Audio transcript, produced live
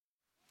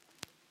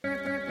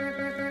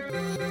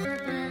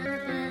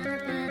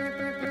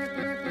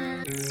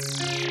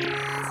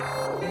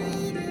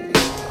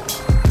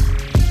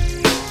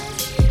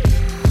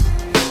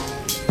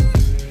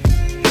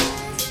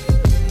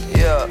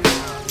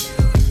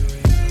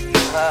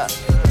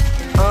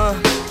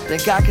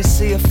Think I can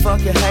see a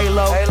fucking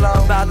halo.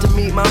 About to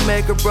meet my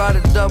maker, brought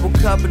a double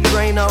cup of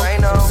Drano.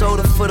 Some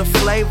soda for the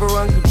flavor,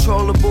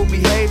 uncontrollable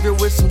behavior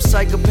with some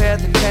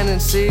psychopathic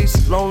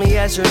tendencies. Lonely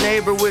as your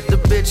neighbor with the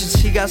bitches,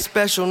 he got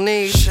special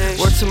needs.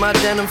 Word to my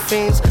denim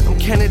fiends, I'm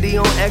Kennedy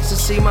on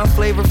ecstasy. My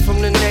flavor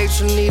from the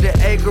nature, need an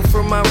acre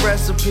for my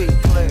recipe.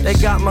 They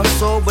got my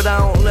soul, but I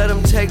don't let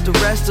them take the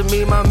rest of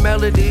me. My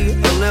melody,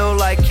 a little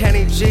like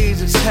Kenny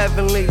G's, it's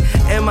heavenly.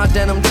 And my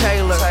denim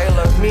Taylor.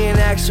 Me in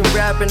action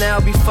rapping,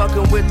 I'll be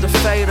fucking with the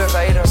fader.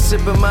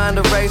 Sipping mind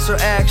eraser,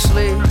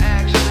 actually.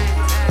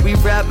 We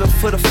rapping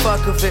for the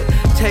fuck of it.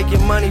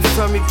 Taking money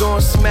from you,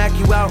 gon' smack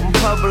you out in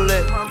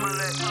public.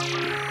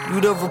 You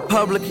the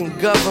Republican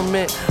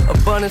government.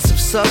 Abundance of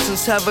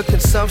substance, have a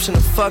consumption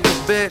of fuck a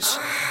bitch.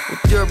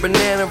 With your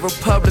banana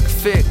republic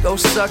fit, go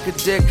suck a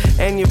dick.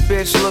 And your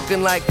bitch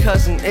looking like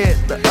Cousin It,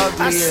 the ugliest.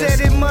 I said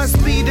it must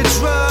be the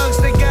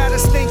drugs, they got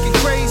us thinking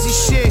crazy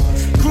shit.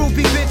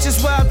 Groupie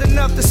bitches wild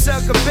enough to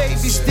suck a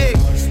baby's dick.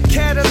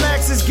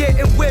 Cadillacs is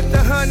getting whipped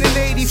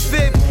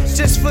 185th.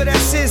 Just for that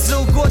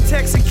sizzle,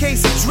 Gore-Tex in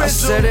case of drizzle. I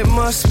said it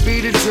must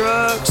be the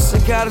drugs, they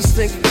got us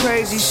thinking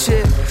crazy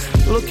shit.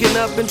 Looking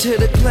up into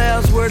the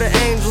clouds where the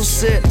angels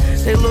sit.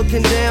 They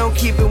looking down,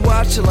 keeping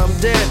watch till I'm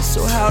dead.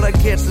 So how'd I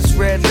get this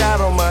red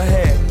dot on my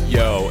head?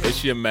 Yo,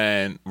 it's your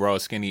man, Raw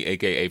Skinny,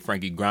 a.k.a.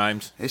 Frankie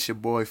Grimes. It's your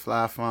boy,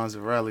 Fly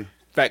Fonzarelli.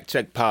 Fact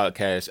Check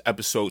Podcast,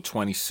 episode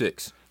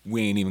 26.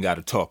 We ain't even got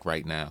to talk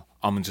right now.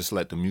 I'm going to just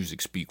let the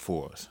music speak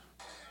for us.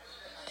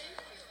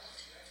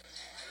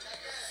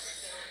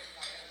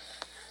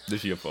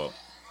 This your fault.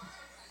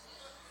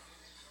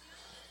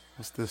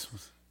 What's this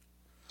one?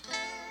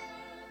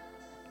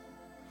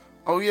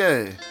 Oh,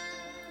 yeah.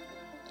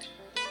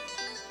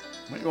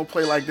 We ain't gonna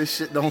play like this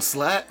shit don't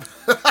slap.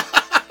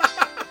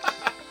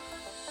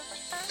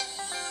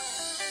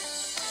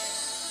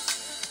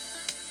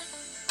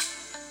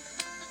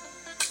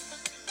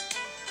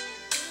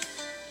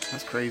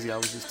 That's crazy. I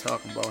was just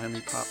talking about him.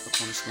 He popped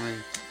up on the screen.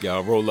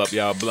 Y'all roll up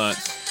y'all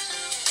blunts.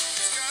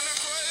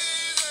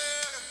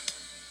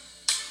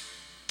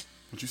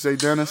 What you say,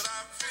 Dennis?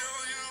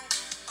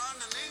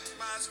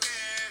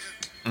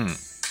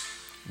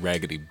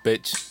 Raggedy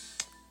bitch.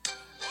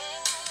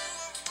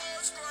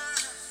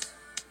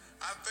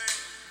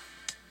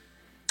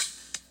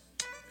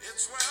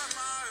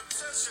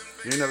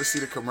 You ain't never see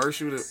the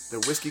commercial,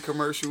 the whiskey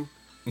commercial?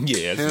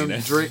 Yeah, I seen Him,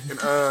 that. Drake,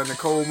 and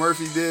Nicole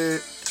Murphy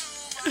did.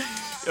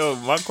 Yo,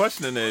 my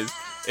question is,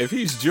 if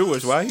he's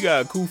Jewish, why he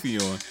got a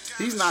kufi on?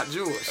 He's not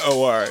Jewish.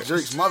 Oh, all right.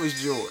 Drake's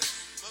mother's Jewish.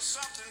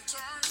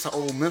 It's an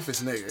old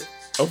Memphis nigga.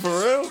 Oh, for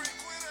real?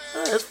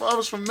 Yeah, his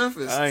father's from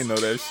Memphis. I ain't know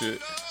that shit.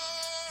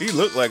 He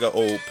looked like an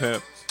old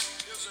pimp.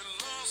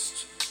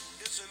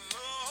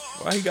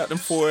 Why he got them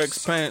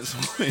 4X pants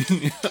on?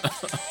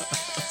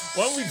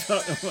 What we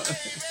talking about?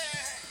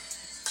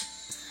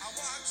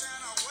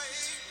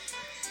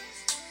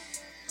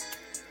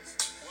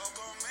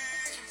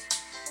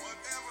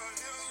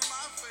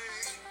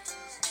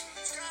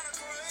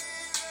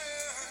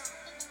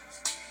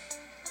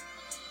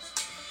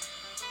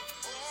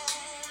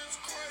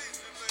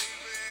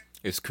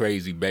 It's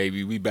crazy,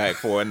 baby. We back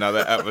for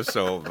another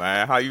episode,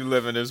 man. How you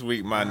living this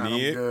week, my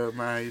nigga? I'm good,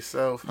 man.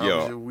 Yourself? How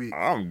was your week?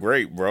 I'm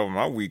great, bro.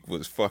 My week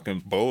was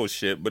fucking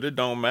bullshit, but it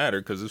don't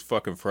matter because it's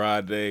fucking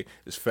Friday.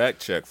 It's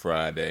Fact Check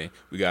Friday.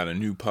 We got a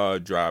new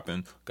pod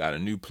dropping, got a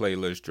new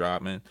playlist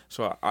dropping,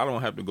 so I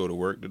don't have to go to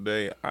work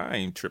today. I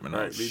ain't tripping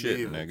on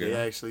shit, nigga. They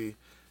actually,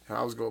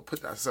 I was gonna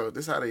put that. So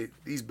this how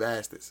these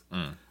bastards.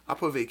 I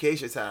put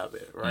vacation time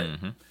there, right?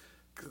 Mm-hmm.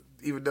 'Cause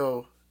even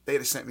though they'd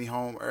have sent me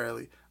home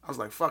early, I was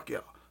like, fuck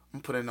y'all. I'm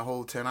putting in the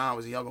whole 10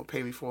 hours and y'all gonna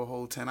pay me for a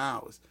whole 10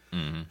 hours.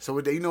 Mm-hmm. So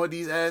you know what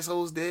these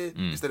assholes did?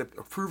 Instead of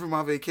approving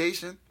my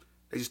vacation,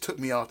 they just took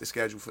me off the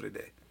schedule for the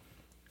day.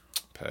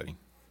 Petty.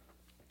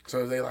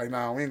 So they like,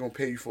 nah, we ain't gonna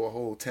pay you for a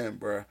whole 10,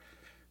 bruh.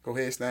 Go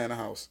ahead, stay in the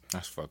house.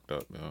 That's fucked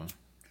up, yo.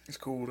 It's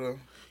cool though.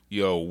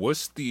 Yo,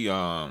 what's the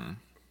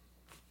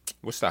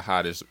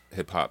hottest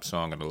hip hop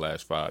song in the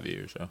last 5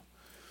 years, yo?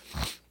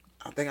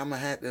 I think I'm gonna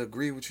have to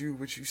agree with you.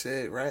 What you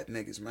said, rap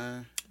niggas,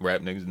 man.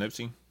 Rap niggas,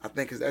 Nipsey. I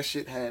think 'cause that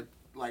shit had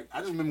I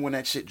just remember when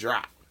that shit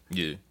dropped.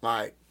 Yeah.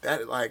 Like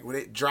when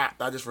it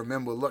dropped, I just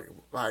remember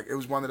it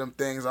was one of them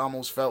things I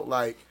almost felt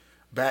like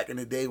back in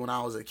the day when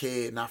I was a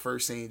kid and I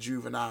first seen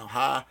Juvenile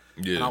High.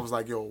 Yeah. And I was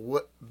like, yo,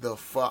 what the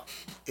fuck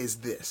is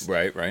this?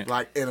 Right.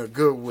 Like in a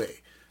good way.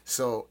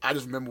 So I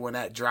just remember when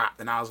that dropped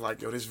and I was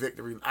like, yo, this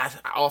Victory,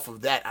 off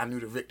of that, I knew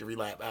the Victory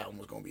Lap album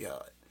was going to be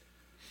hard.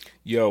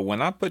 Yo,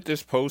 when I put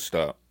this post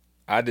up,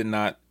 I did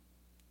not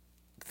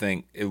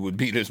think it would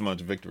be this much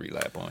Victory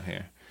Lap on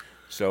here.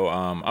 So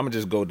I'm going to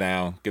just go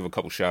down, give a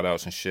couple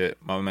shout-outs and shit.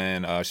 My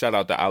man, shout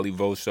out to Ali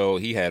Voso.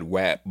 He had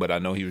WAP, but I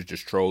know he was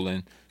just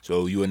trolling.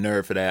 So you a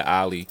nerd for that,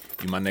 Ali.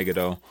 You my nigga,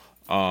 though.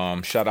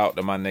 Shout out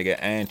to my nigga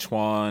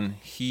Antoine.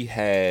 He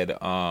had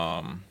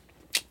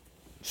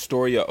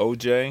Story of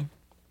OJ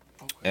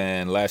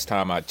and Last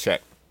Time I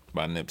Checked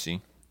by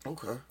Nipsey.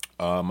 Okay.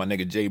 My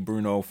nigga Jay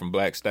Bruno from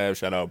Black Staff.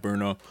 Shout out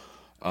Bruno.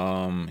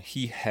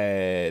 He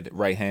had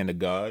Right Hand of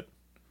God.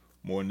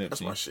 More Nipsey.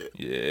 That's my shit.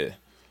 Yeah.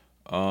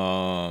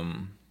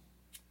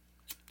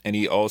 And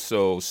he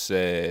also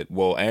said,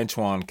 well,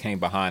 Antoine came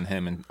behind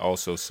him and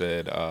also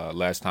said,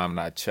 last time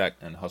I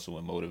checked, and Hustle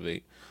and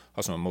Motivate.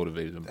 Hustle and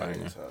Motivate is a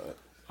banger.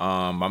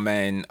 My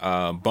man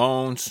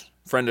Bones,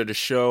 friend of the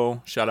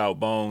show, shout out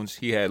Bones.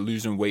 He had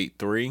Losing Weight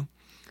 3,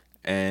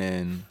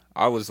 and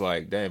I was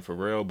like, damn, for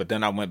real. But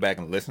then I went back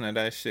and listened to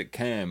that shit.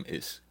 Cam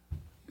is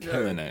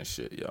killing that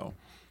shit, yo.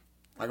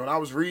 Like when I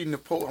was reading the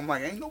post, I'm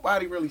like, ain't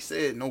nobody really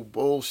said no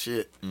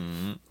bullshit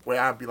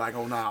where I'd be like,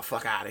 oh nah,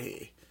 fuck out of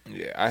here.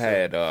 Yeah, I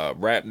had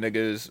Rap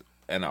Niggas,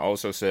 and I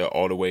also said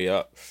All the Way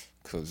Up,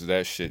 because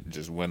that shit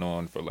just went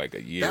on for like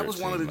a year. That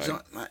was one of the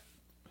joints. Like,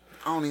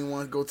 I don't even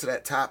want to go to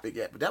that topic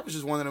yet, but that was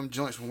just one of them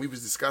joints when we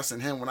was discussing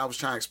him, when I was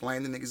trying to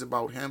explain to niggas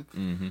about him.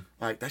 Mm-hmm.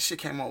 Like, that shit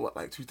came out,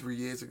 like 2-3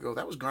 years ago?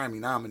 That was Grammy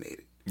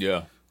nominated.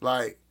 Yeah.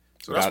 Like,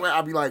 so that's where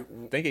I'd be like...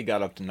 I think it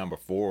got up to number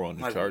 4 on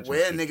the like, charts.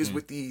 Where niggas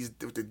with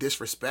the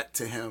disrespect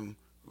to him,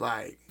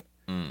 like...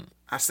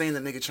 I seen the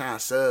nigga trying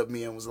to sub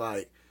me and was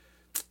like,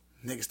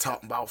 niggas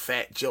talking about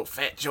Fat Joe.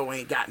 Fat Joe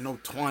ain't got no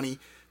 20,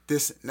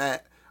 this and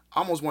that. I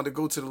almost wanted to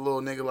go to the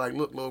little nigga like,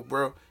 look, little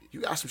bro,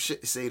 you got some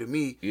shit to say to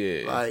me.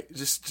 Yeah. Like,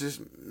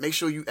 just make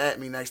sure you at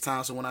me next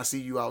time so when I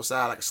see you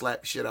outside, I can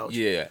slap the shit out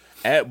you. Yeah.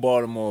 At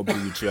Baltimore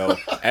Blue Joe,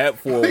 at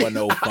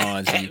 410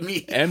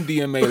 Fonzie,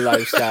 MDMA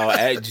Lifestyle,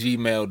 at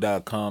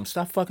gmail.com.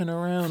 Stop fucking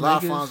around, Fly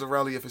niggas.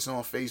 Fonzarelli if it's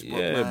on Facebook,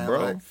 yeah, man. bro.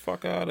 Like,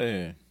 fuck out of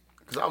here.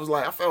 Because I was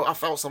like, I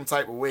felt some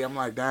type of way. I'm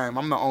like, damn,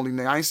 I'm the only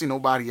nigga. I ain't seen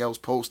nobody else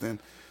posting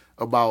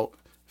about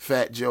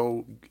Fat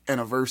Joe in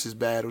a versus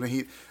battle.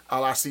 And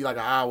all I see like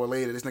an hour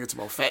later, this nigga talking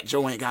about Fat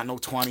Joe ain't got no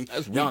 20.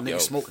 That's Y'all weak,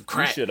 niggas smoking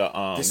crack.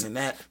 This and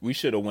that. We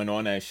should have went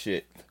on that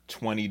shit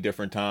 20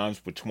 different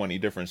times with 20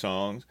 different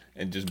songs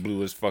and just blew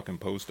his fucking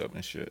post up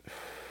and shit.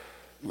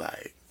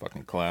 Like,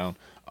 fucking clown.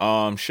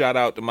 Shout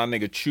out to my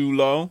nigga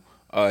Chulo.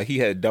 He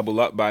had Double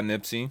Up by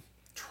Nipsey.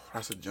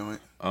 That's a joint.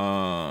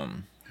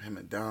 Him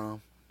and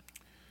Dom.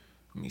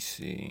 Let me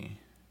see.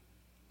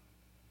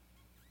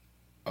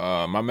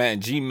 My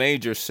man G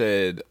Major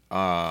said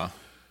I'm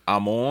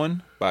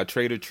On by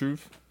Trader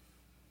Truth.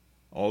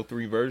 All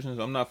 3 versions.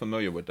 I'm not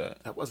familiar with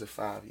that. That wasn't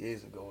 5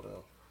 years ago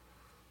though.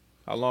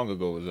 How long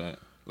ago was that?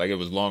 Like it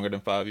was longer than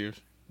 5 years?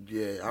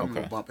 Yeah, I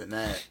remember bumping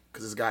that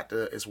because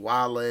it's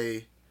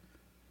Wale.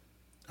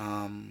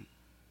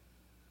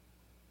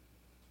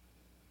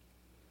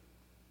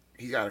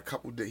 He got a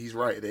couple. He's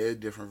right. They're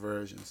different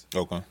versions.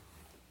 Okay.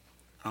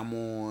 I'm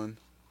On.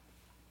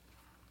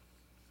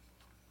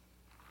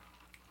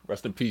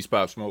 Rest in peace,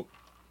 Pop Smoke.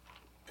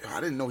 I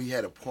didn't know he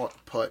had a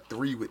part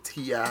 3 with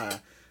T.I.,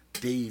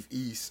 Dave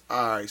East.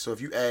 All right, so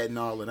if you adding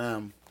all of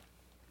them,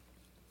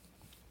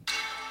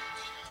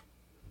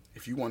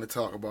 if you want to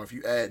talk about, if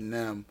you adding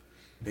them,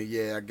 then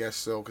yeah, I guess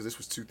so, because this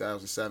was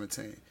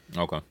 2017.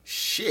 Okay.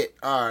 Shit.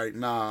 All right,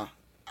 nah,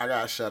 I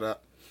gotta shut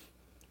up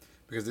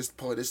because this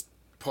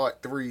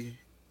part 3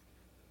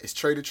 is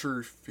Trader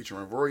Truth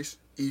featuring Royce,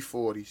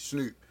 E40,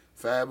 Snoop,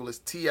 Fabulous,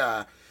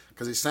 T.I.,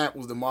 because it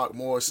samples the Mark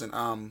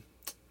Morrison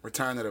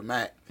Return of the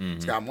Mac. Mm-hmm.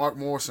 It's got Mark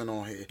Morrison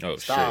on here. Oh,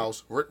 Styles,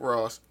 shit. Rick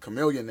Ross,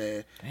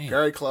 Chamillionaire,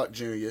 Gary Clark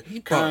Jr.,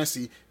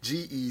 Currency,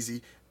 G-Eazy,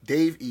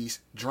 Dave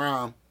East,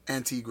 Drum,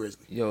 and T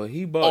Grizzly. Yo,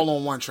 he bought all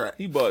on one track.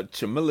 He bought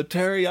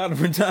Chamilitary out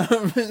of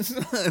retirement.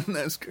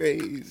 That's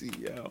crazy,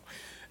 yo.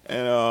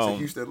 And it's a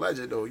Houston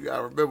legend though. You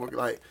gotta remember,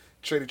 like,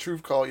 Trader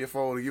Truth call your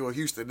phone and you a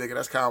Houston nigga.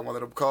 That's kind of one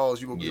of them calls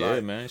you gonna be like.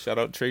 Yeah, man. Shout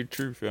out Trader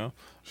Truth, yo.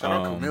 Shout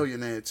out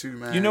Chamillionaire too,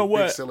 man. You know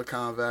what? Big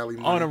Silicon Valley,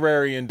 man.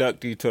 Honorary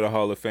inductee to the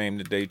Hall of Fame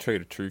today,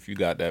 Trader Truth. You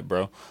got that,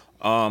 bro.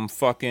 And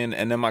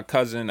then my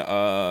cousin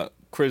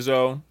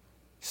Crizzo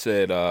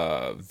said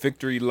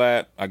Victory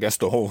Lap. I guess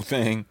the whole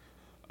thing.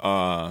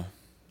 And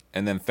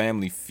then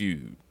Family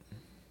Feud.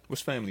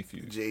 What's Family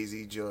Feud?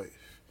 Jay-Z joint.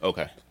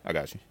 Okay, I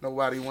got you.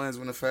 Nobody wins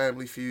when the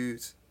family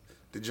feuds.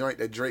 The joint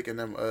that Drake and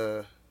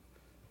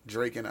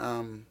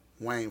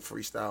Wayne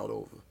freestyled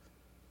over.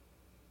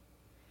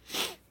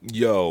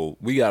 Yo,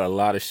 we got a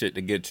lot of shit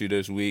to get to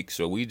this week,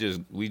 so we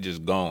just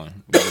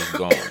going. We just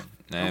going.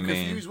 I'm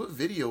confused. What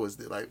video is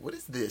this? Like, what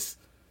is this?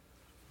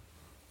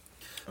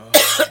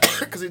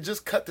 Because it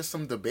just cut to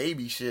some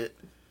DaBaby shit,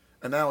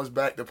 and now it's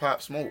back to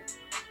Pop Smoke.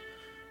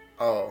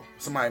 Oh,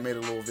 somebody made a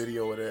little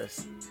video of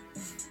this.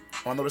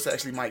 Oh, I know this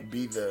actually might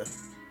be the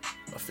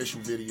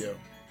official video.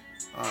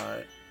 All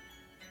right.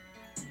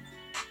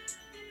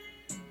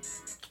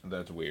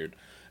 That's weird.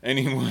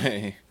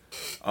 Anyway,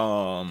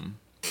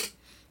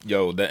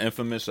 yo, the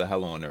infamous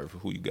Hell on Earth.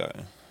 Who you got?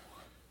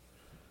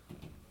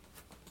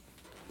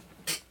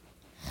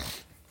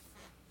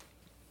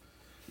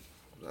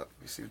 Let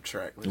me see the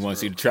track list. You want to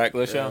see the track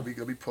list, y'all?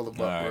 Let me pull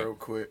them up real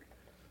quick.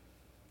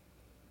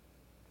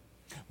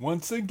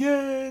 Once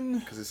again.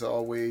 Because it's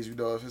always,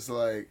 if it's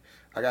like,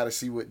 I got to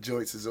see what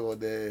joints is on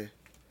there.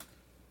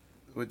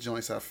 What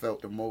joints I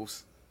felt the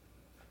most.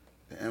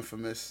 The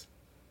infamous.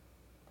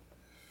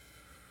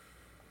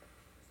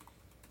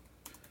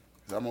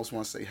 I almost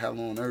want to say Hell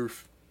on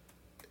Earth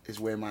is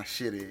where my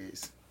shit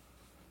is.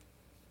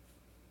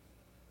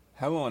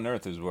 Hell on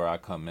Earth is where I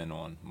come in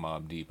on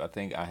Mobb Deep. I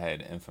think I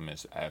had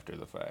Infamous after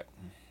the fact.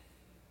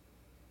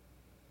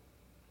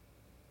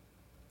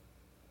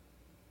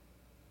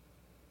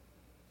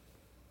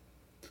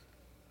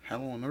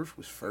 Hell on Earth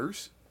was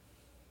first?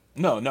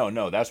 No.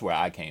 That's where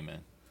I came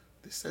in.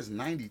 This says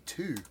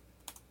 92.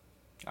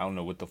 I don't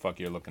know what the fuck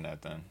you're looking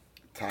at then.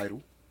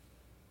 Title.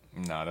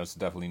 Nah, that's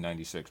definitely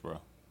 96, bro.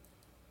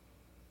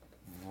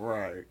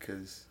 Right,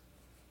 because...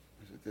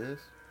 Is it this?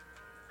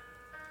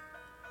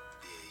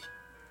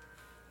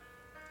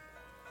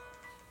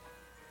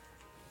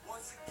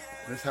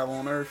 This Hell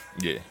on Earth?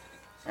 Yeah.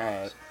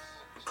 Alright.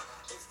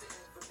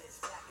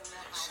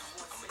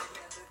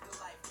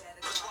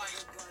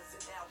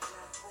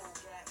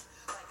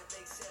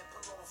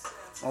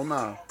 Oh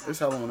nah, it's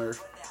Hell on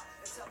Earth.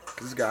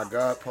 Cause it's got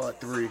God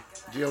Part 3,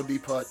 G.O.D.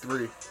 Part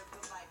 3,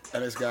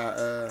 and it's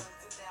got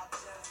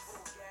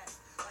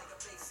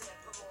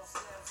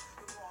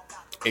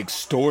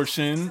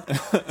Extortion,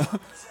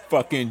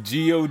 fucking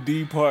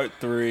G.O.D. Part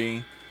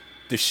 3,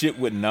 the shit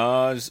with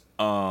Nas,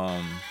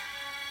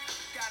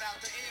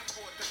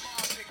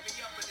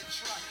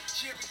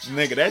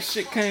 nigga, that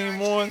shit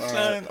came on,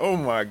 son. Oh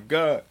my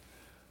god.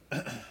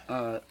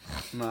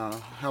 nah,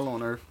 Hell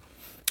on Earth.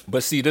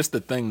 But see, this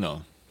the thing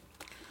though.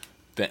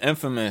 The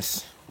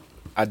Infamous,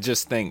 I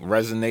just think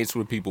resonates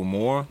with people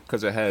more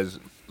because it has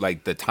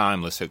like the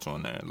timeless hits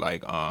on there,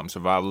 like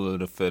Survival of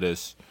the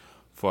Fittest,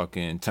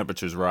 fucking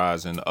Temperatures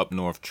Rising, Up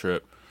North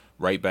Trip,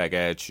 Right Back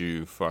at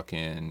You,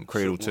 fucking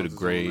Cradle to the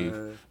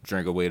Grave,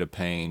 Drink Away the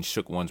Pain,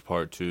 Shook Ones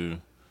Part 2.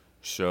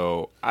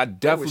 So I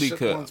definitely Shook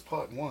could. Ones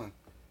Part 1.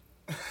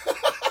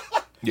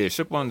 Yeah,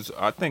 Shook Ones.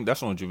 I think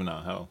that's on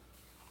Juvenile Hell.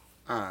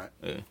 All right.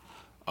 Yeah.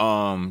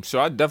 So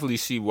I definitely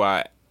see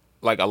why.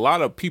 Like a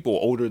lot of people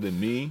older than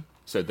me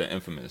said the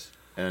Infamous,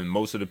 and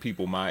most of the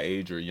people my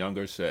age or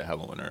younger said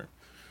Hell on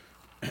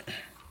Earth.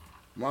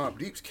 Mobb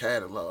Deep's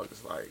catalog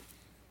is like,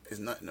 it's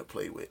nothing to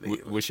play with.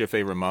 What's your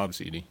favorite Mobb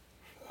CD?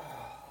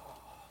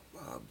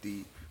 Mobb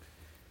Deep.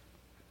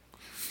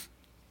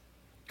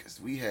 Because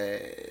we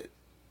had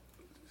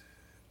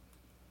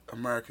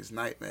America's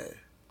Nightmare.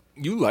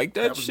 You like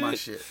that was shit? my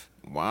shit.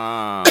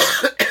 Wow.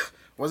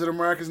 Was it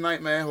America's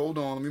Nightmare? Hold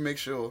on, let me make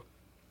sure.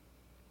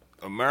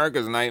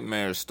 America's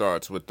Nightmare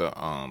starts with the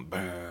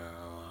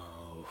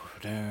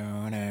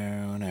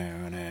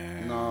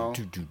No.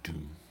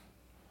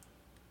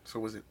 So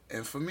was it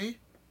Infamy?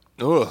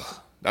 Ugh,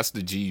 that's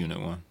the G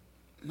Unit one.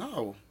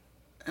 No.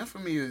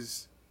 Infamy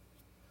is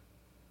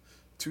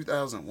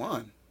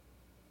 2001.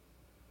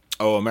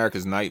 Oh,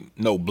 America's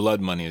No,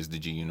 Blood Money is the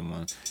G Unit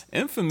one.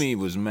 Infamy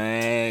was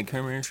mad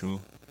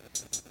commercial.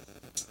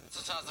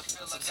 Sometimes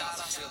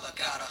I feel I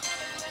gotta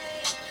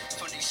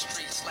from these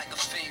streets like a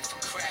fiend for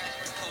crack.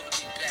 Pulling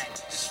me back.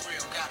 This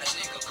real got a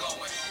nigga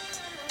going.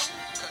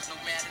 Cause no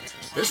matter.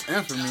 This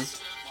Infamy.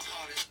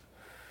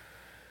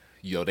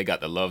 Yo, they got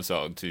the love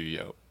song too,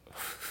 yo.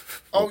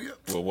 Oh yeah.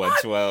 With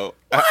 112.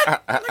 What?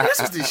 Nigga, this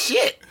is the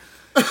shit.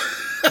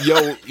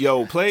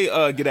 Yo, play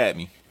Get At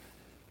Me.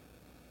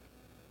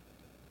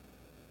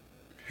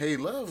 Hey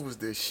Love was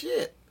the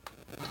shit.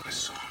 I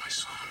saw him.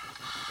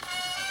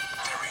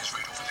 There he is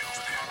right over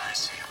there. I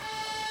see him.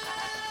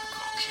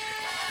 Okay.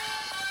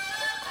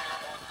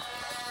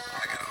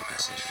 I got a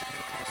message for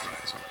you, my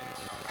friends.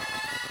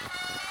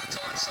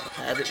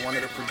 Havoc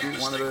wanted to produce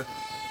one of the.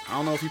 I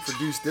don't know if he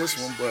produced this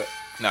one, but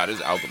Nah, this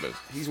is Alchemist.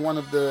 he's one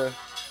of the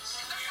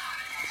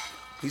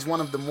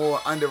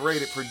more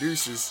underrated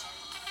producers.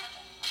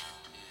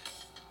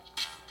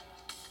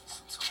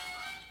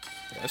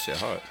 Yeah, that shit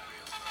hard.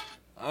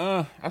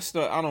 I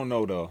don't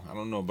know though. I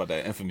don't know about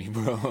that Infamy,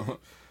 bro.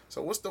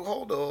 So what's the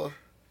hold on?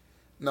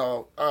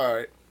 No, all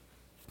right.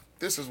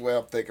 This is what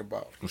I'm thinking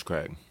about. What's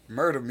cracking?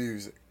 Murder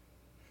Music.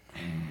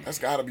 That's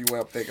got to be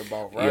what I'm thinking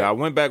about, right? Yeah, I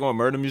went back on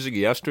Murder Music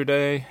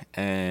yesterday,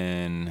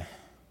 and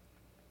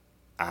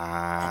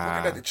I'm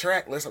looking at the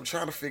track list. I'm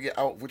trying to figure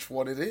out which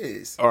one it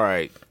is. all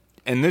right,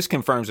 and this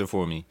confirms it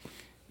for me.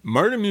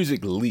 Murder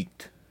Music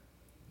leaked,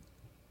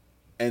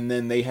 and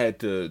then they had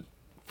to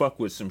fuck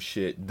with some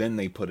shit. Then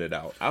they put it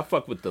out. I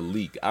fuck with the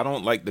leak. I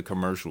don't like the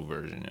commercial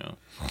version, yo.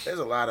 There's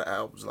a lot of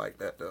albums like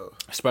that though.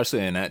 Especially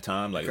in that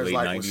time, like Because late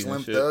like when 90s Slim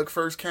and shit. Thug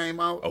first came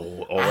out,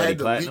 Oh, I Already had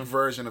the Platinum? leaked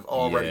version of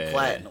Already Yeah.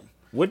 Platinum.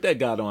 What that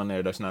got on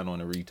there that's not on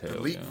the retail?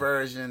 The leaked yo?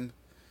 version,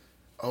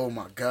 oh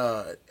my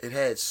god, it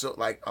had so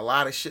like a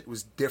lot of shit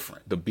was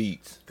different. The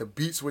beats. The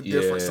beats were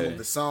different. Some Yeah. of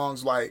the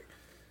songs like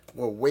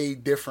were way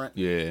different.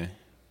 Yeah.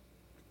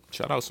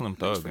 Shout out Slim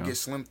Thug, Forget yo.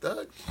 Slim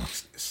Thug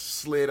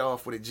slid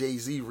off with a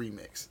Jay-Z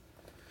remix.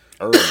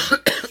 Early.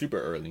 Super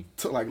early.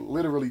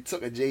 Literally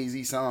took a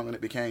Jay-Z song and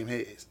it became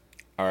his.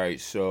 All right,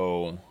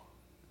 so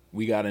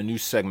we got a new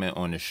segment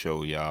on the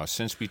show, y'all.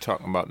 Since we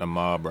talking about the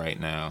mob right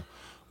now,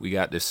 we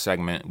got this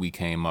segment we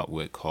came up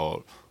with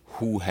called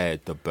Who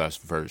Had the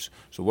Best Verse.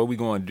 So what we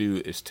going to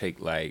do is take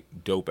like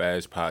dope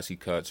ass posse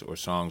cuts or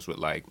songs with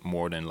like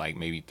more than like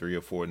maybe 3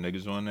 or 4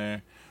 niggas on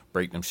there,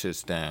 break them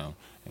shits down,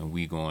 and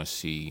we going to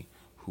see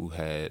who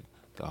had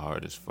the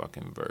hardest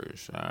fucking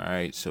verse. All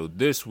right, so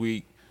this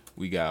week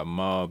we got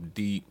Mobb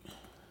Deep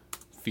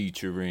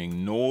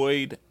featuring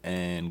Noid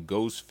and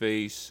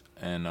Ghostface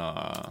and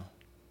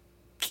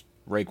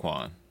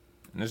Raekwon.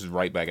 And this is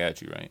Right Back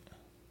At You, right?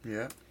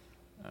 Yeah.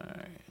 All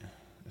right.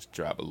 Let's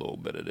drop a little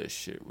bit of this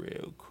shit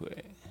real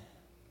quick.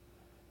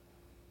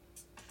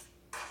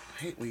 I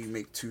hate when you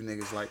make two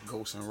niggas like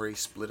Ghost and Ray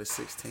split a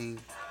 16.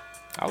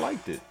 I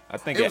liked it. I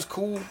think It was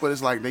cool, but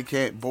it's like they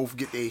can't both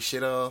get their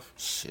shit off.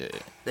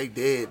 Shit. They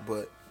did,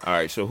 but All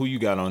right, so who you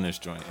got on this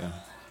joint? Yeah?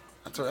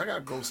 I told you I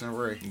got Ghost and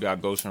Ray. You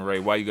got Ghost and Ray.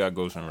 Why you got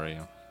Ghost and Ray?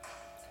 Yeah?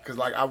 Cause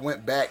like I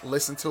went back,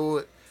 listened to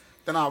it,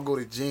 then I'll go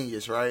to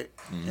Genius, right,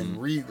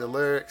 and read the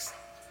lyrics.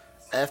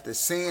 After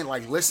seeing,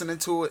 like listening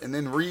to it and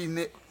then reading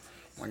it,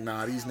 I'm like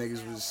nah, these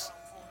niggas was.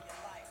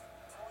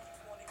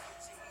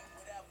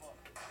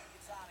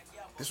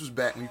 This was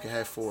back when you could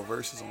have 4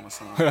 verses on a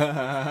song.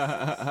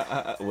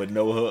 With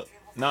no hook.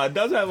 No, it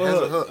does have a It has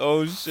hook. a hook.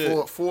 Oh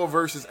shit. Four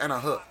verses and a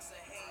hook.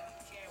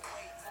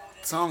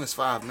 The song is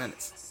 5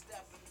 minutes.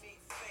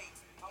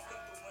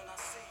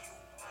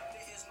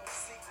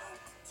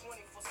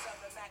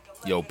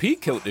 Yo, P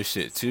killed this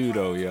shit too,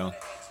 though, yo.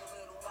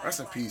 Rest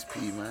in peace,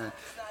 P, man.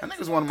 That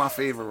nigga's one of my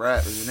favorite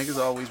rappers. And niggas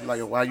always be like,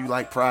 why you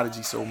like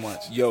Prodigy so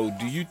much? Yo,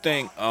 do you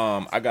think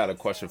I got a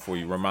question for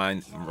you.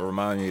 Remind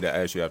me to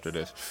ask you after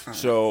this.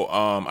 So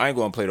I ain't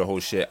gonna play the whole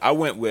shit. I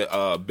went with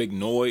Big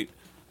Noid.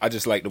 I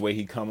just like the way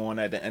he come on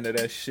at the end of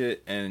that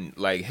shit, and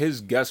like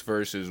his guest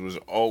verses was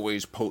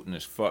always potent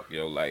as fuck,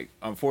 yo. Like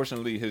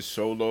unfortunately his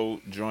solo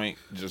joint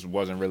just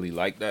wasn't really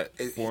like that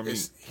for me.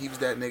 He was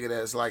that nigga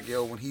that's like,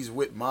 yo, when he's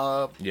with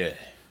Mob, Yeah.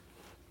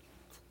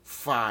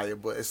 fire,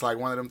 but it's like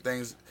one of them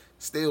things,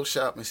 still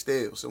sharp and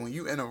still. So when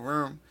you in a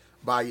room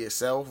by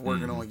yourself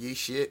working on your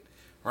shit,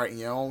 writing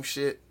your own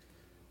shit,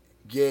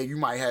 yeah, you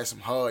might have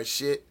some hard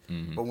shit,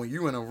 but when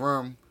you in a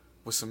room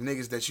with some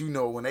niggas that you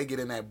know when they get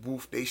in that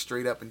booth, they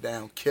straight up and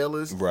down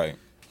killers, Right.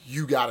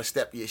 you gotta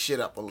step your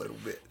shit up a little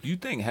bit. Do you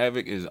think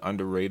Havoc is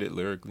underrated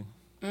lyrically?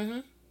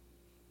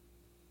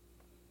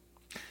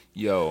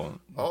 Yo,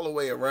 All the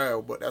way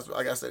around, but that's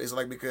like I said, it's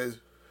like because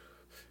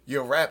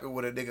you're rapping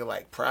with a nigga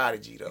like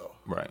Prodigy though.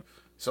 right.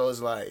 So it's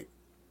like,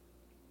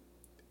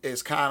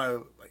 it's kind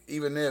of like,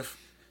 even if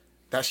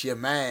that's your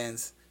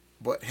man's,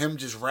 but him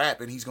just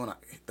rapping, he's gonna,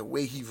 the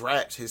way he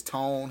raps, his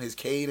tone, his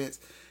cadence,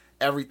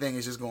 everything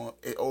is just going,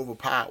 it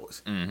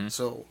overpowers.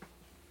 So,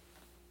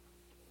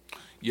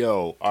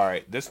 Yo, all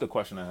right. This is the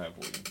question I have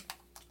for you.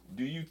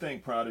 Do you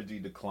think Prodigy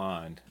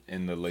declined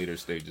in the later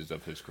stages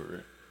of his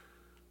career?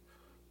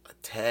 a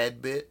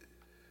tad bit.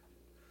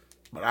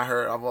 But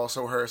I've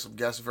also heard some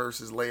guest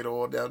verses later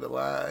on down the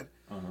line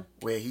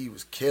where he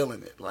was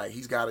killing it. Like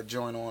he's got a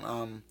joint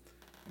on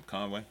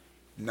Conway?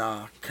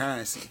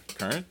 Currency.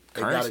 Current?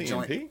 They got a Currency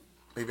joint. MP?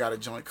 They got a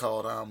joint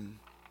called I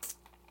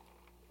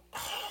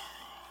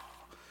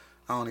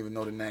don't even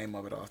know the name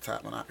of it off the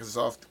top of my head because it's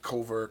off the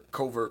Covert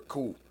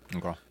Cool.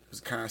 Okay. It was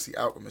a Currency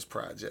Alchemist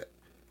project.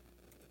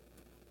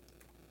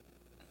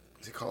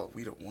 Is it called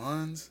We the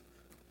Ones?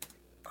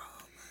 Oh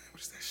man,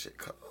 what is that shit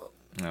called?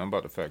 Yeah, I'm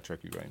about to fact check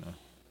you right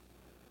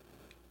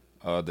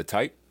now. The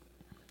Type?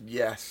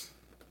 Yes.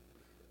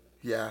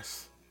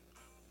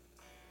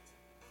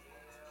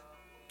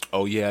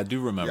 Oh yeah, I do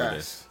remember Yes.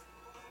 this.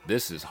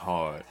 This is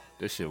hard.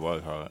 This shit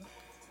was hard.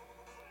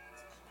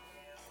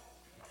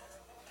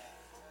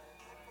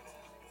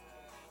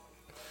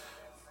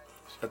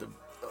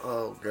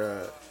 Oh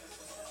god.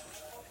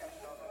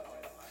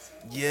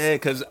 Yeah,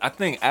 because I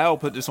think Al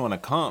put this on a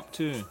comp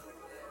too.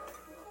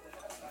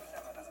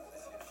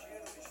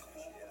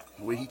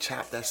 Where he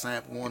chopped that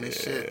sample on his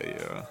shit.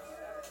 Yeah.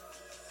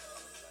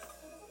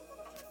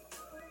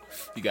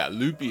 You got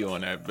Loopy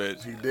on that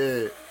bitch. He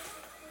did.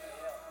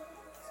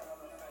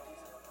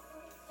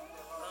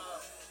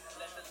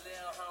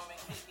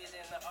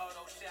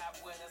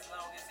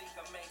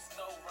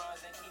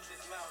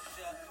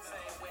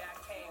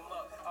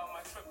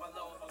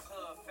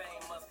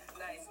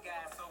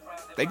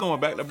 They going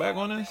back to back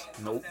on this?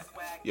 Nope.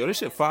 Yo, this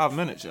shit 5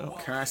 minutes, yo.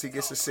 Currency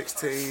gets a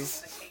 16.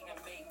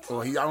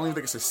 Or I don't even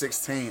think it's a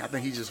 16. I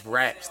think he just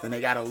raps. Then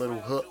they got a little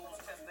hook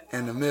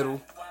in the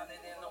middle.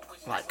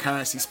 Like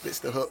Currency spits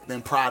the hook,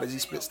 then Prodigy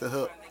spits the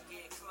hook,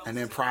 and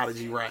then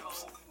Prodigy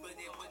raps.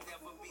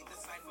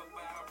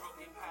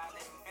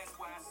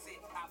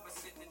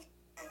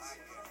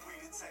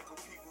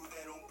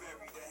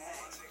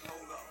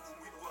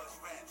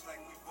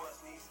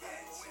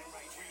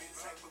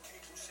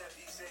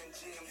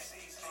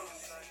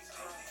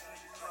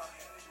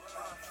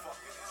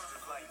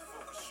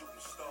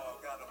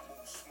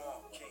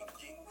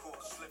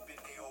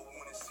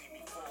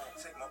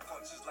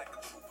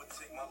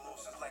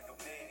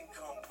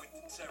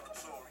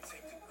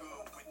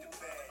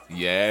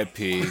 Yeah,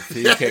 P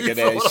kicking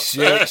that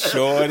shit,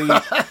 shorty.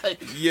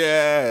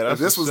 Yeah, that's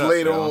This was what's up,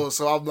 later yo. on,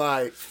 so I'm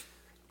like,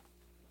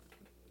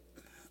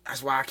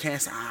 that's why I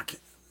can't say,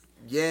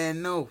 yeah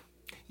and no.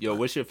 Yo,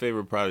 what's your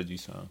favorite Prodigy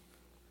song?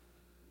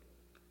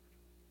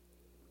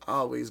 I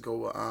always go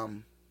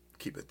with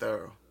Keep It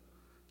Thorough.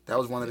 That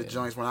was one of the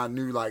joints when I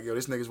knew, like, yo,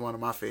 this nigga's one of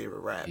my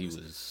favorite rappers. He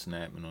was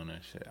snapping on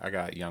that shit. I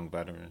got Young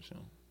Veterans, yo.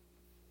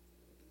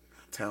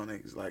 tell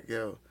niggas like,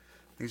 yo,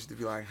 niggas used to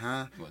be like,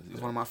 huh? What's It's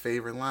that? one of my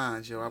favorite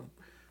lines, yo. I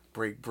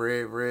break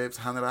bread, ribs,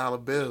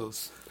 $100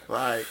 bills.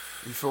 Like,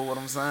 you feel what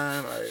I'm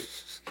saying? Like,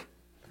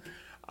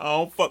 I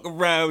don't fuck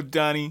around,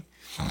 Donnie.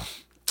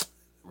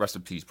 Rest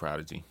in peace,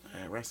 Prodigy.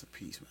 man, rest in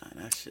peace,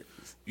 man. That shit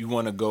was. You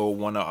want to go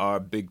one of our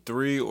big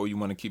three, or you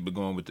want to keep it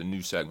going with the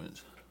new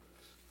segments?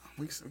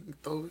 We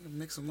can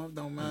mix them up,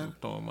 though, man.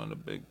 Throw them on the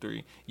big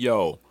three.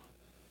 Yo,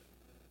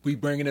 we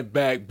bringing it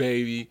back,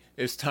 baby.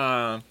 It's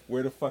time.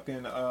 Where the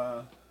fucking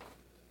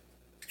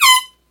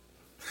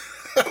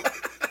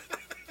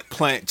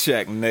plant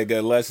check,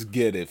 nigga. Let's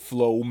get it.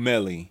 Flo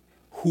Milli.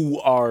 Who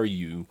are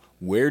you?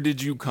 Where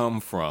did you come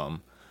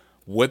from?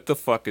 What the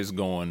fuck is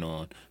going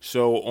on?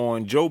 So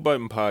on Joe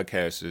Budden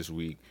podcast this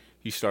week,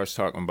 he starts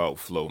talking about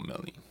Flo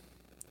Milli.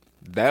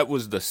 That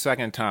was the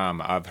second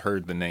time I've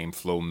heard the name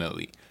Flo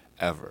Milli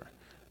ever.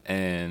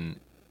 And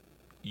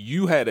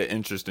you had an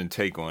interesting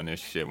take on this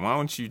shit. Why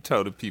don't you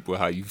tell the people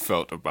how you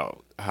felt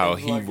about how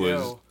he Like, was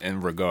yo.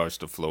 in regards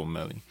to Flo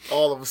Milli?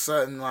 All of a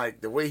sudden,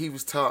 like, the way he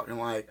was talking,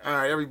 like, all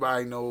right,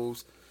 everybody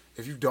knows.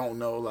 If you don't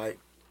know, like,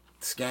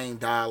 Skane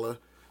Dollar,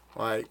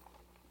 like,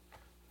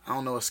 I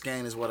don't know if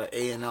Skane is what an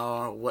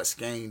A&R, what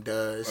Skane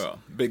does. Well,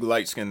 big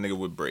light-skinned nigga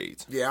with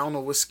braids. Yeah, I don't know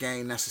what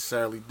Skane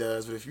necessarily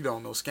does, but if you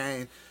don't know,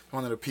 Skane,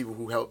 one of the people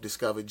who helped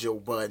discover Joe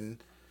Budden,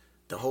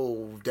 the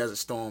whole Desert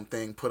Storm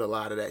thing, put a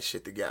lot of that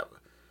shit together.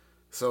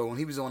 So when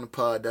he was on the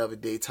pod the other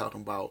day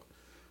talking about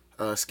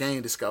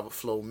Skane discovered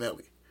Flo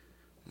Milli,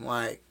 I'm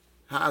like,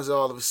 how's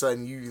all of a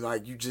sudden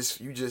you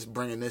just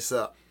bringing this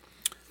up?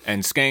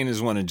 And Skane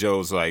is one of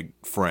Joe's, like,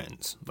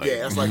 friends. Like, Yeah,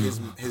 that's like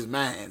his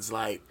man's,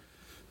 like.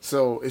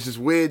 So it's just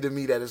weird to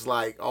me that it's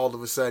like all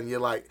of a sudden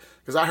you're like,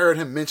 because I heard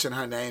him mention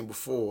her name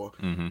before,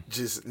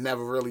 just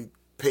never really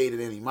paid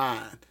it any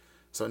mind.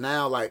 So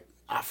now, like,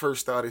 I first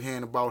started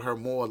hearing about her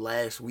more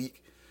last week.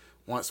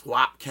 Once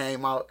WAP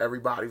came out,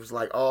 everybody was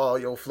like, oh,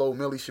 yo, Flo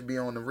Milli should be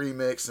on the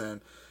remix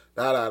and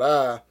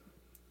da-da-da.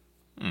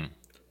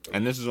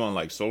 And this is on,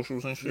 like,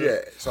 socials and shit? Yeah,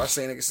 so I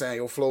seen niggas saying,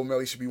 yo, Flo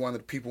Milli should be one of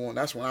the people on.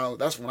 That's when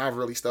I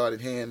really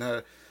started hearing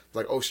her,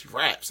 like, oh, she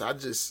raps. I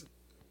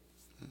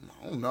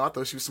don't know. I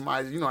thought she was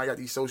somebody, you know, I got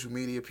these social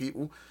media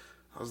people.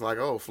 I was like,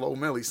 oh, Flo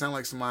Milli, sound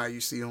like somebody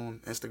you see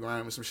on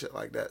Instagram and some shit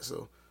like that.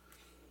 So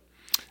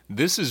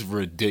This is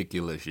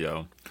ridiculous,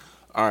 yo.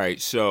 All right,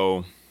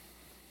 so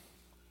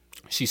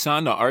she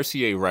signed to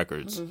RCA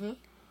Records,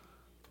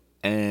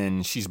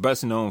 and she's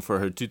best known for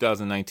her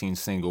 2019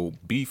 single,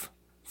 Beef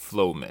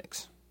Flow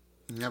Mix.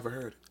 never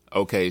heard it.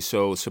 Okay,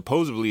 so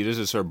supposedly this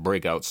is her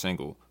breakout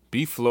single.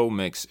 Beef Flow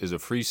Mix is a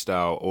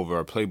freestyle over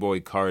a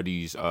Playboy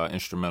Cardi's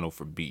instrumental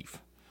for Beef.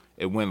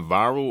 It went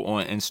viral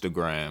on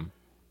Instagram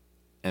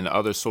and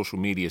other social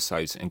media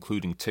sites,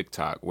 including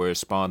TikTok, where it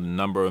spawned a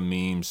number of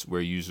memes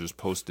where users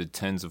posted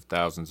tens of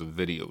thousands of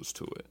videos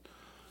to it.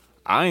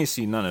 I ain't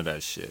see none of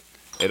that shit.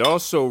 It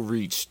also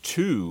reached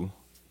 2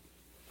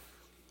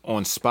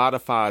 on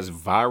Spotify's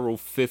Viral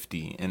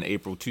 50 in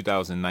April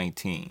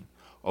 2019.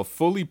 A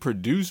fully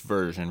produced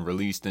version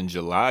released in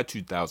July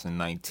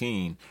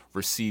 2019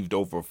 received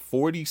over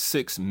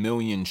 46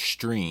 million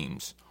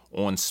streams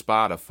on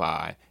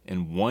Spotify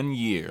in 1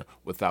 year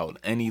without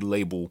any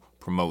label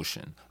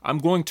promotion. I'm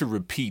going to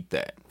repeat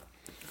that.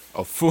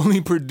 A fully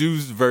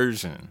produced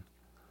version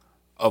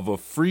of a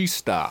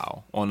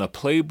freestyle on a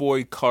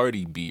Playboy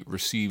Cardi beat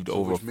received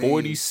over which means-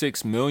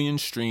 46 million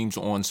streams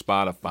on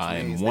Spotify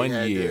in means they 1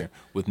 had to- year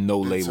with no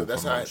label So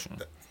that's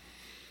promotion.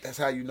 that's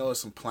how you know it's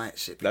some plant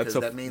shit.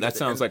 That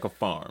sounds like a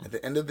farm. At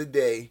the end of the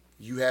day,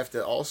 you have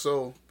to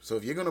also, so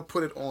if you're going to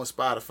put it on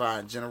Spotify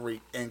and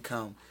generate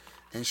income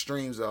and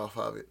streams off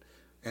of it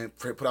and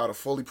put out a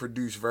fully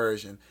produced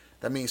version,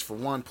 that means for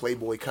one,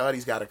 Playboy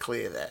Cardi's got to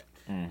clear that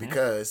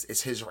because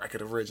it's his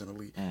record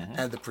originally.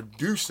 And the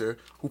producer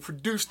who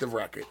produced the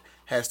record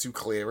has to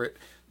clear it.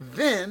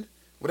 Then,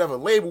 whatever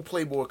label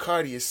Playboy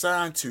Cardi is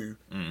signed to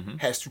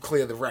has to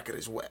clear the record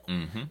as well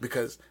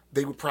because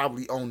they would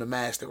probably own the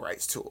master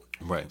rights to it.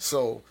 Right.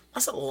 So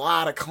that's a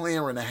lot of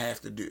clearing to have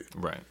to do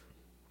Right.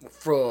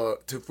 for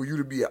you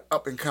to be an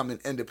up and coming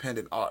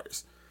independent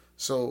artist.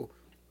 So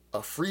a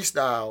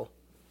freestyle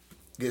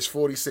gets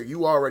 46.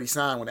 You already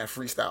signed when that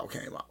freestyle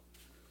came out.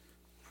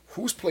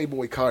 Who's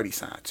Playboy Cardi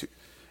signed to?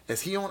 Is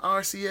he on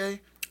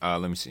RCA?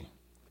 Let me see.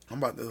 I'm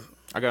about to.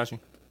 I got you.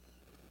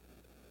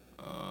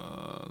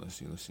 Let's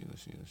see.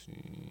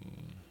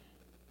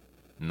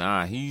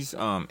 Nah, he's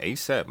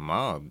ASAP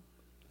Mob,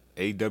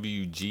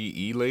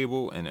 AWGE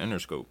label, and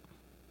Interscope.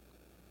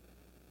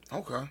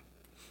 Okay.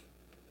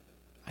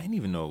 I didn't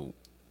even know.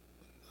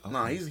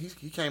 Nah,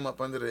 he came up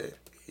under the.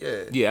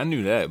 Yeah. Yeah, I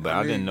knew that, but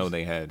I didn't mean- know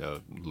they had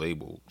a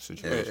label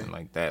situation Yeah.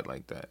 like that.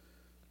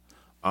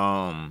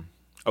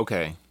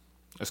 Okay,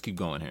 let's keep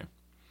going here.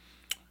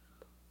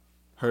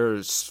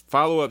 Her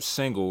follow-up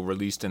single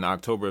released in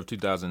October of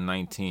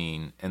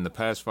 2019. In the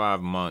past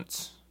 5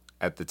 months,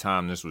 at the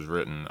time this was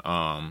written,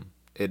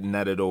 it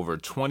netted over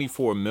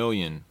 24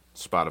 million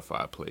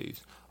Spotify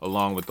plays,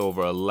 along with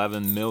over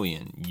 11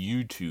 million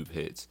YouTube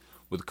hits,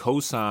 with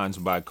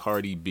cosigns by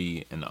Cardi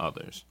B and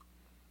others.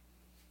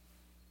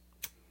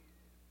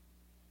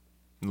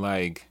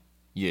 Like,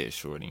 yeah,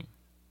 shorty.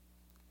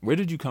 Where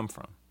did you come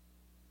from?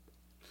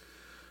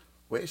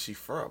 Where is she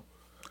from?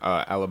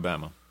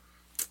 Alabama.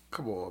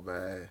 Come on,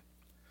 man.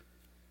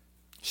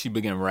 She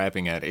began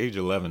rapping at age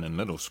 11 in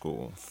middle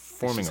school,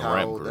 forming She's a how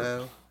rap old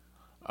group.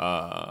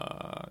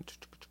 now?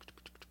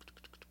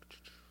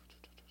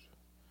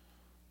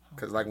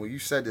 Because, like, when you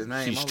said his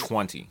name, She's I was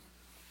 20.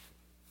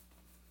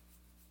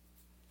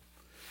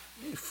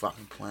 You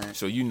fucking playing.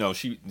 So you know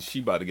she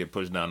about to get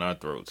pushed down our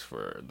throats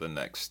for the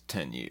next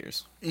 10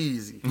 years.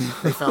 Easy.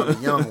 They found a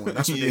young one.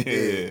 That's what they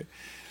did.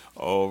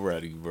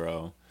 Already,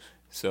 bro.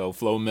 So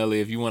Flo Millie,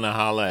 if you want to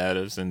holler at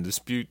us and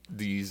dispute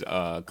these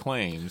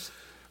claims,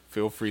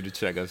 feel free to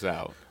check us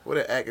out. What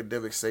did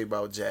academics say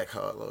about Jack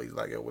Harlow? He's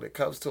like, yo, when it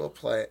comes to a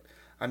plant,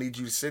 I need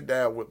you to sit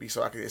down with me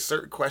so I can get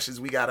certain questions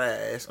we gotta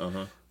ask,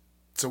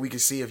 so we can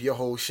see if your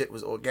whole shit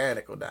was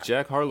organic or not.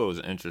 Jack Harlow is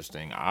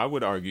interesting. I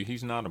would argue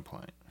he's not a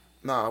plant.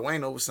 Nah,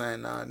 Wayne was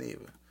saying nah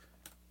neither.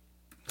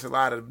 Cause a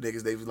lot of the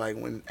niggas, they was like,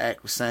 when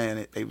Act was saying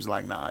it, they was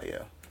like, nah,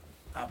 yeah.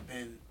 I've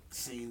been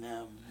seeing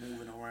them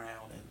moving around.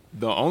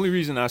 The only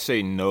reason I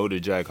say no to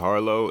Jack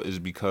Harlow is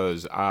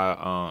because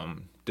I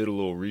did a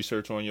little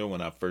research on you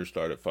when I first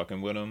started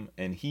fucking with him,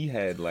 and he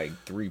had like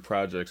 3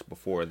 projects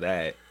before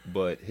that,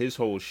 but his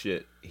whole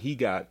shit, he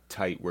got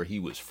tight where he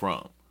was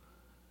from.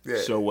 Yeah.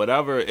 So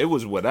it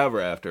was whatever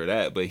after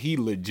that, but he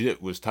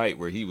legit was tight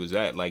where he was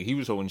at. Like, he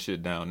was holding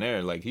shit down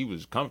there, like he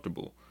was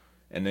comfortable.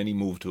 And then he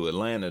moved to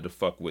Atlanta to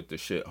fuck with the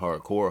shit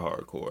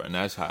hardcore, and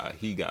that's how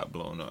he got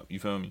blown up. You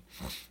feel me?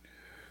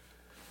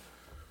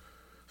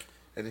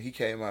 And then he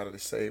came out of the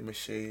same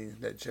machine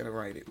that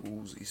generated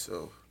Uzi,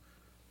 so.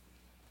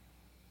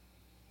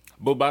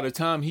 But by the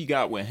time he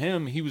got with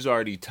him, he was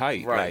already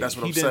tight. Right, like, that's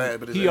what he I'm didn't- saying.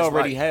 But he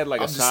already had like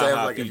I'm a just side saying,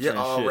 high like, if feature you're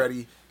and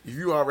already, if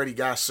you already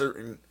got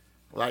certain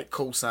like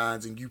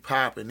cosigns and you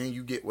pop, and then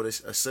you get with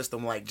a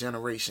system like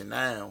Generation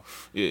Now,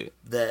 yeah,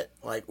 that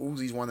like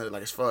Uzi's one of the,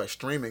 like, as far as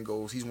streaming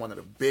goes, he's one of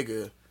the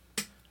bigger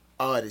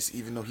artists.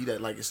 Even though he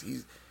that like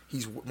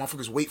he's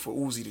motherfuckers wait for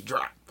Uzi to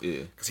drop,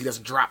 yeah, because he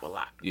doesn't drop a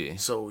lot. Yeah.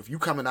 So if you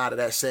coming out of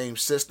that same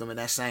system and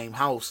that same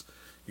house,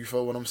 you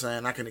feel what I'm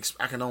saying? I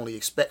can only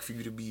expect for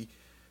you to be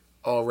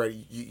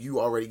already you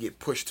already get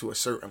pushed to a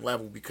certain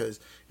level because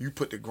you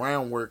put the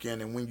groundwork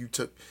in, and when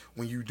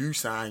you do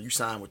sign, you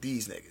sign with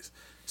these niggas.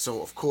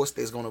 So of course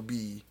there's gonna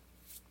be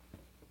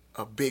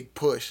a big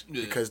push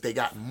because they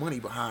got money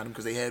behind them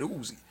because they had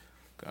Uzi.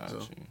 Got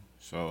you.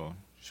 So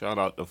shout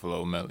out to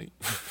Flo Melly.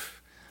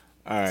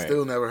 All right.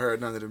 Still never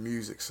heard none of the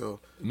music, so.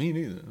 Me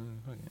neither.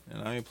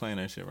 And I ain't playing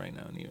that shit right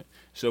now neither.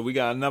 So we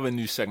got another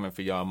new segment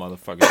for y'all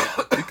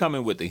motherfuckers. We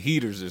coming with the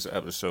heaters this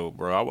episode,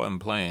 bro. I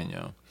wasn't playing,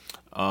 yo.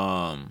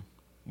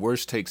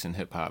 Worst takes in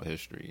hip hop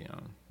history, yo.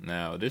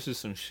 Now, this is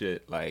some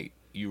shit like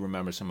you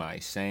remember somebody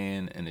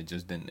saying and it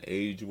just didn't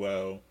age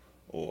well,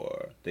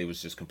 or they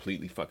was just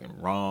completely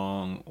fucking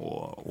wrong,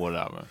 or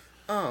whatever.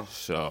 Oh.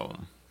 So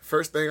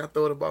First thing I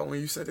thought about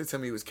when you sent it to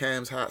me was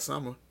Cam's Hot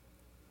Summer.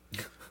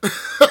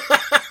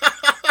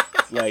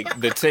 like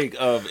the take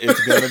of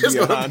it's gonna be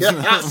a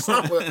hot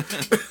summer.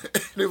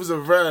 It was a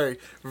very,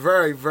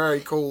 very, very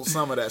cold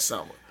summer that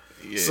summer.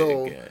 Yeah,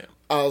 so yeah.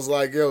 I was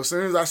like, yo, as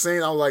soon as I seen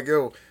it, I was like,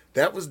 yo,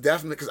 that was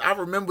definitely, because I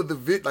remember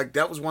like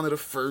that was one of the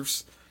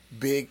first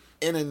big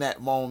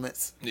internet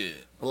moments. Yeah.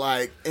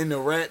 Like in the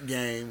rap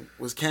game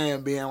was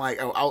Cam being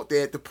like, oh, out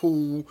there at the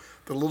pool,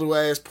 the little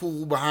ass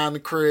pool behind the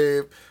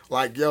crib,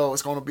 like, yo,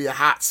 it's gonna be a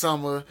hot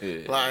summer.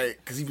 Yeah. Like,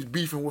 because he was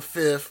beefing with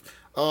Fifth,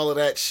 all of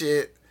that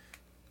shit.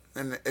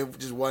 And it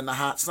just wasn't a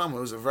hot summer.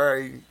 It was a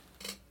very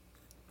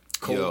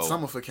cold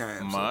summer for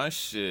Cam. My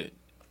shit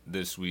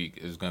this week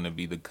is gonna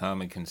be the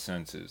common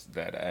consensus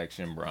that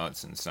Action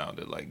Bronson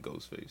sounded like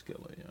Ghostface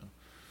Killer,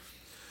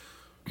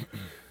 yeah.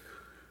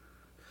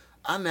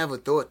 I never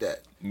thought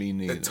that. Me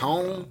neither. The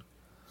tone,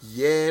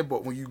 yeah,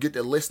 but when you get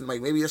to listen,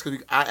 like, maybe that's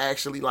because I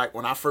actually, like,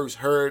 when I first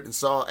heard and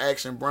saw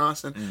Action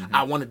Bronson,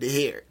 I wanted to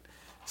hear it.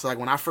 So, like,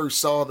 when I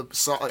first saw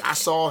I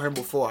saw him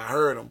before I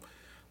heard him,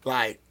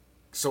 like,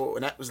 so,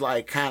 and that was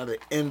like kind of the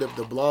end of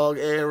the blog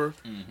era.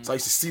 So I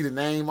used to see the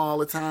name all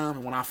the time,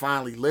 and when I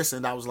finally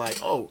listened, I was like,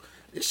 oh,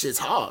 this shit's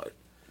hard.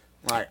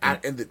 Like,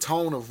 and the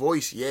tone of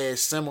voice, yeah,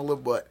 it's similar,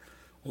 but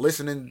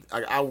listening,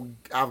 like,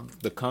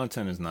 the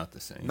content is not the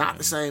same. not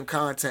the same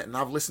content, and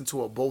I've listened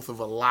to both of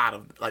a lot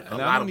of, like,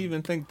 And I don't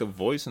even think the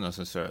voice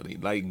necessarily.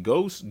 Like,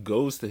 Ghost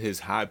goes to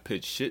his high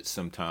pitched shit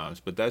sometimes,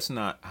 but that's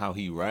not how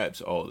he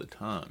raps all the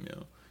time,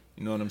 yo.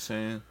 You know what I'm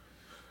saying?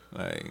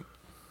 Like,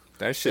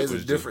 that shit there's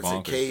was a difference just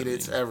in bonkers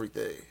cadence, to me.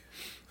 everything.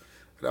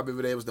 And I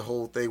remember there was the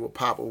whole thing with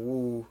Papa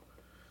Wu,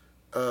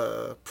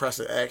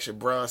 pressing Action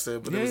Bronson,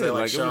 but it was at,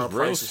 like, it Sean was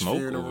real Price's smoke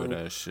funeral, over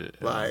that shit.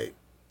 yeah. like,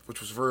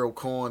 which was real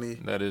corny.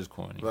 That is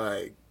corny.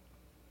 Like,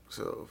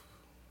 so.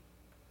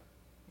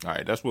 All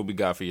right, that's what we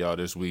got for y'all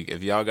this week.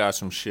 If y'all got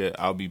some shit,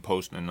 I'll be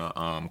posting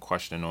a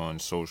question on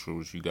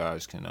socials. You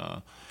guys can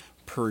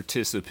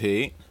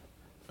participate.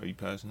 Are you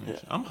passing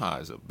this? I'm high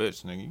as a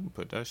bitch, nigga. You can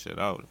put that shit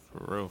out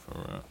for real, for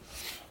real.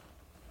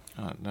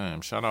 God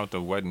damn! Shout out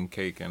to Wedding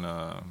Cake and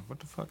what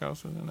the fuck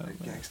else was in that?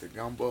 Gangsta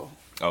Gumbo.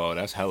 Oh,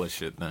 that's hella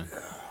shit then. Yeah.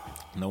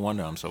 No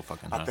wonder I'm so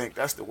fucking high. I think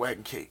that's the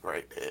wagon cake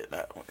right there.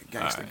 That one, the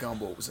gangster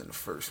gumbo was in the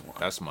first one.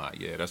 That's my at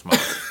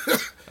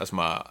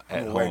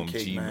I'm a home wagon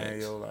cake G man,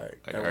 mix. yo,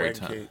 like that every wagon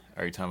time, cake.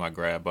 every time I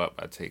grab up,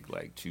 I take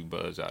like 2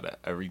 buzz out of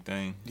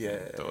everything. Yeah.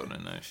 and throw it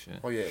in that shit.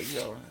 Oh yeah,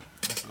 yo.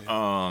 That's it.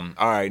 All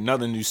right,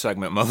 another new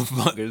segment,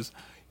 motherfuckers.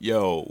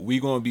 Yo, we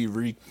gonna be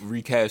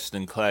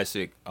recasting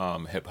classic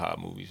hip hop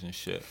movies and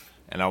shit.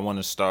 And I want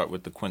to start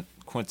with the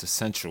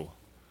quintessential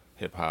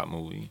hip hop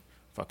movie,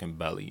 fucking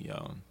Belly,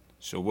 yo.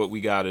 So what we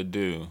gotta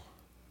do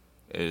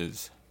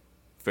is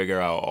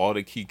figure out all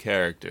the key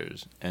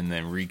characters and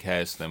then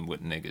recast them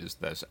with niggas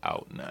that's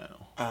out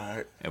now. All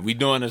right. And we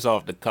doing this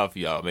off the cuff,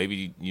 y'all.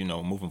 Maybe,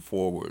 moving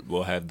forward,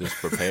 we'll have this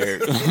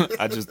prepared.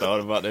 I just thought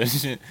about that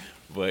shit.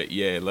 But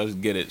yeah, let's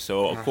get it.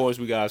 So of course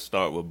we gotta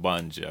start with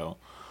Buns, yo.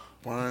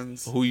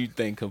 Buns. Who you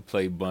think could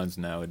play Buns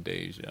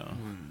nowadays, yo?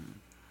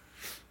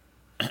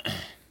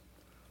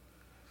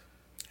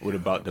 What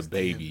about the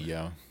baby,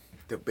 yo?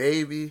 The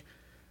baby.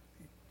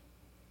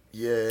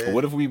 Yeah.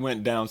 What if we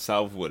went down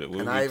south with it? What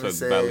if And I we even took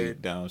said- Belly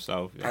down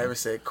south, yo? I even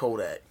said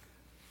Kodak.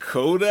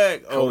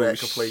 Kodak? Kodak Oh,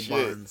 could play shit.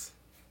 Buns.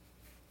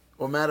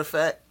 Well, matter of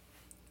fact,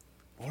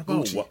 What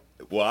about Gucci.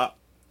 what?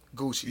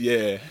 Gucci.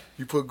 Yeah.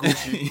 You put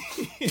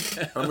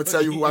Gucci. I'm gonna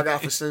tell you who I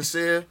got for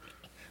Sincere.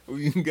 Who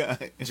you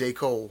got? J.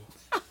 Cole.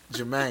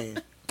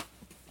 Jermaine.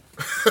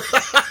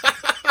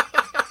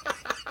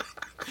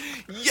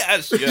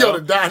 Yes, yo. Yo,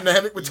 the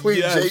dynamic between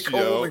Yes, J. Cole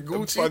yo. and The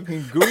Gucci.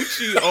 fucking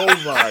Gucci. Oh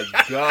my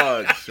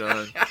god,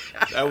 son.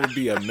 That would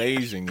be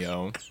amazing,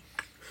 yo.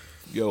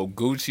 Yo,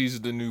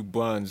 Gucci's the new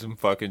Buns and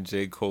fucking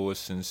J. Cole is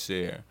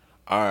Sincere.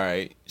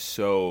 Alright,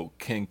 so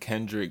can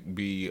Kendrick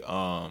be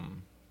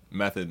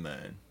Method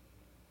Man?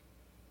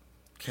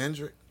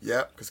 Kendrick.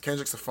 Yep, because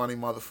Kendrick's a funny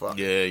motherfucker.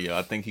 Yeah, yo,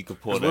 I think he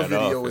could pull 'Cause that what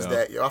video off. is yo.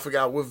 that? Yo, I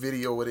forgot what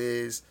video it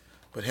is,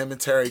 but him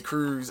and Terry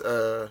Crews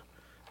got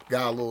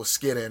a little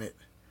skit in it.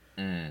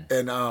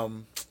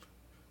 And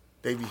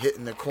they be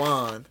hitting the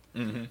Quan.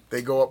 Mm-hmm.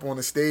 They go up on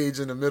the stage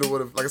in the middle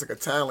of it's like a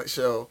talent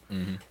show,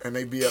 and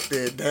they be up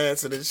there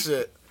dancing and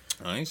shit.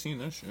 I ain't seen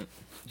that shit.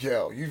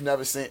 Yo, you've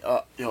never seen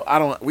yo,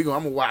 I'm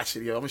gonna watch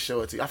it, yo. I'm gonna show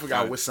it to you. I forgot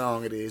Alright. what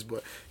song it is,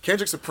 but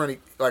Kendrick's a pretty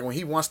like when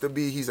he wants to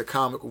be, he's a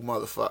comical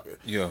motherfucker.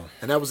 Yo.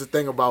 And that was the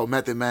thing about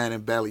Method Man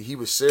and Belly. He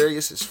was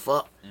serious as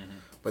fuck,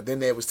 but then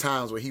there was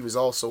times where he was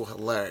also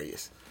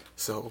hilarious.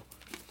 So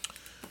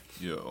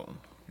Yo.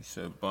 You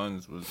said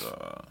Buns was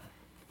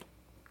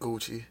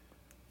Gucci.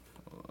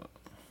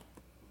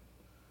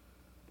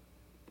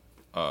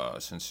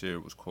 Sincere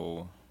was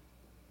Cole.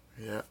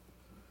 Yeah.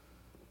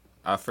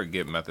 I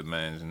forget Method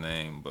Man's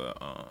name, but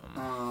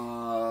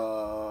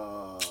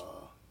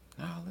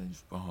Knowledge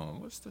Bone.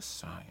 What's the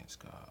science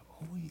god?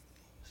 Who he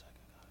thinks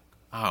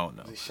I don't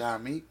know. Was it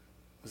Shamik?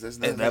 Was his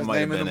That name? His might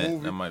have name in been the it.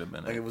 movie? That might have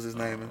been I think it. it was his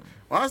name.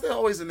 Why is there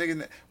always a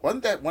nigga?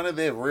 Wasn't that one of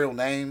their real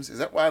names? Is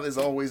that why there's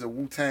always a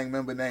Wu-Tang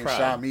member named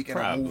Shamik in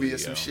a movie or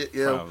some shit?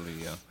 Yo, Probably,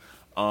 yeah.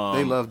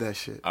 they love that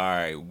shit. All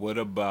right. What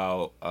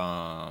about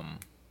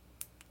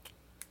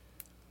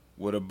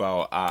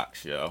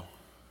Ox, yo?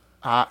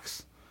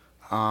 Ox.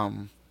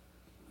 I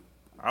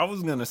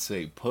was gonna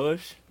say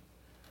Push,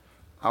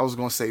 I was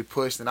gonna say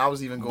Push, and I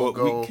was even gonna but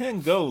go. we can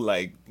go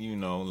like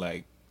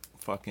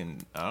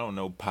fucking I don't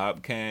know,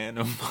 Pop Can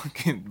or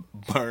fucking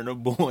Burner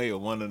Boy or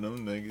one of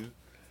them niggas.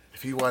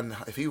 If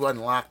he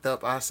wasn't locked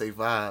up, I'd say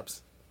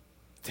Vibes.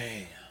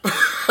 Damn.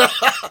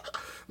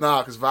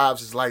 Nah, cause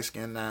Vibes is light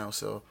skinned now,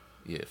 so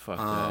Yeah, fuck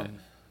that.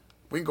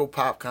 we can go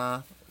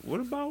Popcorn. What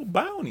about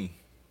Bounty?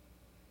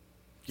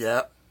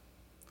 Yep.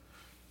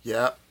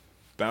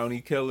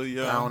 Bounty Killer,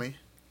 yo. Bounty.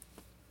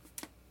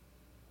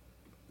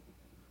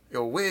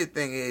 Yo, weird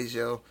thing is,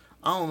 yo,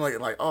 I don't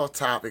like off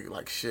topic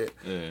like shit.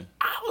 Yeah.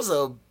 I was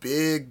a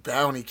big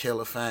Bounty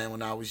Killer fan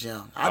when I was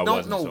young. I don't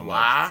wasn't know so much.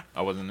 why,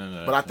 I wasn't into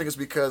that. but I think it's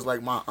because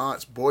like my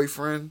aunt's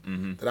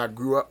boyfriend that I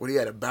grew up with, he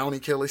had a Bounty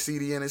Killer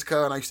CD in his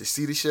car, and I used to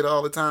see the shit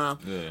all the time.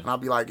 Yeah. And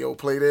I'd be like, yo,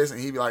 play this, and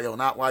he'd be like, yo,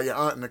 not while your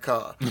aunt in the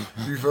car.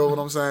 You feel what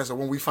I'm saying? So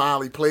when we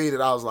finally played it,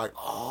 I was like,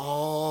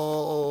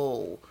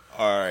 oh,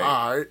 All right.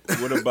 all right.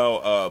 What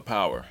about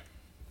Power?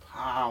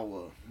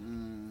 Power.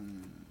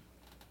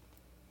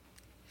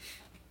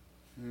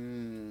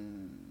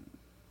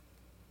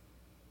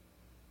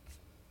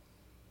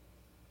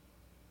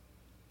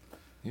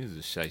 He was a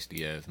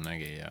shiesty ass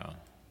nigga, y'all.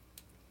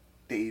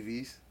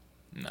 Davies.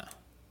 Nah,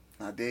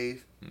 Not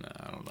Dave.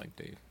 I don't like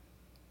Dave.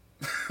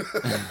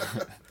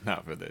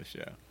 Not for this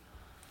show.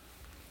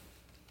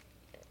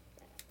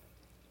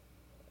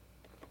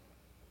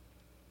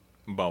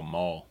 About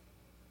Maul.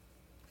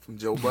 From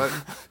Joe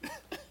Budden.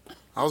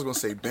 I was gonna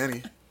say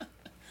Benny.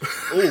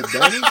 Oh,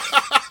 Benny?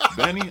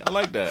 Benny? I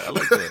like that.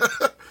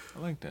 I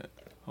like that.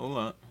 Hold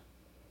on.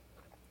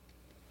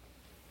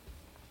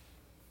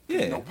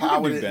 Yeah, know, we Power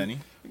can do didn't- Benny.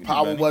 We can do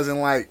Power Benny. wasn't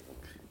like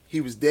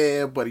he was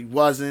there, but he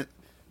wasn't.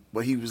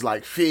 But he was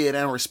like feared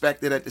and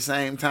respected at the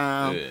same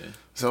time. Yeah.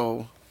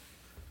 So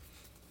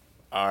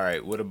All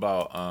right, what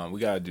about we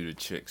gotta do the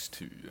chicks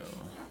too,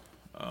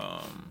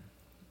 yo.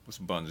 What's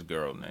Bun's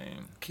girl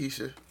name?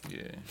 Keisha.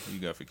 Yeah, who you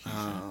got for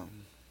Keisha?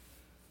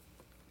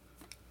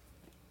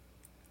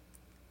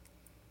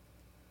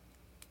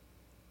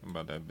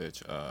 About that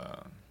bitch.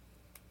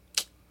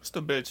 What's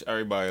the bitch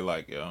everybody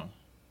like, yo?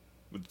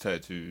 With the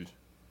tattoos.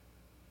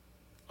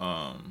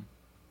 The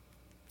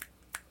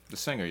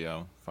singer,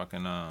 yo.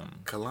 Fucking,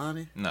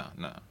 Kalani? Nah.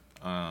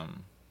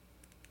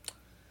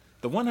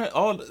 The one that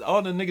all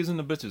the niggas and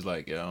the bitches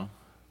like, yo.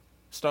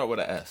 Start with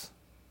an S.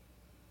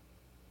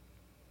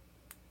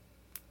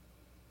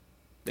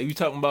 They be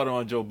talking about it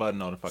on Joe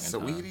Budden all the fucking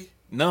time. Saweetie?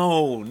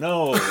 No.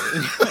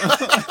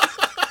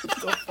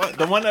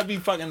 The one that be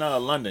fucking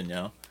London,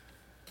 yo.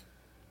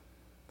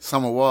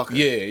 Summer Walker.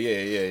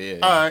 Yeah.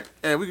 All right.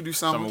 Yeah, we can do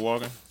Summer. Summer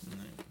Walker.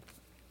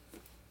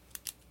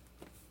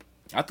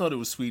 I thought it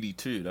was Sweetie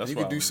too. That's You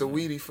why can do I was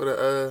Saweetie for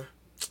the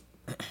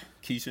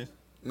Keisha.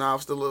 Nah,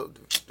 it's the little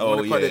Oh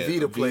one yeah, that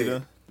Vita played.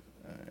 Vita.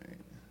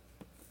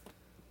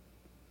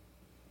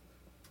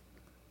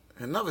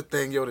 Another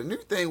thing, yo, the new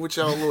thing with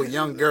y'all little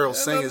young girl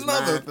singers,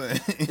 Another man.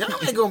 thing.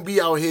 Y'all ain't gonna be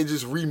out here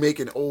just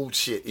remaking old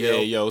shit, yo. Yeah,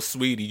 yo,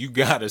 Sweetie, you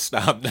gotta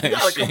stop that You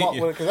gotta shit. come up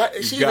with it,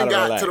 cause she even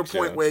got to the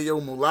point where, yo,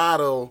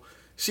 Mulatto,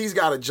 she's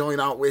got a joint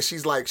out where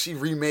she's like, she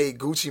remade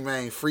Gucci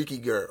Mane Freaky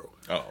Girl.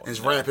 Oh, and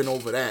is no. rapping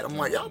over that. I'm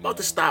like, y'all about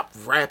to stop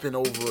rapping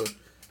over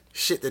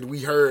shit that we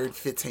heard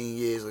 15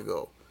 years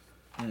ago.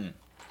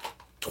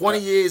 20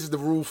 years is the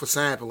rule for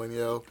sampling,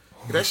 yo.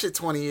 Get that shit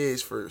 20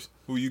 years first.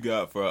 Who you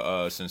got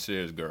for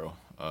Sincere's girl,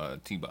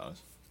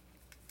 T-Boz?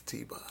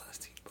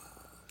 T-Boz.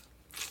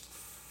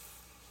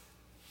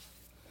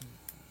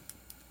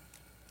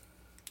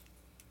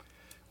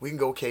 We can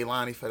go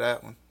Kehlani for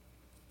that one.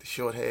 The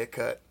short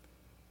haircut.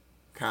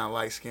 Kind of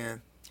light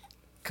skin.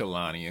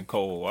 Kalani and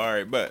Cole. All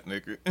right, bet,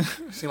 nigga.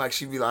 Seem like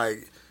she'd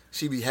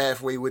be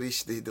halfway with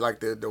it, like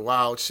the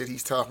wild shit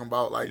he's talking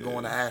about, like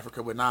going to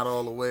Africa, but not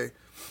all the way.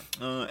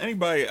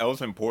 Anybody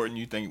else important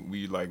you think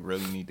we like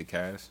really need to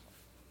cast?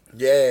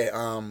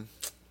 Yeah,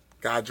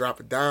 gotta drop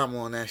a dime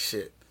on that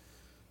shit.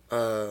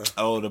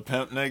 Oh, the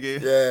pimp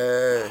nigga?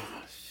 Yeah.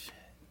 Oh, shit.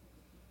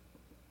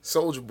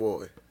 Soulja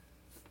Boy.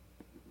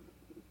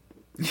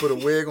 You put a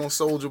wig on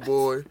Soulja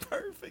Boy.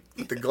 Perfect.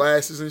 With the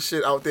glasses and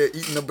shit out there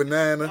eating a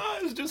banana. Nah,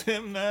 it's just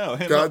him now.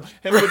 Him God.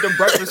 with the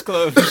Breakfast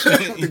Club.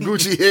 The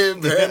Gucci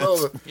headband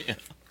over. Yeah.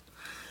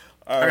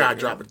 I gotta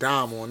drop a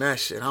dime on that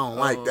shit. I don't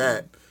like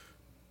that.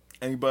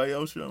 Anybody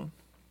else, yo?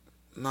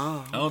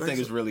 Nah. I don't think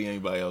it's really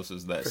anybody else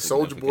is that. Cause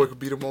Soulja Boy could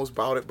be the most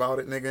bout it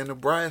nigga in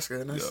Nebraska.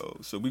 And that's... Yo,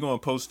 so we gonna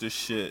post this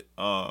shit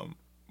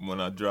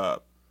when I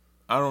drop.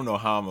 I don't know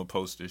how I'm gonna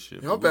post this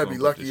shit. Y'all better be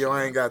lucky, yo.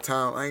 I ain't got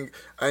time.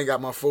 I ain't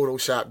got my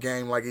Photoshop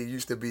game like it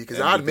used to be.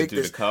 Cause I'd make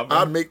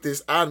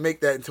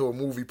that into a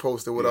movie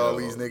poster with all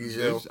these niggas,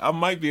 yo. I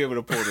might be able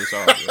to pull this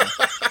off. Yo.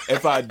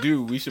 If I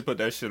do, we should put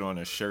that shit on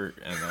a shirt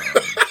and.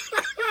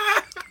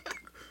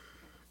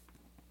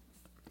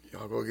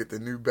 Y'all go get the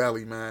new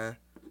belly, man.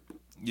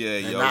 Yeah,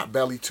 and yo. not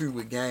Belly 2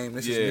 with Game.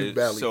 This is new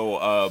Belly.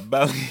 So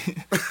Belly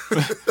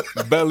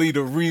Belly the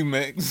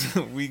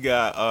remix. We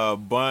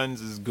got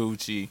Buns is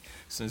Gucci,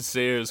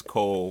 Sincere's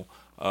Cole,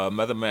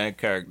 Method Man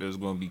character is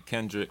gonna be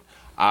Kendrick,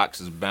 Ox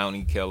is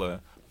Bounty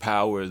Killer,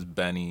 Power is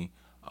Benny,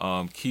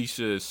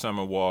 Keisha is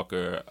Summer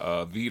Walker,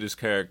 Vita's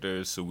character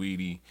is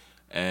Saweetie,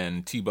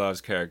 and T-Boz's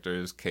character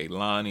is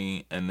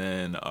Kehlani, and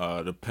then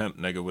the pimp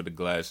nigga with the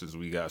glasses,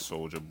 we got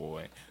Soulja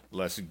Boy.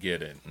 Let's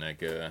get it,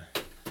 nigga.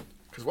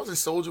 Cause wasn't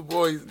Soulja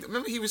Boy?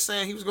 Remember he was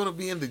saying he was gonna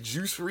be in the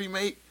Juice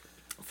remake.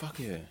 Fuck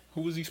yeah!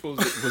 Who was he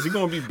supposed to? Was he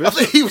gonna be Bishop? I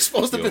think he was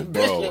supposed to be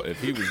bro, Bishop.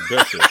 If he was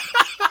Bishop,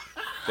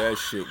 that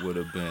shit would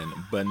have been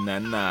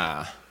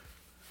banana.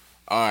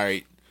 All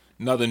right,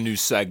 another new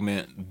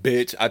segment,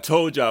 bitch. I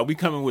told y'all we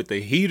coming with the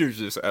heaters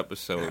this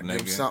episode, nigga.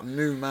 Give something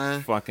new,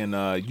 man. Fucking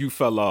you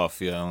fell off,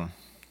 yo.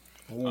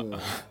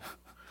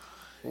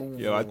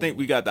 Yo, I think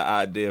we got the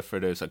idea for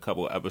this a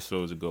couple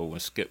episodes ago when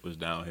Skip was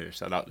down here.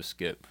 Shout out to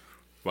Skip.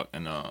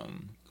 Fucking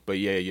but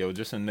yeah, yo,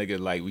 just a nigga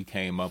like we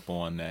came up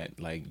on that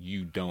like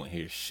you don't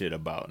hear shit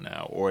about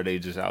now, or they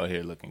just out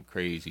here looking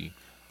crazy.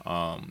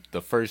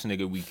 The first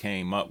nigga we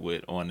came up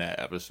with on that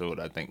episode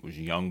I think was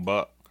Young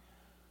Buck.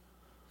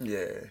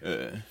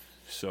 Yeah.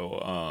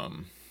 So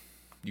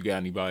you got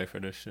anybody for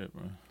this shit,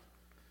 bro?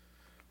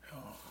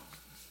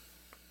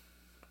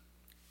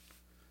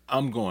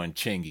 I'm going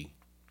Chingy.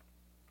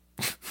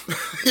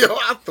 Yo,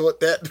 I thought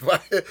that.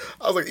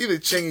 I was like either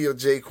Chingy or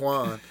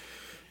Jaquan.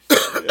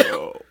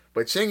 Yo.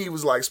 But Chingy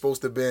was like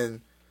supposed to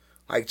been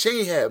like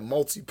Chingy had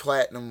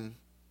multi-platinum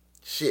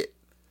shit.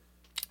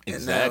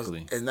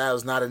 Exactly. And now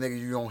it's not a nigga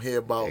you don't hear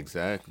about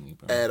exactly,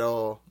 bro. at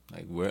all.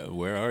 Like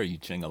where are you,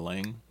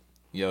 Ching-a-ling?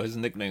 Yo, his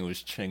nickname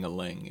was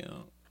Ching-a-ling,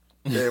 yo.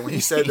 Yeah, when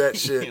he said that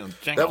shit,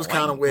 Ching-a-ling. that was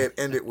kind of where it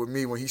ended with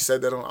me when he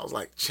said that. I was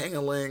like,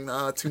 Ching-a-ling,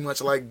 nah, too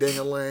much like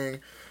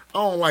Ding-a-ling. I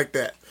don't like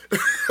that.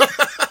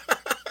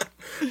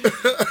 Yo,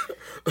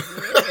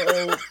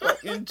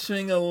 fucking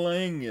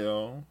Ching-a-ling,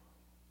 yo.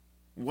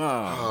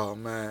 Wow. Oh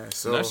man,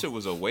 so that shit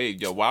was a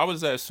wave, yo. Why was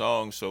that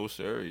song so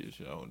serious,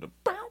 yo? The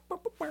you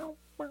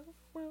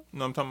know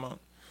what I'm talking about?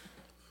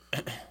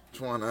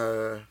 which one?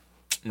 No,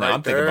 Right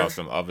I'm thinking There? about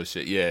some other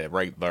shit. Yeah,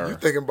 Right There. You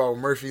thinking about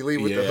Murphy Lee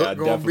with yeah, the hook I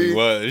gonna definitely be?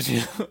 was.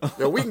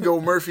 Yo, we can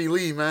go Murphy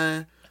Lee,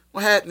 man.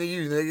 What happened to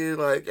you, nigga?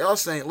 Like, y'all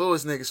St.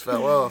 Louis niggas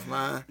fell off,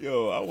 man.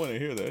 Yo, I want to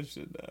hear that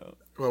shit now.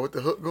 Well, what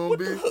the hook gonna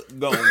be?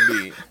 Gonna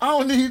be. I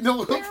don't need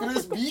no hook for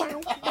this beat.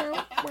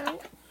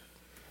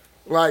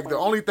 Like, the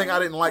only thing I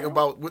didn't like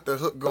about what the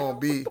hook gonna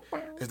be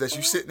is that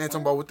you sitting there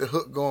talking about what the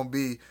hook gonna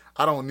be.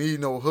 I don't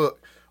need no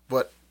hook,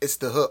 but it's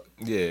the hook.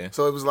 Yeah.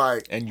 So it was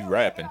like, And you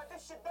rapping.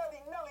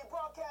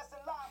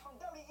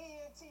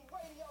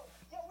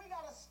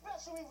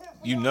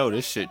 You know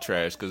this shit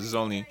trash because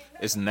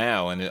it's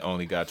now and it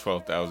only got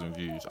 12,000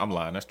 views. I'm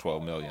lying, that's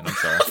 12 million. I'm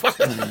sorry.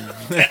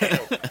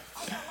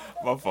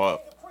 My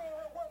fault.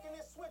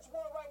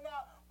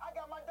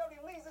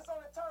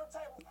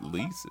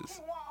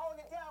 Leases.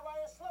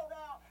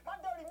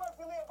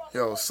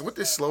 yo, so with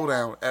this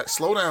slowdown,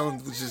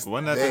 slowdown was just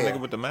Wasn't that there. the nigga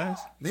with the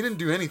mask? They didn't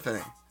do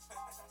anything.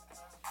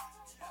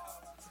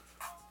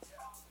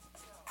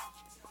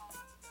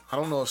 I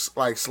don't know if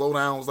like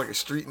slowdown was like a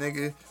street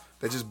nigga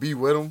that just be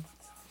with him.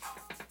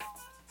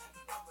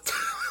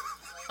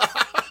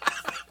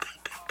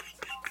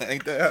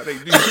 Ain't that how they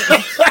do?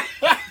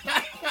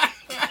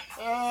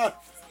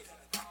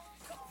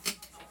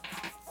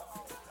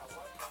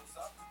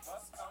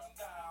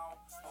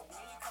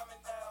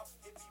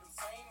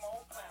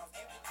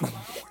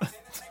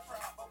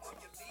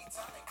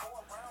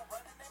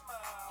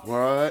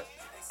 What?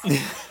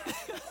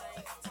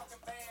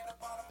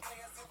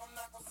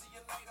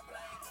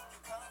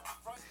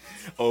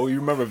 Oh, you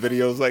remember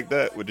videos like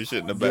that with the shit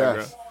in the background?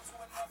 Yes.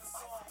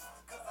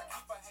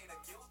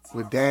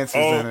 With dances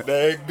in Oh, it.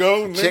 there you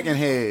go, nigga. Chicken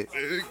head.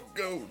 There you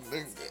go,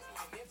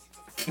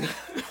 nigga.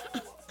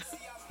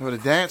 Well, the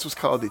dance was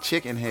called the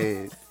chicken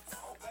head.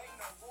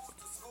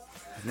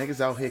 Niggas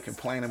out here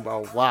complaining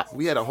about WAP.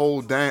 We had a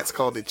whole dance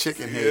called the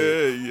chicken head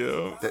Yeah,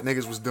 yo. that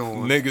niggas was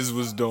doing. Niggas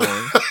was doing.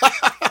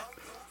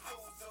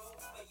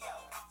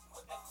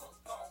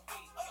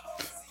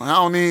 I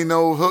don't need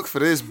no hook for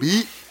this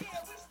beat.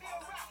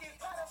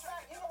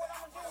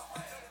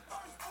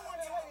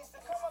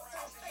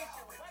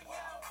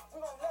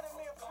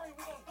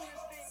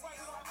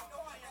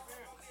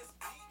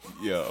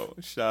 Yo,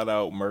 shout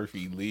out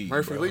Murphy Lee.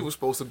 Murphy bro. Lee was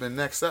supposed to have been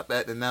next up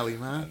at the Nelly, I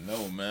man.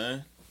 know,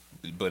 man.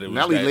 But it was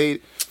Nelly that,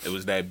 laid. it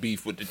was that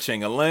beef with the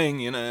Ching-a-ling,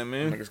 you know what I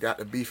mean? Niggas got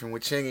the beefing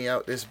with Chingy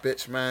out this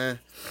bitch, man.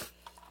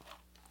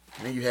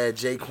 And then you had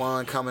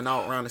Jaquan coming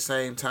out around the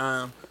same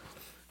time.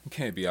 You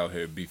can't be out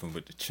here beefing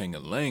with the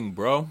Ching-a-ling,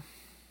 bro.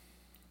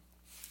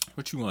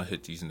 What you want to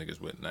hit these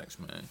niggas with next,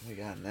 man? We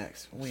got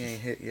next. We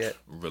ain't hit yet.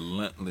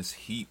 Relentless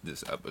heat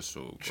this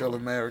episode, bro. Trill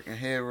American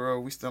Hero.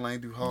 We still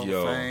ain't do Hall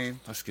Yo, of Fame.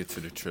 let's get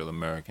to the Trill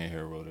American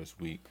Hero this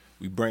week.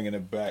 We bringing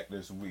it back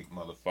this week,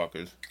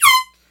 motherfuckers.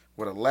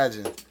 With a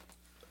legend.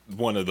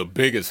 One of the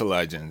biggest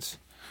legends,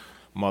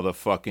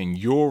 motherfucking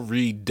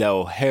Yuri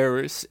Del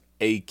Harris,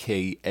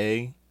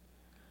 a.k.a.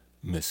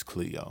 Miss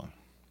Cleo.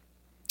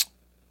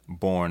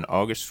 Born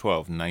August 12,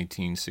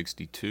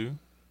 1962.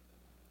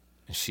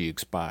 And she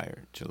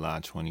expired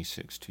July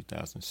 26,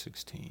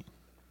 2016.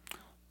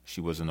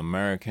 She was an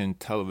American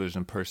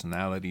television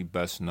personality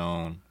best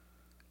known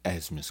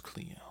as Miss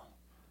Cleo,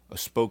 a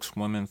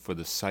spokeswoman for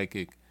the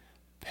psychic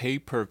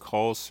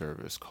pay-per-call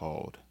service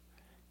called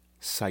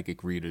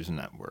Psychic Readers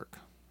Network.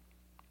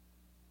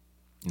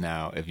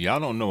 Now, if y'all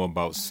don't know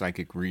about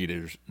Psychic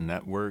Readers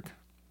Network,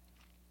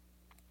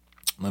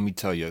 let me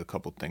tell you a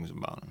couple things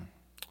about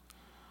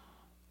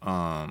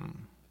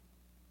them.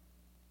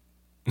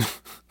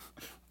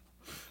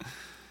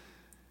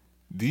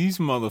 These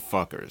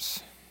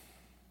motherfuckers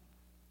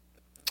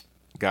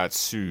got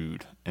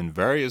sued in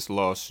various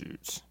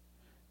lawsuits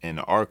in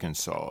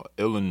Arkansas,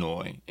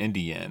 Illinois,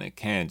 Indiana,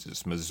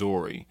 Kansas,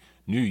 Missouri,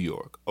 New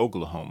York,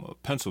 Oklahoma,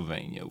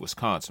 Pennsylvania,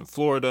 Wisconsin,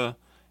 Florida,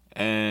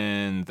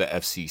 and the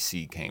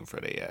FCC came for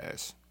their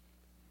ass.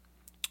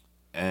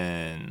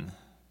 And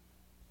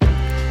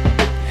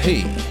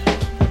hey,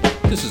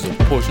 this is a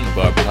portion of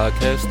our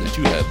podcast that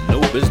you have no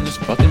business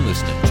fucking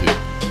listening to.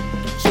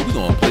 So we're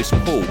gonna play some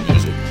hold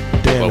music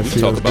while we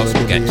talk about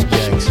some gangster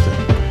shit.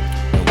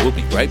 And we'll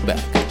be right back.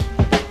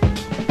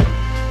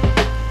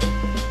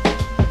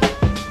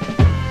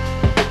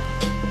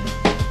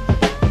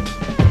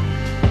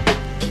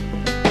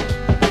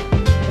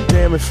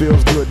 Damn, it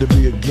feels good to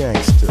be a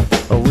gangster.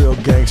 A real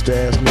gangster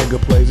ass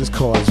nigga plays his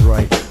cards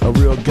right. A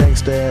real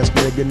gangster ass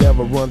nigga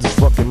never runs his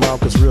fucking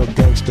mouth, cause real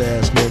gangster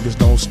ass niggas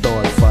don't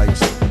start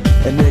fights.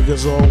 And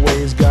niggas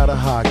always got a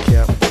high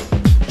cap,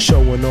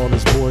 showing all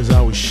his boys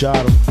how he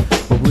shot him.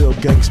 But real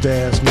gangsta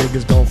ass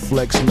niggas don't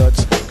flex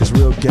nuts, cause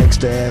real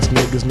gangsta ass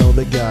niggas know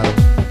they got him.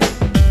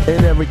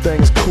 And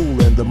everything's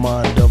cool in the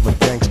mind of a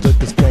gangster,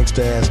 cause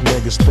gangsta ass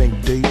niggas think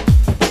deep.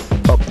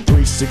 Up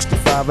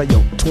 365,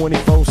 ayo,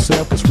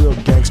 24/7, cause real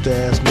gangsta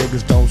ass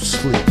niggas don't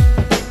sleep.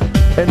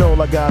 And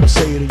all I gotta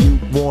say to you,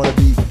 wanna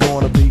be,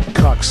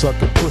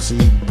 cocksucker, pussy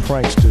eating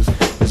pranksters,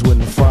 is when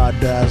the fire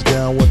dies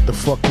down, what the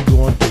fuck you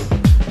gonna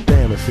do?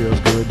 Damn, it feels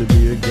good to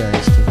be a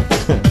gangster.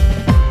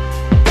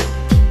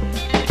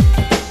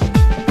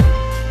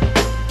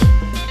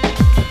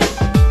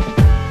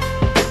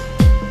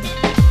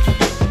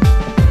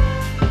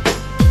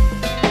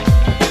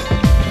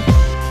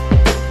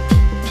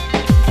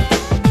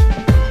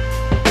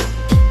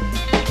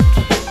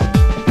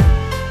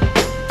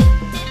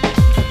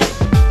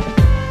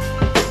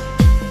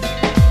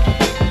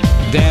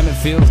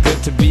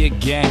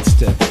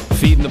 gangster,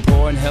 feeding the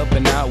poor and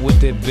helping out with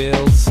their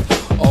bills.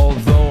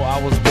 Although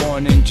I was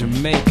born in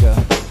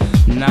Jamaica,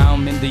 now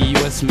I'm in the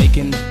US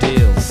making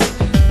deals.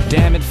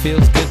 Damn, it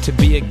feels good to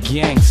be a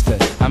gangster.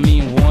 I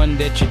mean one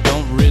that you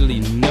don't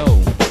really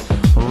know.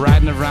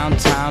 Riding around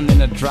town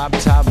in a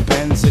drop-top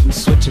Benz, hitting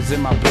switches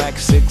in my black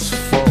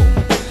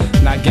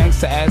 6'4". Now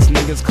gangsta ass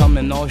niggas come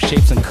in all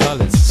shapes and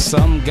colors.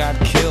 Some got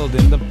killed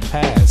in the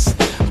past,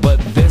 but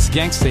this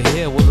gangster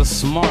here was a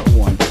smart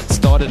one.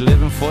 Started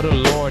living for the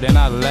Lord and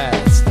I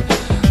last.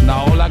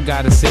 Now all I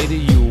gotta say to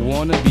you,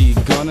 wanna be,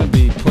 gonna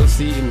be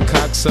pussy and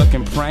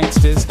cocksucking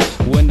pranksters.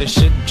 When the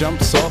shit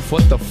jumps off,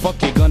 what the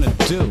fuck you gonna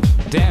do?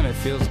 Damn, it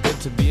feels good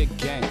to be a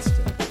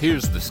gangster.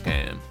 Here's the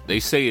scam. They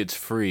say it's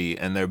free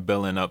and they're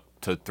billing up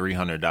to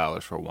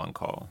 $300 for one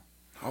call.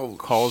 Holy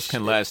Calls shit.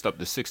 can last up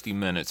to 60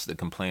 minutes, the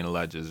complaint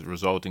alleges,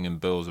 resulting in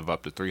bills of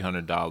up to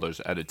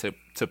 $300 at a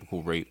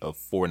typical rate of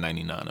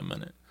 $4.99 a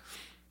minute.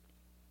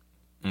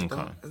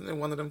 Okay. Isn't it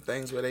one of them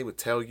things where they would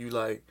tell you,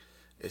 like,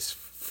 it's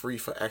free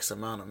for X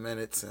amount of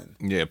minutes? And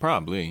Yeah,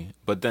 probably.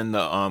 But then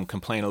the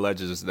complaint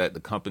alleges that the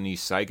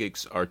company's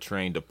psychics are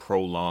trained to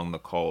prolong the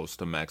calls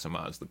to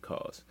maximize the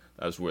cost.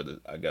 That's where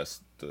I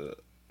guess the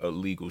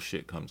illegal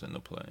shit comes into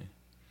play.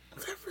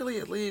 is that really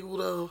illegal,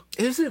 though?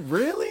 Is it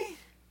really?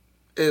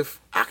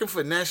 If I can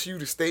finesse you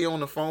to stay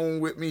on the phone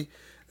with me,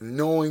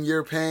 knowing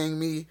you're paying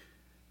me,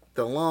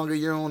 the longer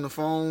you're on the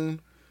phone,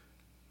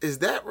 is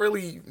that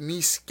really me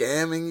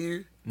scamming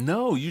you?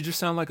 No, you just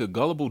sound like a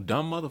gullible,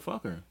 dumb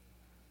motherfucker.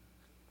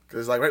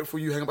 Because, like, right before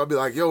you hang up, I'll be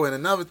like, yo, and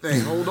another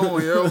thing, hold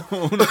on, yo.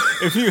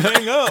 If you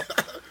hang up.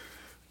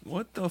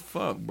 What the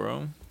fuck,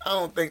 bro? I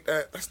don't think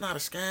that's not a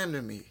scam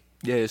to me.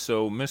 Yeah,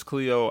 so Miss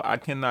Cleo, I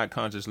cannot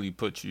consciously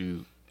put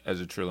you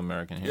as a Trill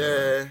American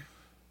here. Yeah.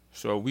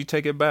 So we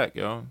take it back,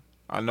 yo.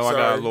 I know Sorry. I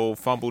got a little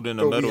fumbled in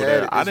the Thought we middle had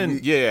there. it I this didn't.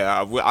 week.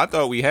 Yeah, I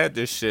thought we had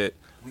this shit.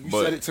 When you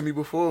but said it to me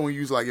before, when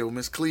you was like, yo,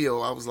 Miss Cleo,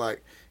 I was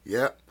like,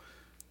 yep.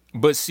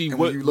 but see, And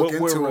what when you look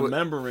we're into it-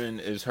 remembering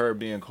is her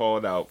being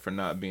called out for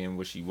not being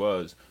what she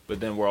was.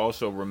 But then we're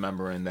also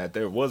remembering that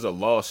there was a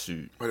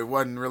lawsuit. But it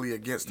wasn't really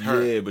against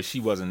her. Yeah, but she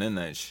wasn't in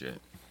that shit.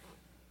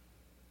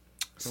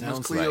 So,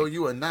 Miss Cleo,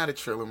 you are not a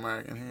Trill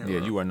American hero.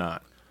 Yeah, you are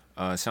not.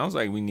 Sounds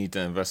like we need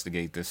to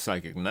investigate this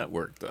psychic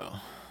network, though.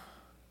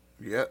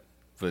 Yep.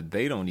 But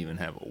they don't even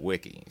have a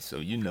wiki, so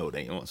you know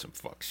they on some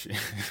fuck shit.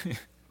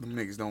 Them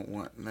niggas don't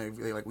want.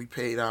 They like, we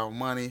paid our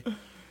money.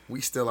 We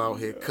still out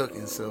here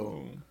cooking,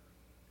 so.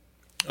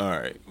 All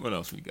right, what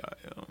else we got,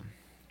 yo?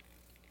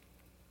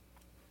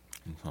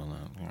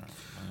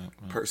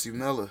 Percy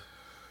Miller.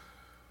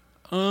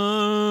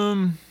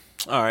 All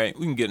right,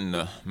 we can get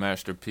into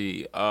Master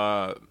P.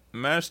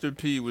 Master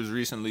P was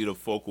recently the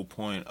focal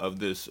point of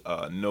this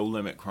No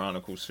Limit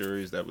Chronicle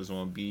series that was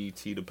on BET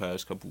the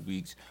past couple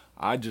weeks.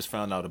 I just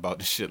found out about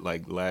the shit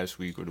like last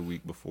week or the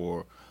week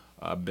before.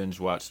 I binge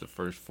watched the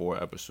first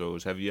 4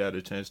 episodes. Have you had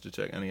a chance to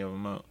check any of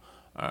them out?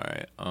 All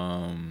right.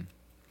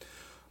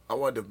 I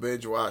wanted to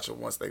binge watch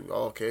them once they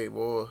all came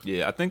on.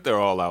 Yeah, I think they're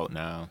all out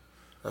now.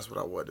 That's what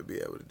I wanted to be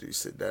able to do.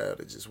 Sit down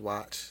and just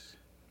watch.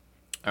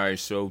 All right,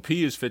 so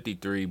P is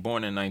 53,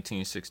 born in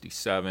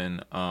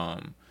 1967.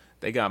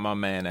 They got my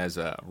man as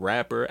a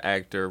rapper,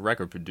 actor,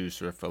 record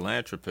producer,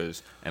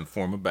 philanthropist, and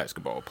former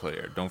basketball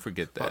player. Don't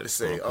forget that. About to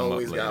say, It'll come up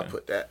always gotta later.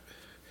 put that.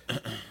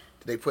 Did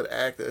they put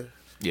actor?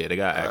 Yeah, they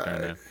got actor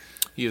in there.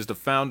 He is the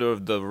founder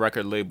of the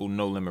record label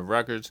No Limit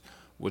Records,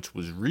 which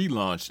was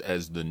relaunched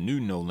as the new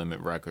No Limit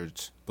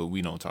Records, but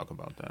we don't talk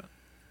about that.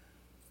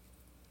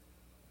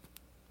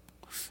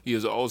 He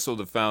is also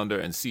the founder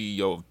and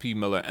CEO of P.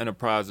 Miller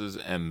Enterprises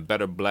and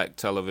Better Black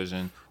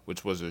Television,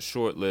 which was a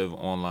short-lived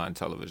online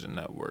television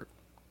network.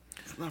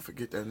 Let's not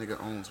forget that nigga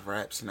owns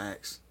Rap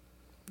Snacks.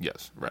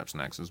 Yes, Rap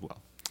Snacks as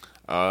well.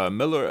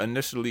 Miller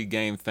initially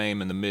gained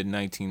fame in the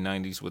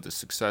mid-1990s with the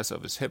success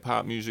of his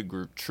hip-hop music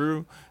group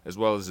True, as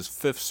well as his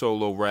 5th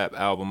solo rap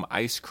album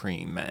Ice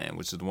Cream Man,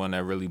 which is the one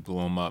that really blew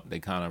him up. They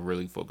kind of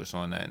really focus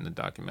on that in the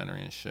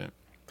documentary and shit.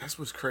 That's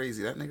what's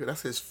crazy. That nigga,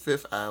 that's his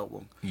 5th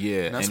album.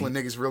 Yeah. And that's and when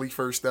niggas really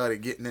first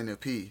started getting into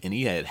P. And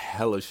he had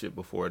hella shit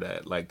before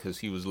that, like, because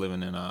he was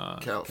living in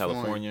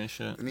California and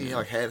shit. And he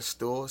like had a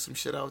store, some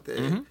shit out there.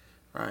 Mhm.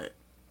 Right.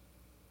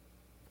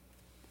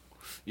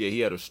 Yeah,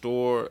 he had a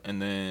store,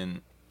 and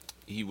then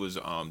he was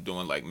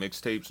doing like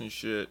mixtapes and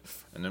shit,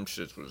 and them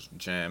shits was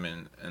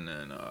jamming, and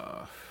then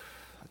I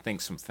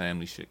think some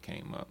family shit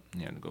came up.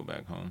 He had to go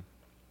back home.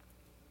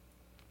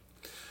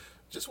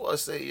 Just want to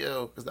say,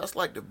 yo, because that's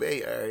like the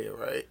Bay Area,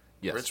 right?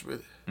 Yes.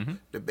 Richmond. Mhm.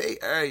 The Bay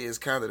Area is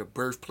kind of the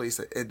birthplace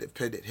of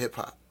independent hip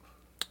hop.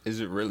 Is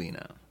it really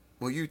now?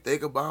 When you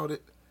think about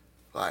it,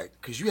 like,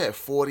 because you had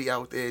 40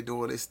 out there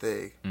doing this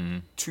thing,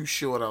 Too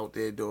Short out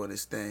there doing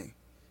this thing,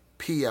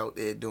 P out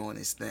there doing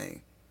this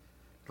thing,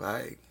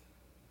 like,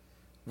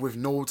 with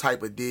no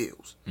type of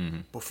deals.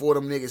 Before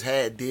them niggas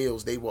had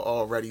deals, they were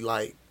already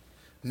like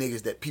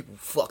niggas that people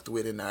fucked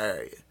with in the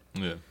area.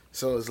 Yeah.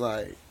 So it's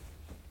like,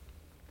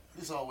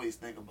 just always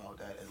think about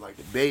that. It's like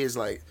the Bay is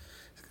like,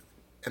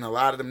 and a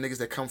lot of them niggas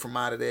that come from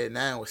out of there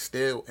now are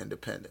still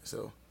independent.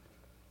 So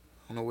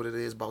don't know what it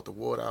is about the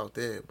water out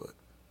there, but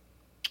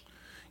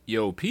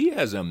Yo, P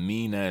has a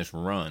mean ass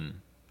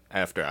run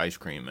after Ice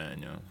Cream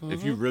Man, yo.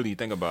 If you really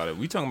think about it,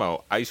 we talking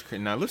about Ice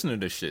Cream. Now listen to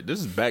this shit. This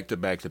is back to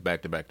back to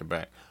back to back to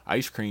back.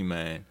 Ice Cream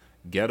Man,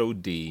 Ghetto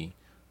D,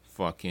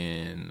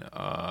 fucking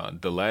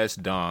The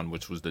Last Dawn,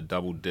 which was the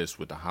double disc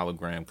with the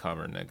hologram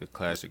cover, nigga,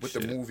 classic with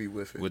shit. the movie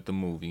with it. With the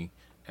movie,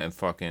 and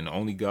fucking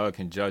Only God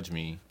Can Judge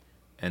Me,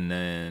 and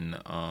then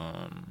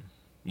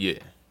yeah,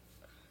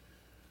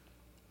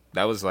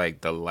 that was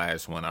like the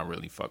last one I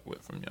really fuck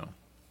with from y'all.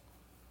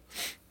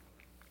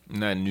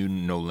 And that new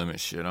No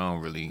Limit shit, I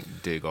don't really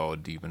dig all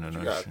deep into that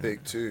You gotta shit.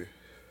 think too.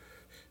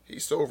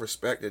 He's so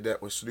respected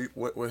that what Snoop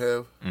would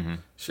have,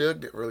 Suge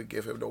didn't really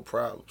give him no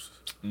problems.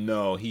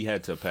 No, he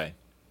had to pay.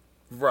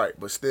 Right,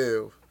 but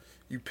still,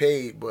 you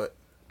paid, but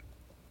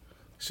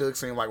Suge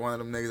seemed like one of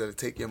them niggas that'll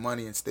take your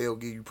money and still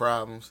give you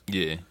problems.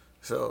 Yeah.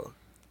 So,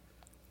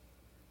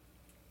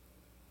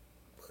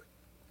 but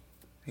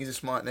he's a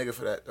smart nigga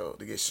for that though.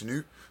 To get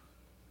Snoop,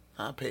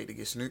 I paid to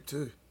get Snoop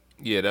too.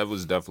 Yeah, that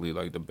was definitely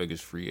like the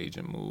biggest free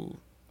agent move.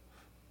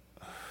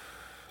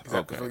 He's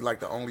definitely like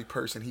the only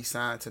person he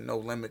signed to No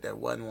Limit that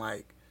wasn't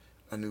like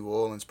a New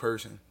Orleans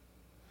person.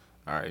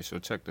 All right, so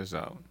check this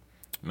out.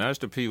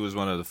 Master P was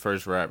one of the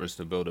first rappers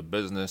to build a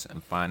business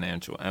and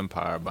financial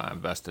empire by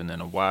investing in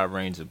a wide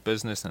range of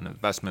business and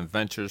investment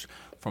ventures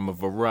from a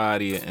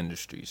variety of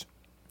industries.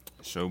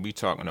 So we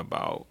talking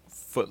about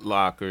Foot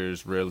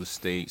Lockers, real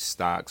estate,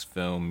 stocks,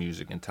 film,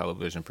 music, and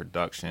television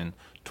production,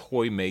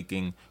 toy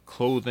making,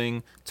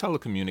 clothing,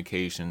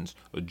 telecommunications,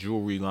 a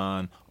jewelry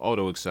line,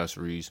 auto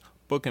accessories,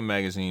 book and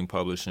magazine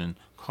publishing,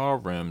 car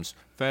rims,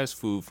 fast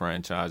food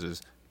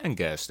franchises, and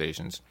gas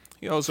stations.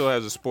 He also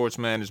has a sports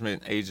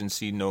management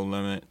agency, No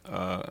Limit.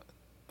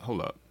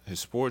 His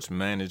sports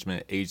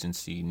management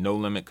agency, No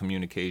Limit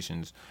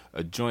Communications,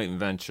 a joint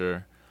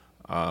venture,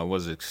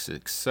 was a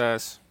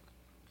success.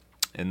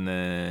 And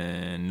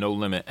then No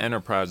Limit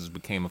Enterprises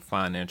became a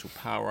financial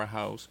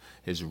powerhouse.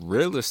 His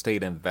real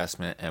estate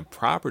investment and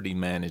property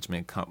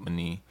management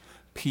company,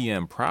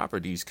 PM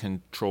Properties,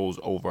 controls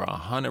over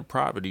 100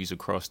 properties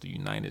across the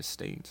United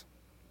States.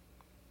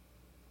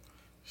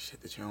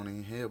 Shit that you don't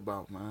even hear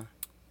about, man.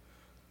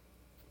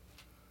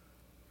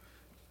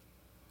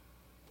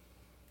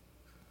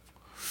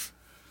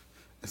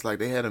 It's like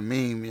they had a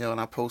meme, yo,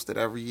 and I post it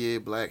every year,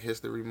 Black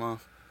History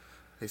Month.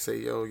 They say,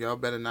 yo, y'all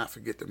better not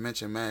forget to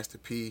mention Master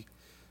P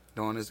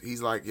doing this.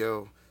 He's like,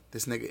 yo,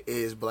 this nigga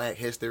is Black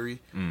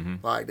History.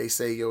 Like they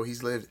say, yo,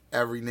 he's lived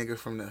every nigga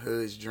from the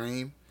hood's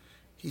dream.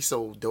 He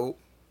sold dope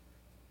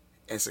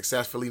and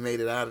successfully made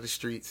it out of the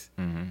streets.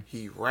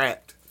 He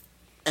rapped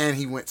and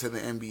he went to the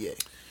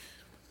NBA.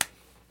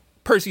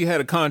 Percy had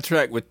a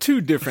contract with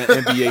two different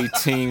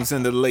NBA teams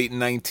in the late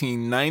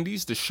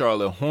 1990s, the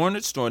Charlotte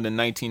Hornets during the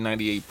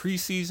 1998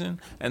 preseason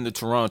and the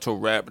Toronto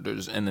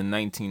Raptors in the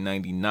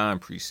 1999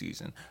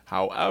 preseason.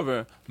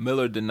 However,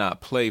 Miller did not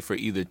play for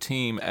either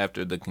team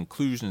after the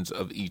conclusions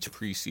of each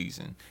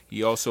preseason.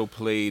 He also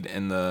played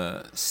in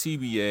the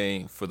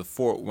CBA for the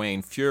Fort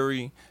Wayne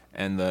Fury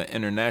and the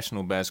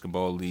International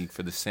Basketball League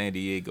for the San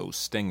Diego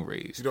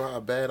Stingrays. You know how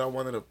bad I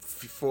wanted a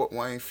Fort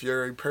Wayne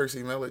Fury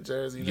Percy Miller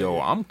jersey? Yo,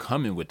 nigga? I'm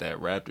coming with that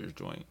Raptors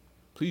joint.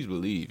 Please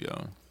believe,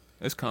 yo.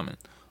 It's coming.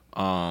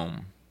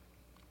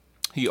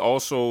 He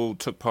also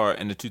took part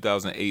in the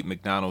 2008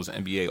 McDonald's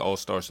NBA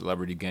All-Star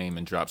Celebrity Game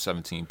and dropped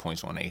 17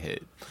 points on a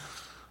hit.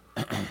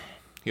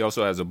 He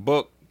also has a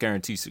book,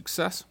 Guaranteed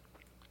Success.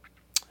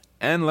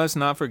 And let's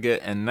not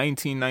forget, in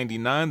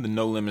 1999, the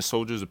No Limit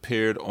Soldiers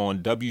appeared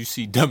on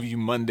WCW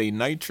Monday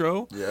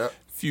Nitro,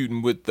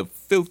 feuding with the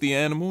Filthy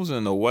Animals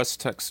and the West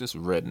Texas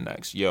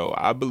Rednecks. Yo,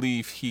 I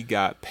believe he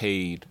got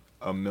paid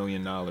 $1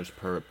 million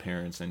per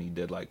appearance, and he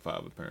did like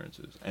 5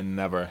 appearances and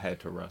never had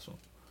to wrestle.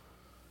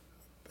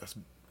 That's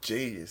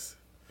genius.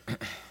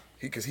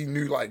 Because he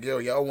knew, like, yo,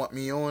 y'all want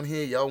me on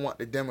here? Y'all want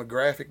the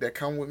demographic that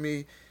come with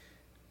me?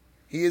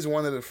 He is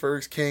one of the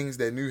first kings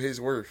that knew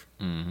his worth.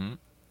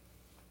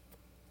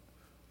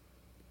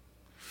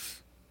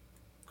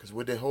 Because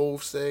what did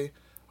Hove say?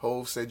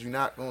 Hove said, you're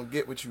not going to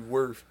get what you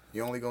worth.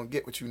 You're only going to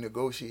get what you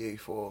negotiate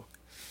for.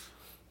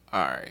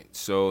 All right.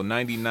 So,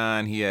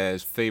 99, he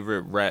has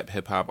Favorite Rap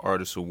Hip Hop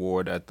Artist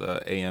Award at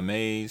the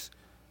AMAs.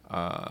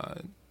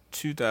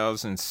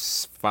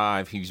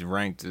 2005, he's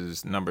ranked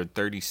as number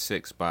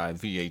 36 by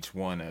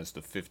VH1 as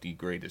the 50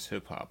 greatest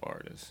hip hop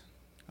artists.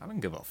 I don't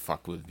give a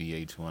fuck what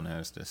VH1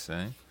 has to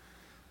say.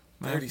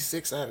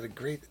 36 out of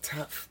the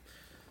top.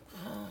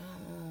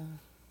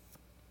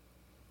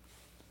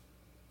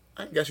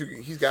 I guess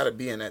he's got to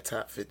be in that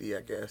top 50,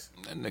 I guess.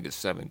 That nigga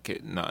 7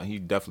 kid. Nah, he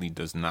definitely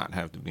does not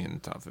have to be in the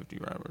top 50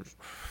 rappers.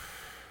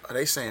 Are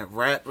they saying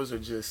rappers or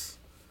just?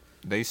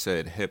 They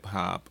said hip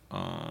hop.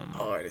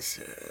 Artists.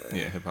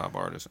 Yeah, hip hop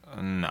artists.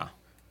 Nah.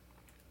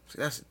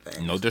 See, that's the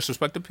thing. No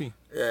disrespect to P.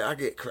 Yeah,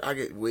 I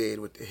get weird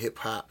with the hip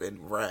hop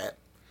and rap.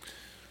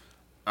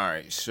 All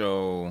right,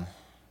 so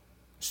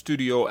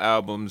studio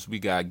albums, we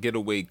got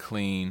Getaway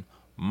Clean,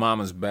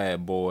 Mama's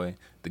Bad Boy,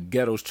 The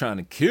Ghetto's Trying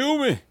to Kill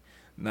Me,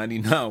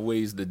 99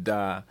 Ways to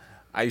Die,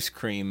 Ice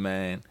Cream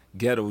Man,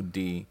 Ghetto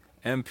D,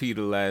 MP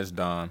The Last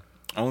Don,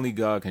 Only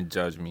God Can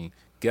Judge Me,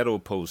 Ghetto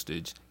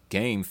Postage,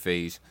 Game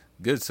Face,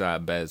 Good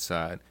Side, Bad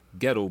Side,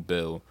 Ghetto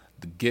Bill,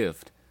 The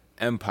Gift,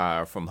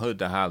 Empire, From Hood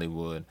to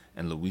Hollywood,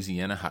 and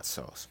Louisiana Hot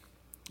Sauce.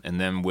 And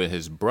then with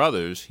his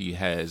brothers, he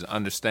has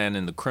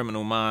Understanding the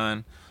Criminal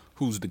Mind,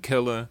 Who's the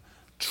Killer,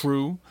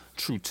 True,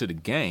 True to the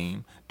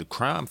Game, The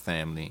Crime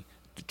Family,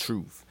 The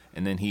Truth.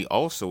 And then he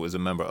also is a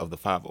member of the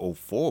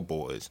 504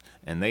 Boys,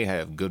 and they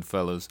have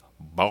Goodfellas,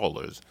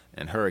 Ballers,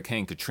 and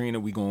Hurricane Katrina,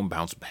 We Gonna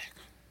Bounce Back.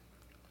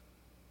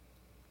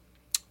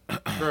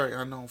 Very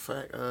unknown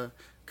fact.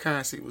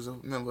 Currency was a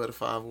member of the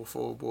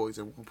 504 Boys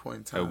at one point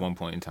in time. At one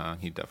point in time,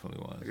 he definitely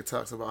was. Like it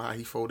talks about how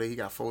he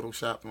got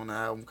photoshopped on the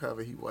album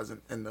cover. He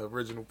wasn't in the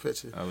original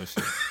picture. Oh,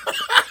 shit.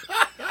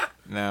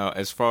 Now,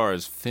 as far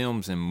as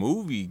films and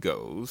movie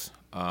goes,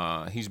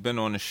 he's been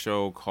on a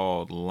show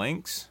called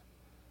Lynx.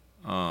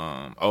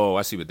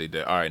 I see what they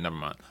did. All right, never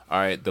mind. All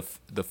right,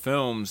 the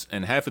films,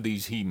 and half of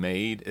these he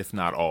made, if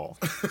not all.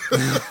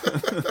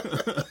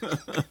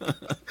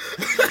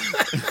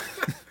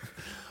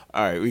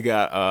 All right, we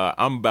got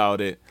I'm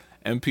About It,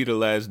 MP The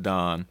Last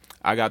Don,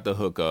 I Got the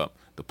Hookup,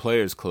 The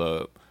Players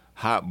Club,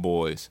 Hot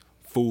Boys,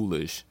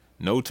 Foolish,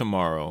 No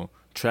Tomorrow,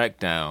 Track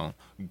Down,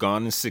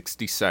 Gone in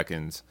 60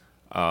 Seconds,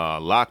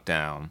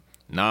 Lockdown,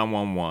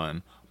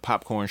 911,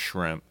 Popcorn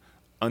Shrimp,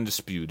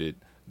 Undisputed,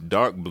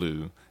 Dark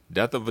Blue,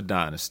 Death of a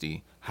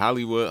Dynasty,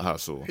 Hollywood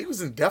Hustle. He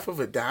was in Death of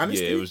a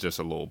Dynasty? Yeah, it was just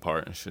a little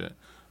part and shit.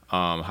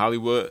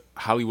 Hollywood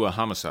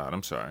Homicide,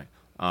 I'm sorry.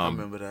 I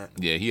remember that.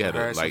 Yeah, he had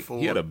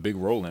a big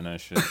role in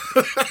that shit.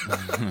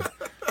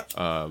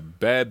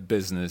 Bad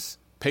Business,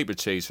 Paper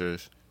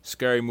Chasers,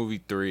 Scary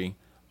Movie 3,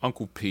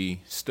 Uncle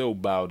P, Still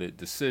Bout It,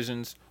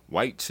 Decisions,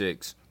 White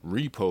Chicks,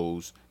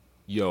 Repose.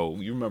 Yo,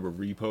 you remember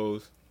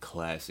Repose?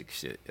 Classic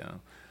shit, yo.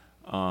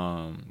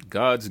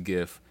 God's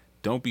Gift,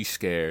 Don't Be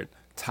Scared,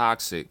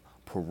 Toxic,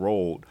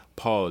 Paroled,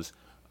 Pause.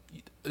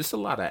 It's a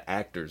lot of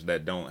actors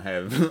that don't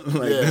have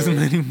this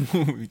many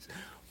movies.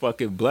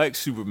 Fucking Black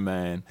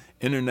Superman,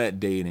 Internet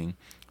Dating,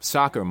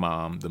 Soccer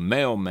Mom, The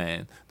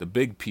Mailman, The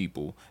Big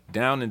People,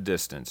 Down and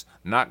Distance,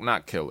 Knock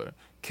Knock Killer,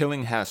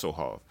 Killing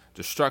Hasselhoff,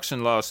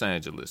 Destruction Los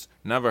Angeles,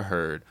 Never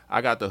Heard,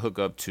 I Got the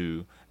Hookup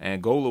 2,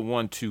 Angola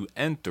 1, 2,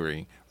 and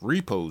 3,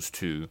 Repose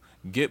 2,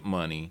 Get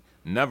Money,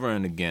 Never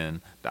and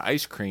Again, The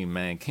Ice Cream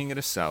Man, King of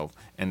the South,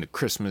 and The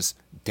Christmas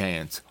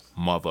Dance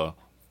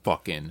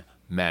Motherfucking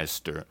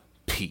Master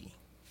P.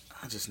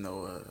 I just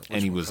know.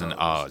 And he was in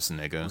Oz,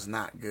 nigga. Was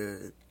not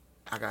good.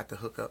 I Got the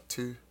Hookup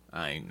too.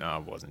 I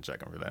wasn't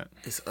checking for that.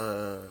 It's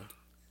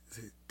is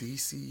it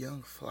DC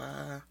Young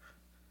Fly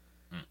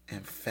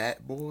and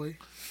Fat Boy?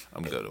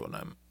 I'm good on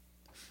them.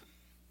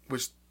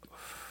 Which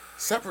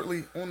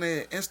separately on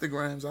their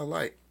Instagrams I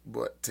like,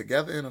 but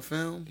together in a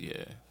film, yeah.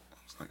 I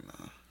was like,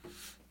 nah.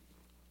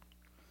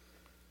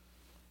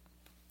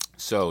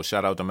 So,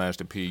 shout out to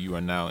Master P. You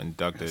are now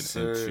inducted Yes,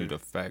 into the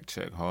Fact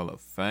Check Hall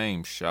of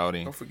Fame,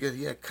 shouting. Don't forget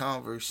he had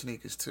Converse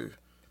sneakers too.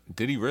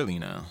 Did he really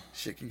now?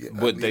 Shit can get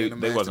But ugly they in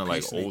the wasn't Master P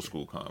like sneaker. old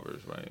school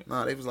Converse, right?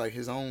 Nah, they was like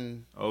his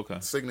own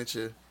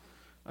signature.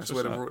 That's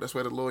where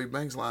the Lloyd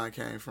Banks line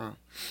came from.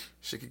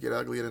 Shit could get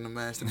uglier than the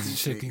Master P Shit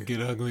sneaker. can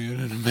get uglier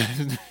than the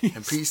Master P.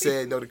 And P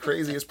said, no, the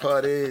craziest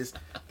part is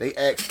they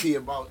asked P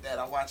about that.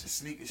 I watched a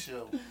sneaker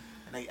show.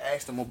 And they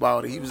asked him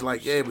about it. He was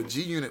like, yeah, but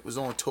G Unit was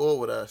on tour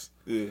with us.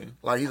 Yeah.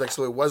 Like, he's like,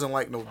 so it wasn't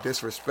like no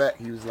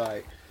disrespect. He was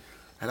like,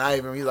 and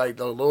he's like,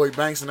 though, Lloyd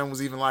Banks and them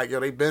was even like, yo,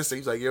 they been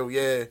saying, he was like, yo,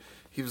 yeah.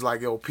 He was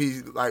like, yo,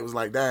 P was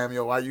like, damn,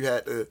 yo, why you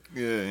had to.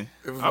 Yeah.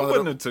 I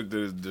wouldn't have took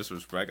the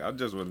disrespect. I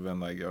just would have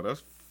been like, yo,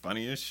 that's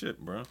funny as shit,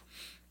 bro.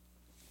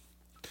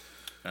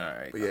 All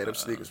right. But yeah, them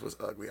sneakers was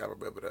ugly. I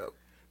remember that.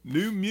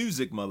 New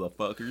music,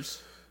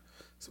 motherfuckers.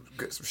 Some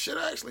shit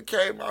actually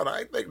came out. I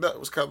didn't think that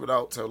was coming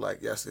out till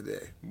like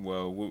yesterday.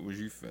 Well, what was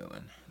you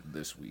feeling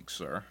this week,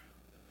 sir?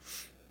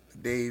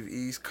 Dave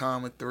East,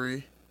 Common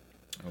 3.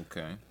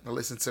 Okay. I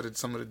listened to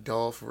some of the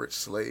Dolph, Rich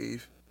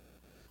Slave.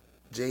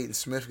 Jaden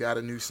Smith got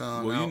a new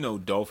song Well, out. you know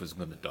Dolph is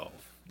gonna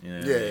Dolph. You know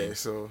what I Yeah, mean?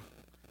 so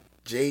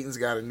Jaden's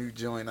got a new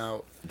joint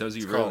out. Does he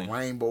it's really? called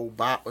Rainbow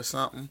Bop or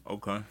something.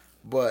 Okay.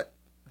 But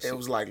it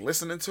was like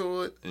listening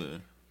to it. Yeah.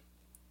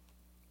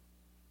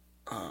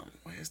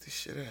 Where's this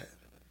shit at?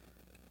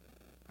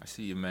 I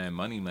see your man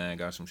Money Man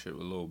got some shit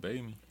with Lil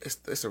Baby. It's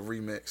a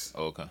remix.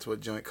 Okay. To a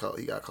joint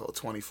he got called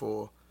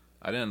 24.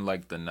 I didn't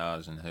like the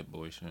Nas and Hit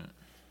Boy shit.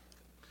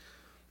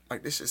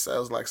 Like this shit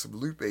sounds like some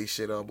Lupe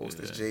shit almost.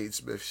 Yeah. This Jade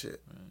Smith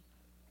shit. Right.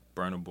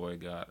 Burna Boy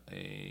got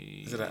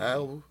a. Is it an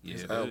album? Yeah,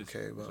 His it album is.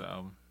 came It's an out.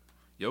 album.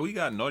 Yo, he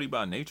got Naughty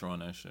by Nature on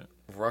that shit.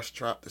 Rush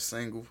dropped the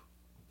single.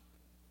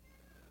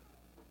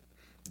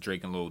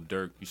 Drake and Lil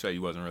Durk. You said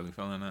you wasn't really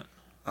feeling that.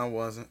 I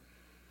wasn't.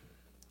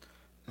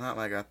 Not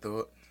like I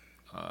thought.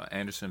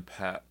 Anderson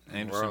Ross.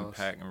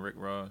 .Paak, and Rick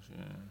Ross.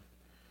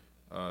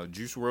 Yeah.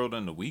 Juice WRLD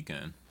and The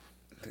Weeknd.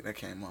 I think that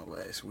came out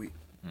last week.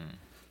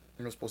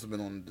 It was supposed to have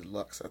been on the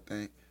deluxe, I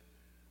think.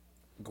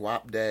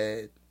 Guap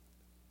Dad.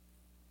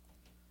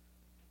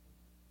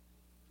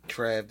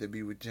 Trav to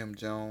be with Jim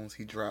Jones.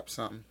 He dropped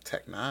something.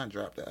 Tech Nine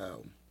dropped the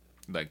album.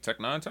 Like Tech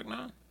Nine?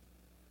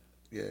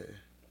 Yeah.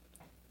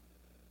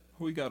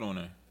 Who we got on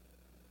there?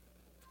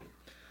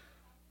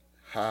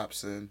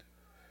 Hobson.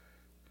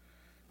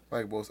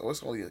 Like both. Oh,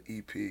 it's only an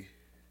EP.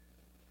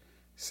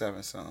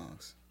 7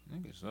 songs.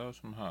 Niggas love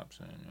some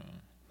Hobson,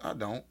 yo. I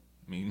don't.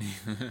 Me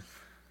neither.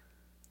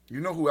 You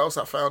know who else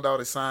I found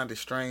out is signed to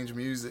Strange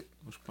Music?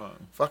 What's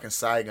poppin'? Fucking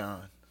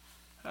Saigon.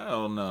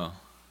 Hell no.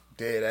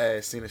 Dead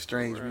ass seen a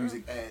Strange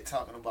Music ad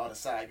talking about a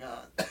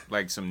Saigon.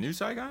 Like some new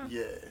Saigon?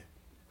 Yeah.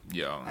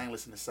 Yo, I ain't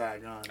listening to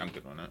Saigon. I'm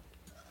good on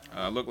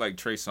that. Look like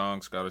Trey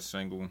Songz got a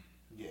single.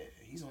 Yeah,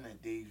 he's on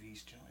that Dave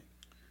East joint.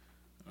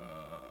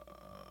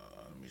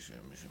 Let me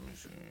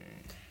see.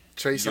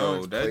 Trey Yo,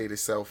 Songz played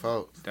itself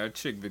out. That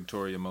chick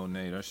Victoria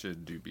Monet, that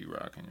shit do be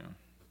rocking, yo.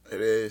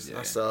 It is. Yeah.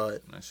 I saw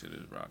it. That shit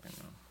is rocking,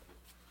 yo.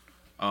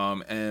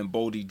 And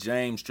Boldy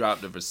James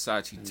dropped the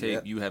Versace tape.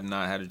 Yep. You have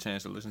not had a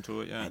chance to listen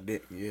to it yet? I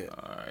did. Yeah.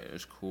 All right,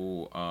 it's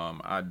cool.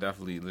 I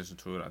definitely listened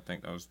to it. I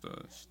think that was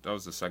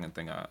the second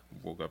thing I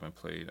woke up and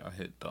played. I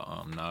hit the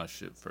Nas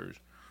shit first.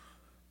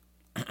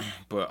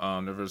 But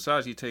the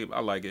Versace tape, I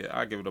like it.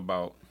 I give it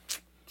about.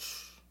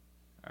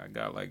 I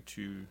got like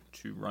two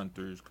run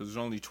throughs because it's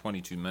only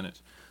 22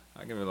 minutes.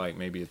 I give it like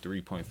maybe a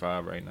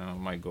 3.5 right now. It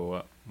might go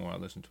up more I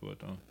listen to it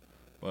though.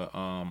 But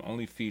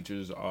only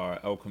features are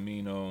El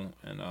Camino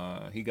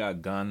and he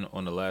got Gun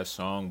on the last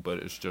song, but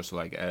it's just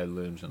like ad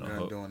libs and a Gun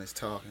hook. doing his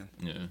talking.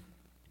 Yeah.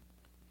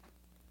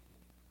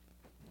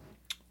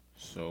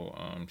 So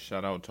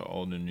shout out to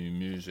all the new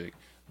music.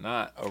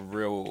 Not a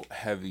real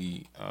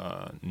heavy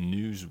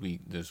news week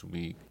this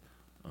week.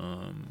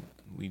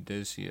 We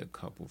did see a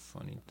couple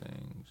funny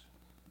things.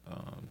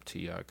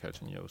 T.I.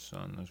 catching your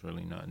son. That's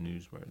really not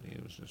newsworthy.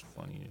 It was just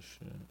funny as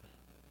shit.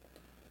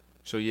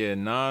 So yeah,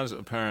 Nas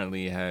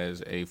apparently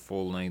has a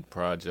full-length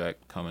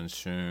project coming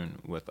soon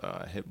with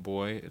Hit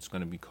Boy. It's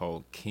going to be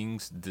called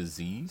King's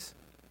Disease.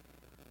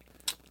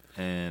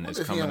 And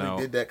it's coming out. He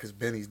only did that because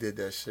Benny's did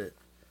that shit.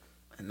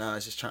 And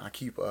Nas just trying to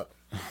keep up.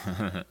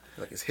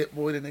 Like, it's Hit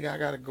Boy the nigga I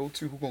got to go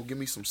to who going to give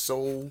me some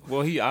soul.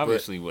 Well, he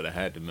obviously would have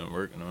had to been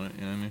working on it,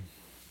 you know what I mean?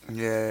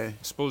 Yeah.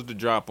 It's supposed to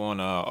drop on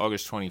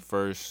August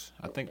 21st.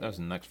 I think that's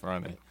next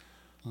Friday.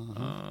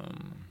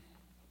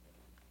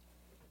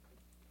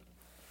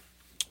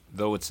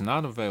 Though it's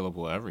not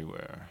available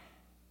everywhere,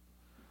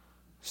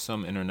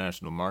 some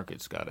international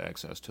markets got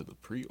access to the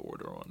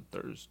pre-order on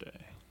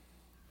Thursday.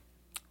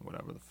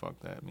 Whatever the fuck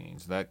that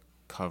means. That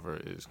cover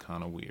is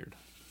kind of weird.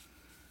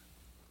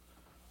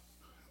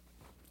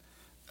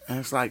 And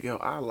it's like, yo,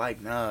 I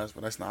like Nas,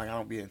 but that's not, I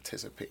don't be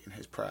anticipating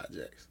his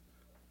projects.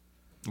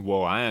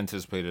 Well, I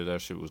anticipated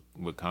that shit was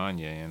with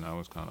Kanye, and I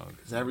was kind of...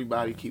 Because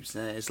everybody keeps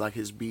saying, it's like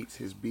his beats,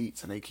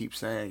 and they keep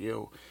saying,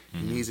 yo,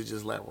 he needs to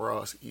just let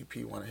Ross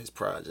EP one of his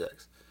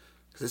projects.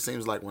 Because it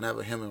seems like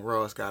whenever him and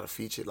Ross got a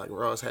feature, like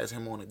Ross has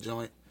him on a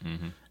joint,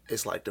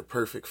 it's like the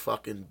perfect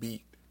fucking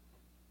beat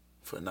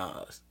for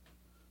Nas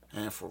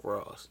and for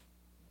Ross.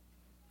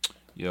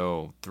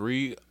 Yo,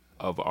 3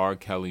 of R.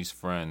 Kelly's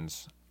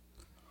friends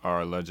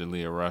are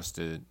allegedly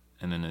arrested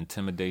in an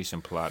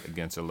intimidation plot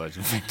against alleged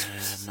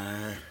victims. Yeah,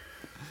 man.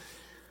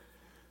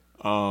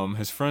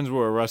 His friends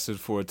were arrested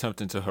for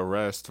attempting to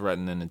harass,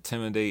 threaten, and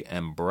intimidate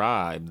and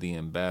bribe the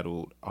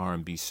embattled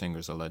R&B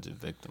singer's alleged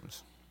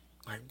victims.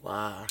 Like,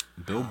 wow.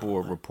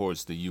 Billboard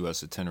reports the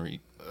U.S.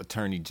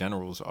 Attorney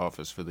General's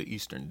Office for the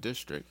Eastern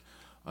District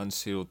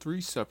unsealed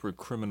 3 separate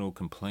criminal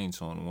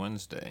complaints on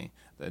Wednesday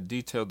that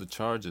detailed the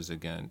charges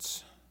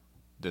against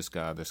this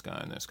guy, and this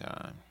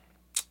guy.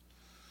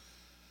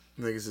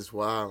 Niggas is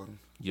wildin'.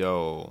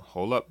 Yo,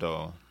 hold up,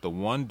 though. The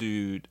one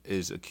dude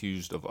is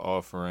accused of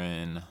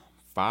offering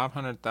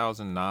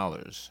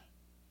 $500,000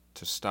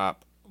 to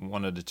stop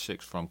one of the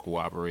chicks from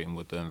cooperating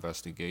with the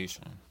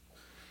investigation.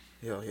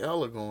 Yo,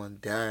 y'all are going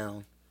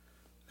down.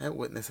 That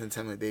witness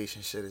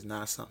intimidation shit is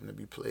not something to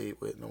be played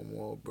with no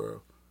more,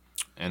 bro.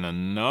 And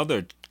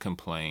another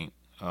complaint,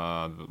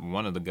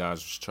 one of the guys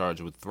was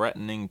charged with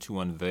threatening to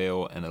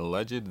unveil an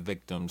alleged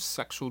victim's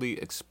sexually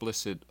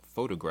explicit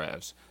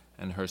photographs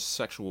and her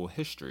sexual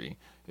history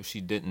if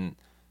she didn't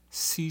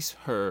cease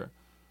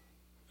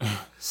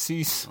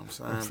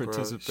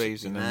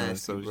participation in the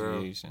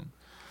association. Bro.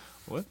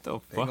 What the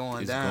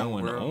fuck is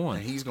going on?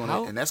 And he's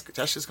gonna, and that's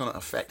just gonna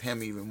affect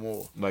him even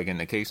more. Like in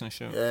the case and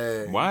shit.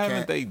 Yeah. Why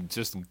haven't they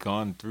just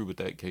gone through with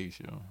that case,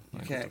 yo?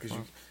 Like, you can't, because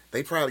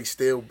they probably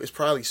still. It's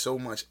probably so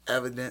much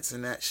evidence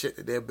in that shit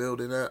that they're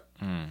building up,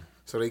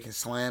 so they can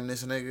slam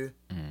this nigga.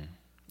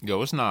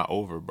 Yo, it's not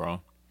over,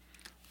 bro.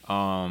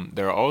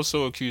 They're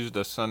also accused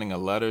of sending a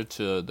letter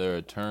to their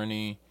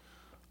attorney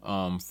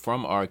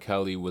from R.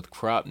 Kelly with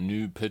cropped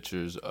nude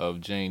pictures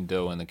of Jane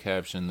Doe and the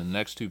caption, "The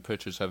next 2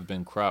 pictures have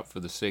been cropped for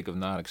the sake of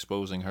not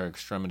exposing her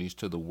extremities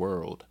to the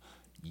world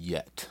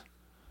yet."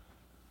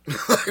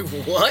 Like,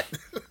 what?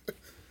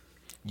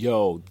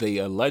 Yo, they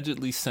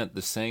allegedly sent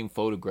the same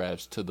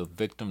photographs to the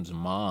victim's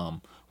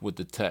mom with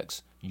the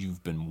text,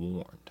 "You've been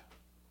warned."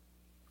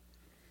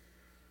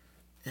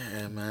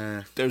 Yeah,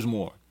 man. There's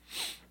more.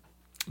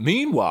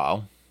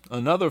 Meanwhile,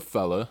 Another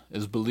fella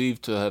is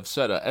believed to have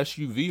set a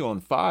SUV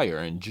on fire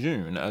in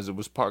June as it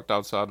was parked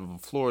outside of a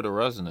Florida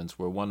residence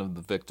where one of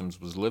the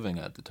victims was living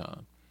at the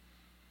time.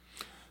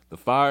 The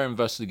fire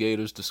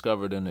investigators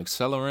discovered an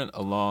accelerant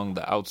along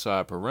the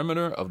outside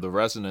perimeter of the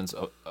residence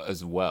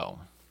as well.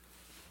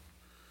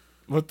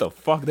 What the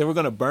fuck? They were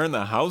gonna burn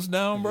the house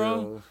down, bro?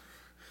 Yo,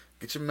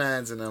 get your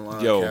mans in them,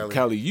 Yo,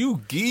 Kelly, you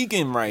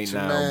geeking right get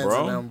your now, mans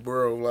bro. in them,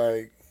 bro.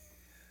 Like,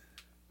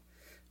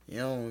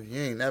 you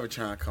ain't never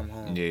trying to come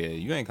home. Yeah,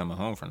 you ain't coming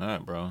home from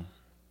that, bro.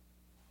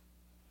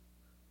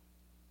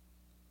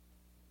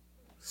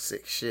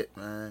 Sick shit,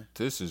 man.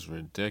 This is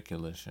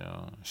ridiculous,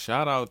 yo.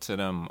 Shout out to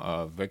them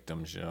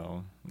victims,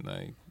 yo.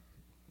 Like,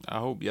 I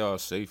hope y'all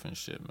safe and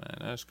shit, man.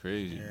 That's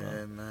crazy,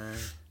 Yeah, bro. man.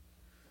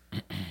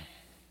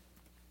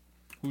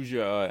 Who's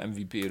your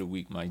MVP of the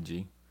week, Mike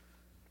G?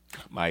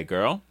 My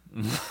girl?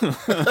 Yo,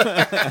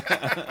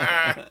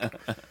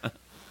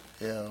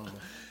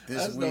 this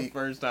That's the week.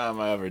 first time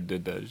I ever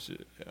did that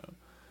shit, yo.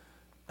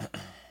 I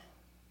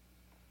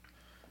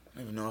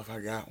don't even know if I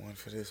got one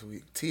for this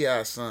week.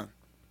 T.I.'s son.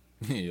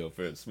 Yo,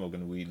 for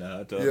smoking the weed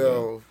now.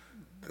 Yo,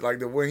 like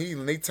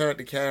when they turned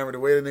the camera, the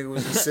way the nigga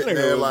was just sitting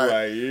there, was like,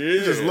 like, he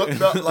yeah. just looked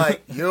up,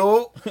 like,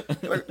 yo,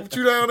 like, what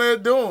you down there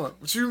doing?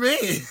 What you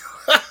mean?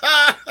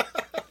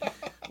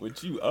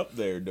 What you up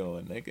there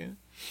doing, nigga?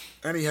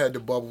 And he had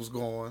the bubbles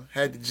going,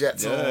 had the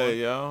jets Yeah, on.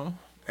 yo.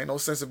 Ain't no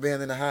sense of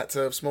being in the hot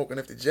tub smoking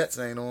if the jets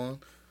ain't on.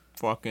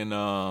 Fucking,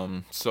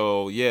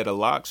 so, yeah, the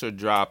locks are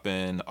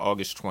dropping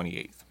August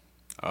 28th.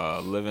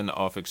 Living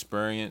Off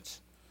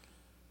Experience.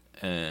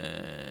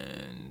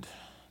 And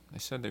they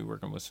said they're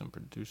working with some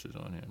producers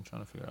on here. I'm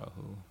trying to figure out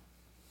who.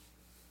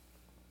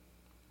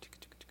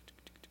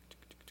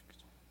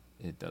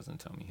 It doesn't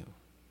tell me who.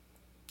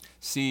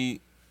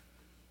 See,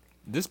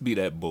 this be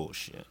that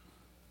bullshit.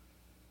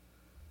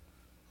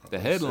 The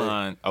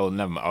headline. Oh,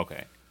 never mind.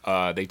 Okay.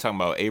 They talking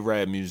about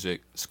A-Rad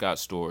Music, Scott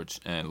Storch,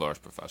 and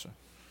Large Professor.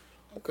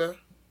 Okay.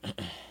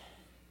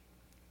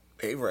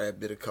 A-Rab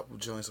did a couple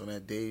joints on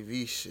that Dave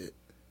E shit.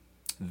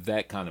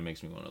 That kind of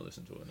makes me want to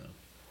listen to it now.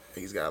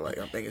 He's got like,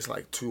 I think it's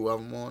like 2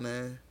 of them on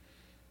there.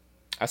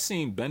 I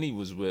seen Benny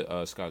was with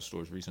Scott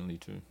Storch recently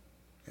too.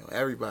 You know,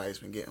 everybody's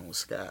been getting with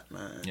Scott,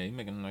 man. Yeah, he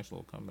making a nice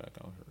little comeback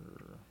out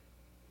here.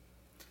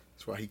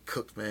 That's why he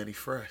cooked Manny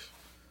Fresh.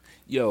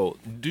 Yo,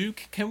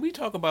 Duke, can we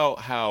talk about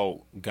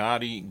how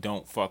Gotti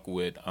don't fuck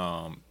with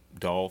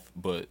Dolph,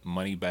 but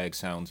Moneybagg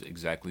sounds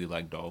exactly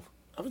like Dolph?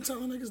 I've been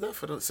telling niggas that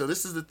for the... So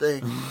this is the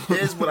thing.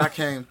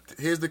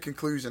 Here's the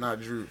conclusion I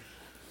drew.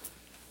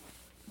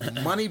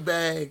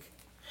 Moneybagg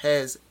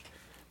has...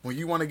 When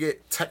you want to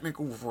get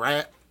technical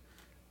rap,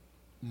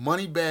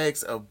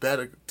 Moneybagg's a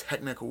better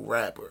technical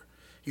rapper.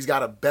 He's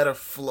got a better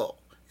flow.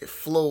 It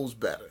flows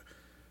better.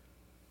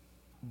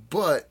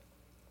 But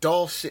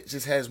Dolph shit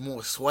just has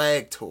more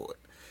swag to it.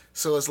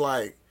 So it's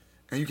like...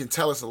 And you can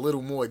tell it's a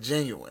little more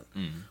genuine.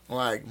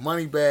 Like,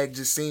 Moneybagg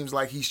just seems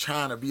like he's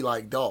trying to be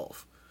like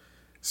Dolph.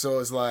 So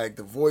it's like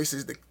the voice,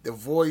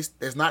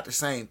 there's not the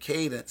same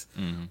cadence,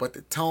 but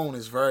the tone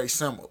is very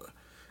similar.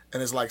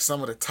 And it's like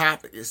some of the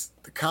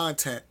the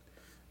content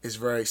is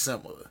very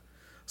similar.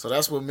 So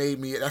that's what made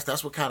me,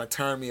 that's what kind of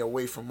turned me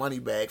away from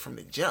Moneybagg from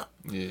the jump.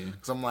 Yeah.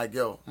 Because I'm like,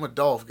 yo, I'm a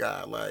Dolph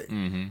guy. Like,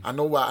 I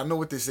know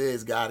what this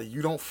is, Gotti.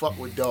 You don't fuck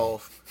with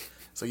Dolph,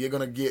 so you're going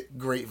to get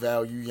great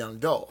value young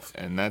Dolph.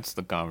 And that's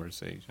the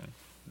conversation.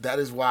 That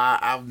is why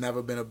I've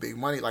never been a big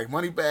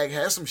Moneybagg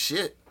has some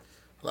shit.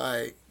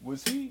 Like,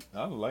 Was he?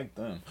 I like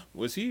them.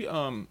 Was he?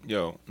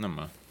 Yo, never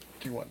mind.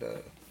 you want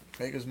the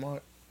Maker's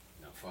Mark?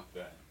 No, fuck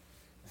that.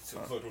 It's a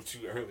little too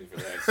early for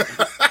that.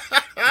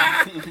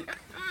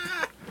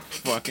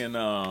 Fucking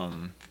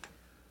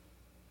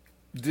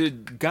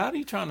Did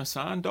Gotti trying to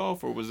sign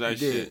Dolph, or was that He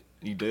did. shit?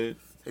 He did.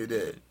 He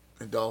did.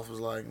 And Dolph was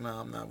like,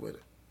 nah, I'm not with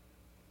it.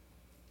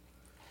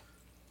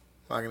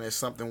 Like, and there's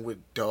something with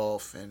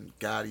Dolph and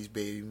Gotti's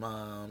baby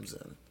moms,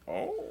 and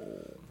Oh,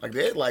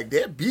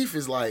 their beef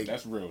is like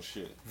that's real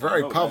shit. very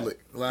I know public.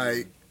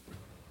 Like,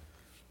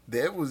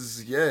 there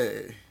was,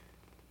 yeah.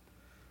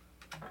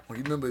 Well,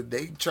 you remember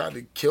they tried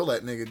to kill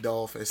that nigga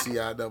Dolph at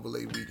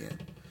CIAA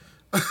weekend.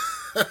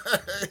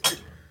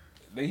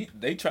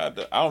 They tried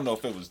to. I don't know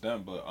if it was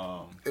them, but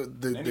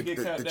didn't he get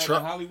the cut down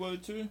truck, in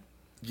Hollywood too?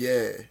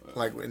 yeah.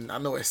 Like, when I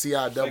know at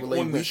CIAA Like on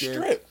weekend, the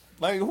strip.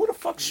 Like who the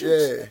fuck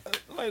shoots?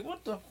 Yeah. Like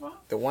what the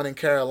fuck? the one in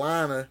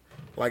Carolina,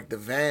 like the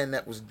van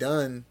that was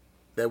done,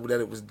 that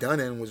it was done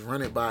in was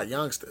rented by a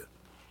youngster.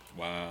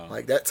 Wow.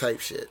 Like that type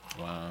shit.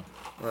 Wow.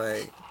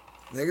 Like,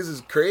 niggas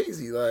is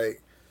crazy.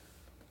 Like,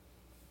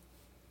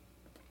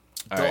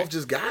 All Dolph right.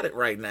 just got it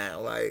right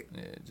now. Like,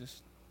 Yeah,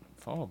 just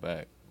fall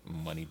back,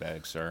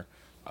 Moneybagg, sir.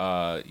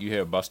 You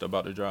hear Busta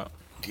about to drop?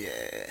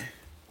 yeah.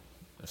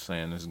 They're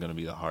saying this is gonna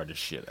be the hardest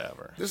shit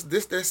ever. This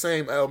that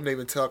same album they've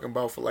been talking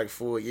about for like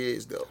 4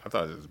 years though. I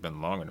thought it's been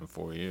longer than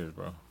 4 years,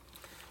 bro.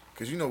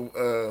 Cause you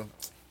know,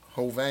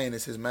 Hovain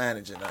is his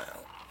manager now.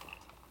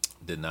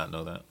 Did not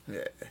know that.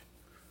 Yeah.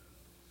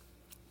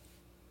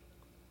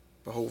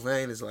 But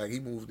Hovain is like, he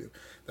moved it.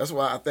 That's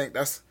why I think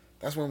that's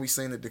That's when we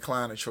seen the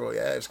decline of Troy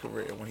Ave's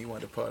career when he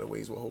wanted to part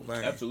ways with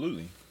Hovain.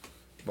 Absolutely.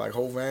 Like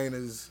Hovain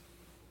is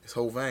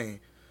Hovain.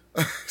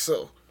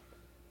 So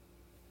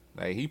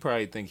Like, he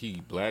probably think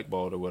he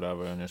blackballed or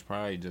whatever, and it's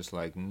probably just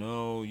like,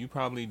 no, you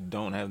probably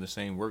don't have the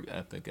same work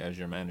ethic as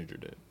your manager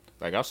did.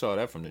 Like, I saw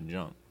that from the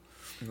jump.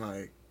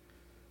 like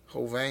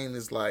Hovain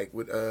is like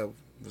with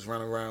was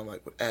running around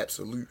like with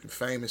Absolute and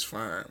Famous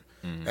Firm,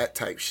 that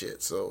type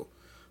shit. So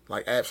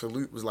like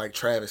Absolute was like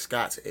Travis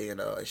Scott's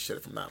A&R shit,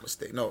 if I'm not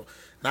mistaken. No,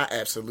 not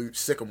Absolute,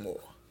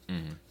 Sycamore.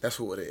 That's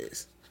who it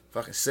is.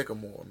 Fucking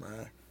Sycamore,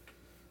 man.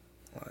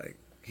 Like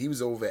he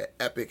was over at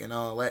Epic and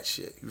all that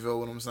shit. You feel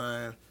what I'm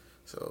saying?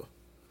 So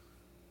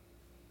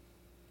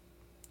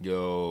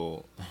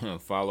Yo,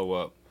 follow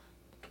up.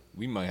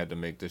 We might have to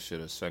make this shit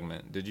a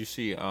segment. Did you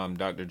see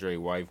Dr. Dre's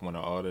wife want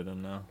to audit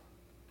him now?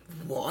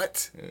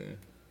 what? Yeah.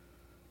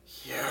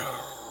 Yo.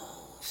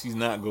 She's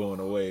not going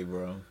away,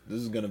 bro.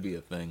 This is gonna be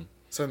a thing.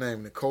 What's her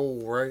name?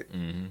 Nicole, right?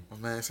 My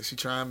man said she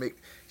trying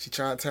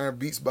to turn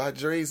Beats by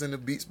Dre's into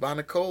Beats by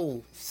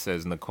Nicole.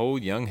 Says Nicole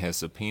Young has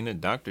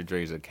subpoenaed Dr.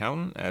 Dre's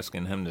accountant,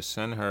 asking him to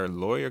send her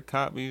lawyer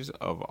copies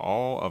of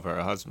all of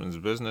her husband's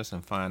business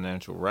and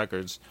financial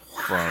records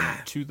from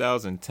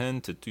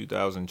 2010 to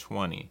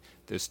 2020.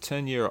 This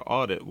 10-year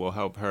audit will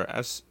help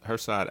her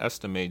side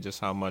estimate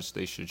just how much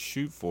they should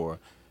shoot for.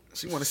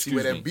 She want to see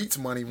where that Beats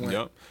money went.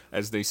 Yep,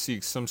 as they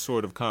seek some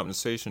sort of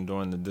compensation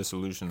during the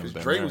dissolution of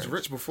their Dre marriage. was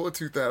rich before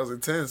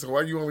 2010, so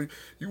why you want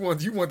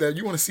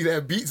to see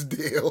that Beats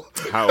deal?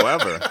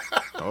 However,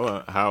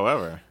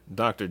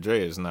 Dr.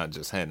 Dre is not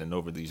just handing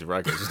over these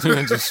records to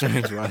Andrew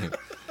Strange's wife.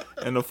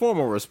 In a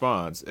formal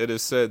response, it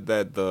is said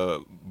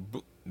that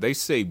they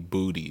say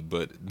booty,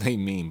 but they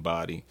mean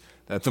body.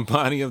 That the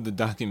body of the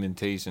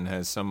documentation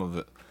has some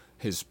of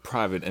his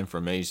private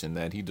information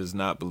that he does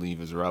not believe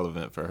is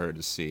relevant for her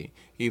to see.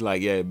 He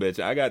like, yeah, bitch,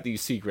 I got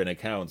these secret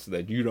accounts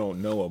that you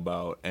don't know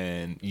about,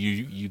 and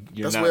you're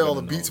That's not where all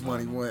the gonna know Beats about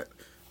money them. went.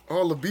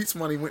 All the Beats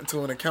money went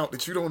to an account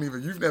that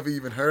you've never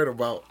even heard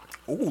about.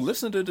 Ooh,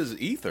 listen to this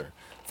ether.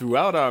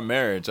 Throughout our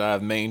marriage, I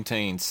have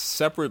maintained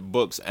separate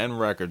books and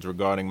records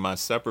regarding my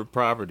separate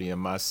property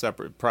and my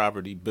separate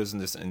property,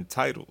 business, and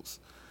titles.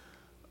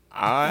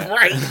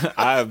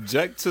 I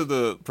object to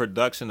the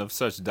production of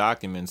such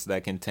documents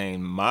that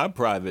contain my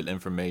private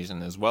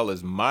information as well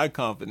as my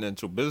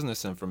confidential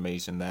business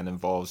information that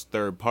involves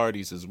third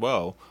parties as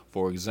well.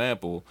 For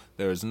example,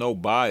 there is no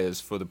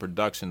bias for the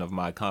production of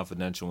my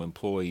confidential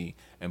employee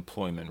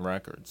employment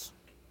records.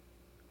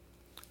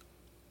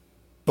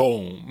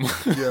 Boom.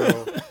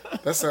 Yo,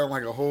 that sounds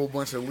like a whole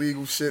bunch of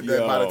legal shit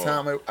that by the Yo.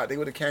 time they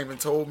would have came and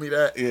told me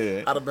that,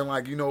 Yeah. I'd have been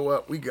like, you know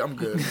what, I'm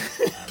good.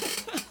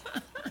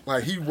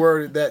 Like, he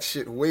worded that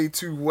shit way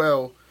too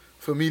well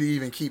for me to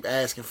even keep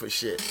asking for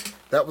shit.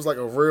 That was like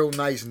a real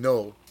nice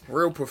no.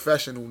 Real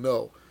professional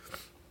no.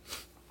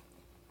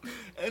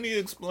 And he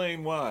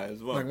explained why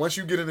as well. Like, once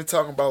you get into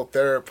talking about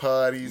third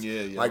parties,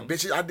 Yeah. like,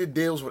 bitch, I did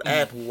deals with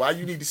Apple. Why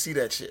you need to see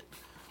that shit?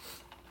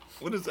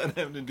 What does that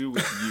have to do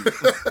with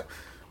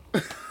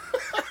you?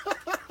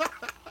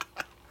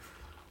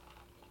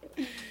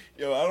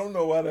 Yo, I don't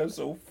know why that's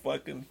so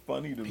fucking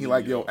funny to me. He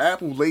like, yo,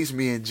 Apple laced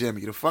me and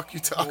Jimmy. The fuck you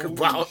talking Holy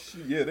about?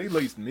 shit. Yeah, they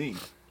laced me.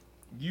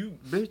 You,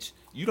 bitch,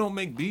 you don't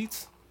make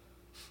beats?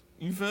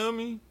 You feel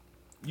me?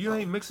 You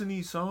ain't mixing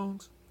these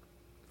songs?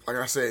 Like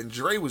I said,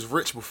 Dre was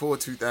rich before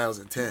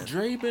 2010.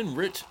 Dre been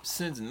rich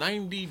since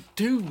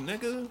 92,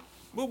 nigga.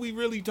 What we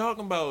really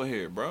talking about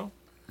here, bro?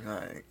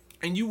 Like,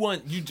 And you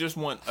just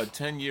want a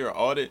 10-year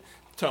audit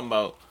talking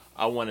about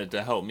I wanted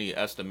to help me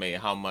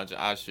estimate how much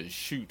I should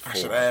shoot for. I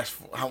should ask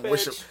for how much.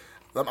 Bitch.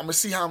 I'm gonna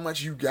see how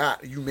much you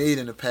made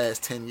in the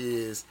past 10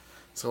 years,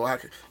 so I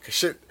could. Cause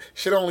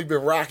shit only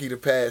been rocky the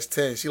past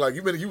 10. She like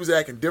you was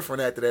acting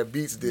different after that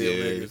Beats deal,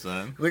 Yeah, nigga.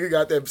 son. Nigga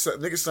got that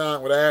nigga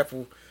signed with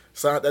Apple,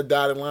 signed that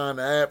dotted line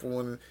to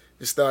Apple, and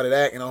just started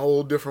acting a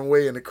whole different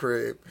way in the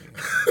crib.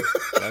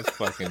 That's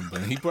fucking.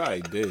 But he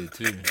probably did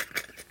too.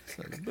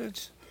 Like,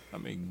 bitch, I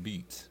make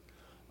beats.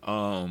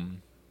 All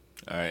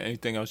right.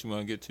 Anything else you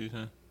want to get to,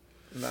 son?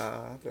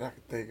 Nah, that I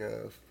can think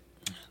of.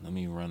 Let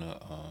me run a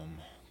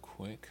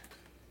quick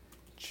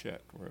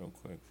check real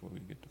quick before we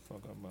get the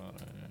fuck up out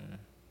of here.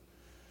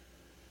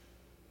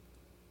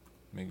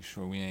 Make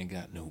sure we ain't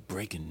got no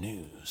breaking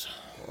news.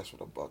 That's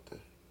what I'm about to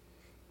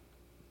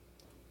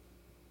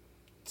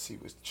see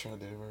what's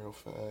trending real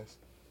fast.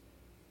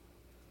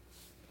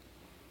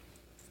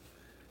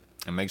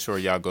 And make sure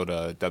y'all go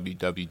to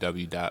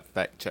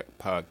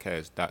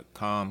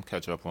www.factcheckpodcast.com.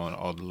 Catch up on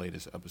all the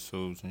latest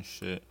episodes and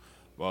shit.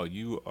 While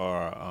you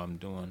are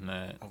doing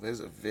that. Oh,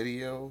 there's a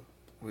video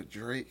with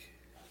Drake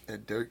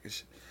and Dirk.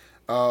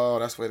 Oh,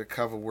 that's where the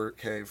cover work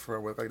came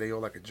from. Like they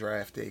hold like a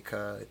draft day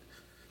card.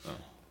 Oh.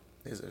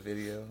 There's a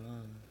video.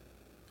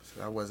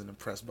 So I wasn't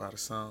impressed by the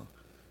song.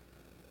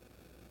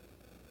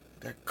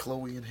 That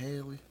Chloe and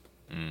Haley.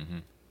 Mm-hmm.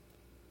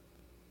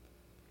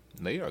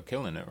 They are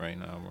killing it right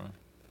now, bro.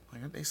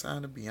 Like, aren't they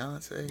signed to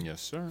Beyonce?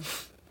 Yes, sir.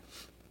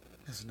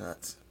 That's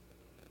nuts.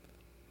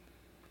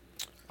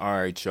 All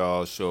right,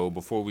 y'all. So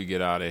before we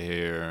get out of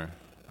here,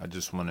 I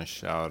just want to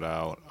shout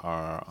out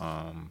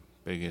our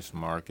biggest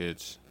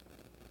markets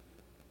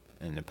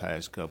in the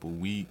past couple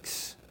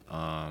weeks.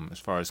 As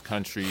far as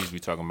countries, we're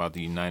talking about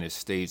the United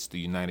States, the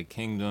United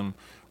Kingdom,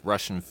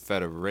 Russian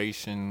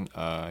Federation,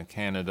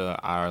 Canada,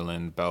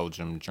 Ireland,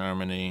 Belgium,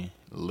 Germany,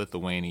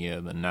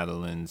 Lithuania, the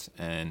Netherlands,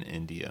 and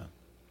India.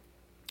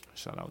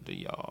 Shout out to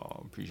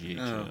y'all. Appreciate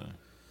you.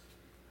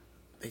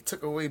 They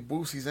took away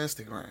Boosie's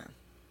Instagram.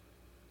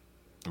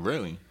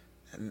 Really?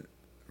 And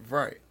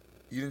right.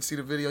 You didn't see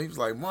the video? He was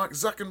like, Mark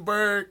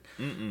Zuckerberg,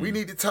 we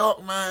need to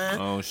talk, man.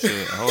 Oh,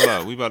 shit. Hold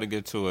up. We about to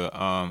get to it.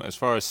 As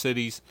far as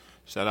cities,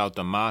 shout out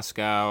to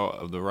Moscow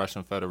of the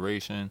Russian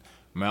Federation,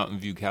 Mountain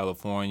View,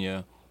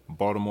 California,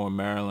 Baltimore,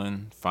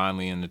 Maryland,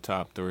 finally in the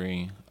top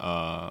 3,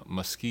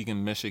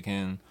 Muskegon,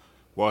 Michigan,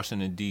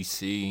 Washington,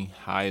 D.C.,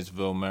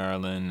 Hyattsville,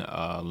 Maryland,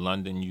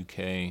 London,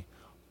 UK,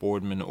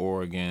 Boardman,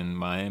 Oregon,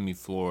 Miami,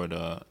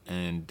 Florida,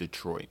 and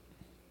Detroit.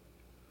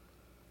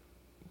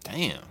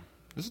 Damn.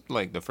 This is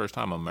like the first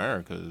time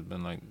America has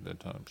been like that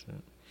type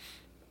shit.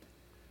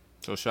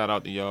 So shout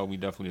out to y'all. We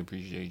definitely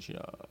appreciate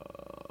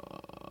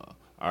y'all.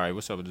 Alright,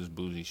 what's up with this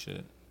boozy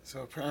shit?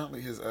 So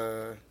apparently his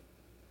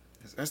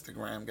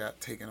Instagram got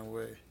taken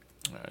away.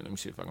 Alright, let me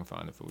see if I can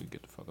find it before we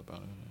get the fuck up out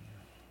of here.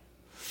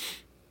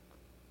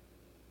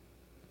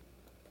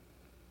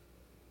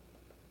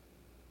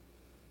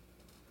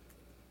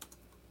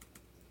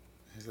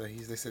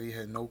 They said he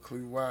had no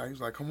clue why. He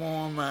was like, come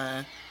on,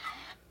 man.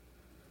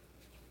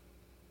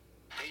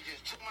 They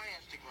just took my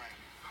Instagram.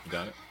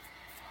 Got it?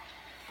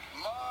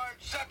 Mark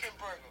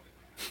Zuckerberg.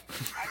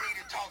 I need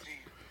to talk to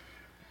you.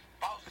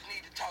 Bosses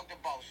need to talk to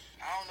boss.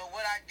 I don't know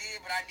what I did,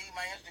 but I need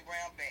my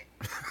Instagram back.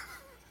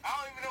 I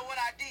don't even know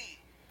what I did.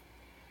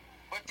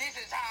 But this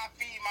is how I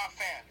feed my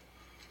family.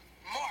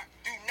 Mark,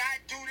 do not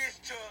do this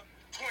to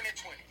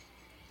 2020.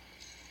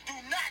 Do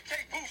not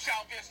take Boosh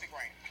off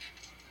Instagram.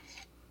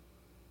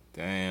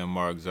 Damn,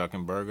 Mark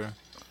Zuckerberg.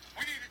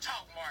 We need to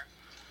talk, Mark.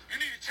 You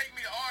need to take me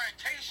to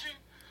orientation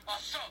or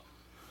something.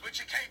 But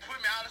you can't put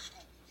me out of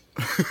school.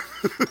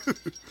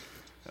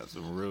 That's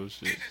some real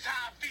shit. This is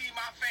how I feed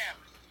my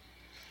family.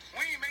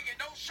 We ain't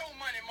making no show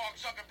money, Mark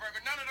Zuckerberg.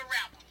 None of the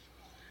rappers.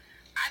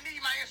 I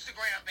need my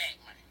Instagram back,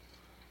 man.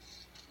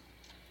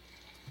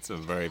 It's a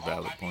very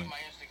valid I point. need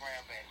my Instagram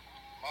back.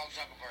 Mark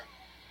Zuckerberg.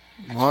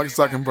 Mark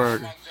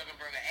Zuckerberg. Mark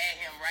Zuckerberg. Add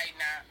him right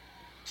now.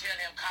 Tell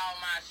him call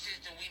my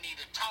assistant. We need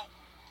to talk.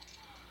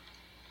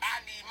 I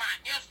need my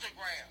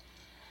Instagram.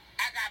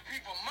 I got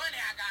people money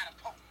I gotta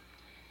post.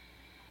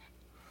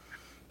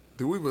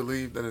 Do we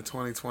believe that in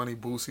 2020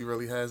 Boosie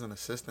really has an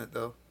assistant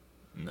though?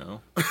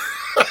 No.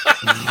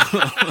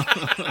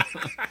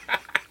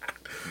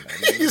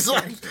 He's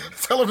like,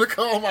 tell him to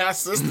call my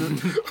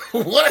assistant.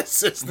 What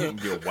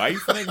assistant? Your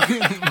wife,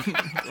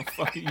 nigga? What the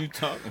fuck are you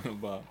talking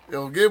about?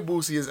 Yo, give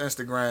Boosie his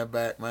Instagram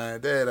back, man.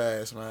 Dead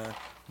ass, man.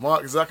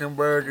 Mark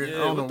Zuckerberg.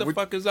 Yeah, what the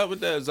fuck is up with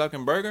that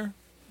Zuckerberg?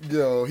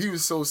 Yo, he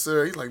was so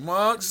serious. He's like,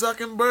 Mark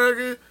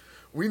Zuckerberg,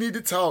 we need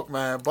to talk,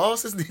 man.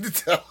 Bosses need to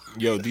talk.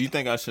 Yo, do you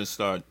think I should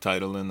start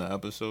titling the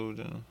episode?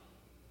 You know?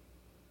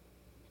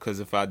 Because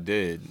if I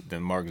did,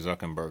 then Mark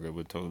Zuckerberg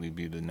would totally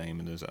be the name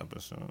of this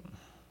episode.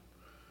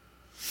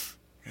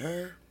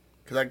 Yeah.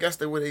 Because I guess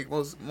the way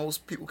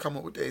most people come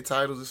up with their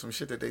titles is some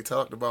shit that they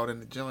talked about in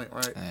the joint,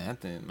 right? Man, I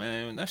think,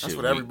 man, that shit That's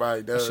what weak.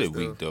 everybody does. That shit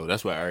weak, though.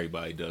 That's what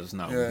everybody does. It's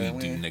not Yeah, what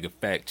we do, nigga.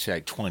 Fact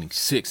check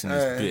 26 in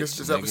this bitch. This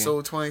is nigga.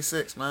 episode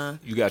 26, man.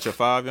 You got your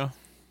 5, yo?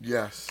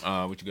 Yes.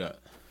 What you got?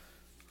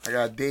 I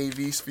got Dave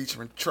East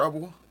featuring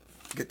Trouble,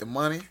 Get the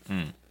Money.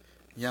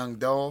 Young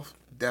Dolph,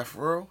 Death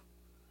Row.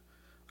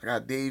 I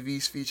got Dave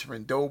East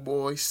featuring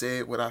Doughboy,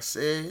 Said What I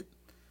Said.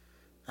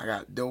 I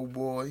got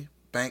Doughboy,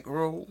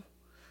 Bankroll.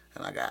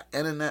 And I got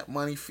Internet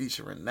Money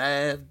featuring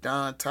Nav,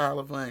 Don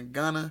Toliver, and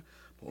Gunna,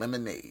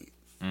 Lemonade.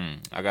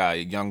 I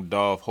got Young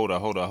Dolph, Hold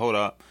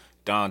Up.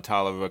 Don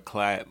Toliver,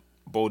 Clap.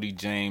 Bodie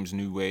James,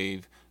 New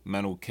Wave.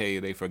 Mental K,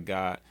 They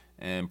Forgot.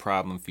 And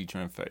Problem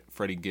featuring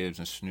Freddie Gibbs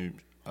and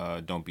Snoop.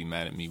 Don't Be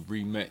Mad at Me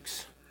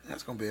remix.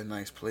 That's going to be a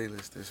nice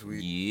playlist this week.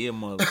 Yeah,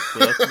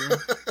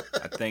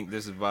 motherfucker. I think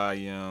this is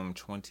volume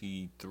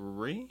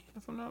 23,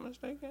 if I'm not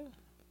mistaken.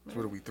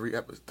 What are we,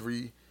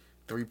 three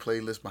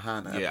playlists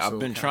behind the episode? Yeah, I've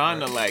been trying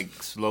to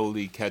like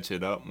slowly catch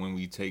it up when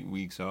we take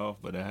weeks off,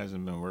 but it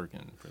hasn't been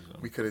working. For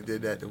some. We could have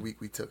did that the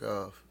week we took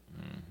off.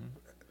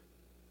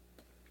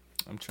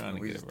 I'm trying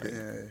to get it right.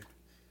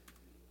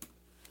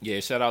 Yeah. Yeah,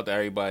 shout out to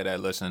everybody that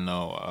listen.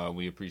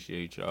 We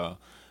appreciate y'all.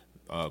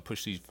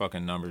 Push these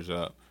fucking numbers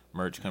up.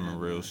 Merch coming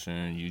real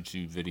soon.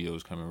 YouTube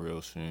videos coming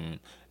real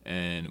soon.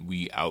 And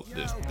we out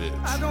this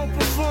bitch. I don't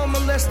perform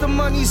unless the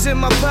money's in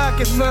my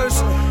pocket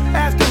first.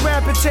 After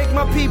rapping, take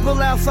my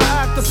people out for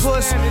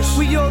octopus.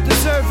 We all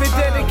deserve it.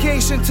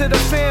 Dedication to the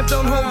fam.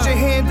 Don't hold your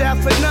hand out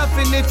for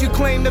nothing if you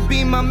claim to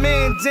be my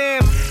man.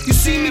 Damn, you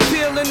see me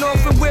peeling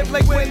off a whip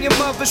like when your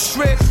mother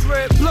stripped.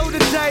 Blow the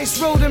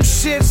dice, roll them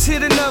shits,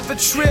 hit another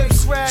trip.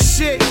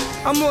 Shit,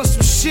 I'm on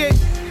some shit.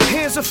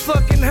 Hands are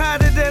fucking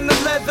hotter than the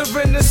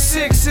leather in the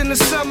 6 in the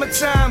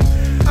summertime.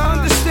 I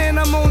understand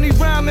I'm only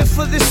rhyming rhyming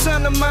for this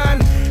son of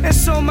mine. And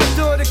so my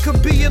daughter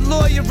could be a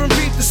lawyer and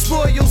reap the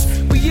spoils.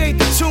 We ate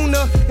the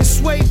tuna and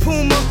Sway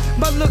Puma.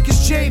 My look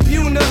is Jay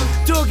Buna.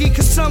 Doggy,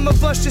 cause some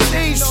of us just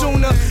age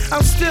sooner.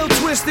 I'm still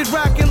twisted,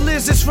 rocking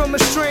lizards from a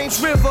strange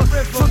river.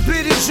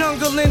 Forbidden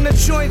jungle in the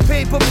joint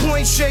paper,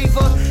 point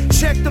shaver.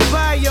 Check the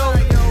bio.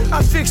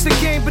 I fixed the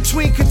game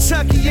between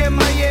Kentucky and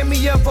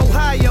Miami of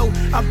Ohio.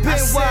 I've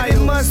been wild. It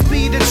must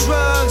be the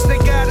drugs, they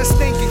got us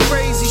thinking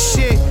crazy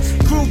shit.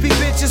 Groupie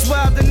bitches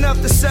wild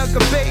enough to suck a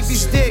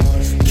baby's dick.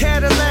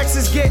 Cadillacs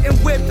is getting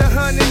whipped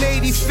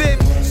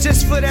 185th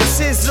just for that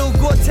sizzle.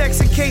 Gore-Tex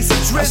in case of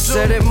drizzle. I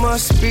said it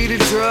must be the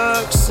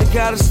drugs, they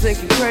got us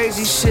thinking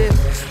crazy shit.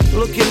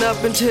 Looking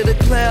up into the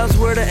clouds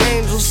where the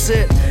angels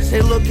sit.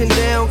 They looking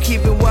down,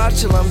 keeping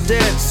watch till I'm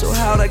dead. So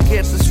how'd I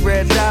get this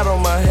red dot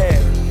on my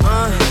head?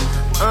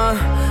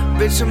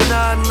 Bitch, I'm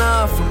not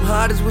enough. I'm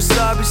hot as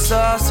wasabi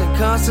sauce and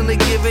constantly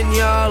giving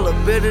y'all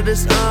a bit of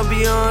this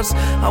ambiance.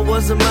 I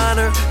was a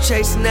minor,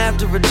 chasing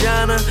after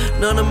vagina.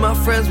 None of my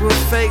friends were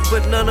fake,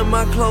 but none of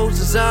my clothes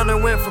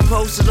designer. Went from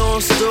posted on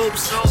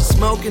stoops to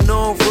smoking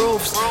on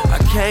roofs. I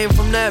came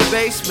from that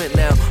basement,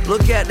 now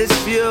look at this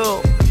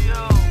view.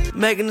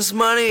 Making this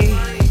money,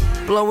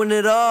 blowing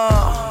it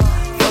all.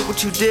 Fuck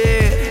what you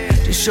did,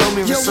 just show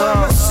me results. Yo,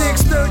 I'm a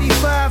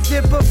 635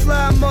 dipper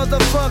fly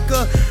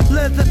motherfucker.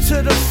 Leather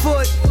to the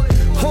foot.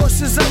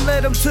 Horses, I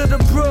led them to the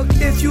brook.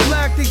 If you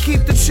like to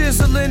keep the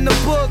chisel in the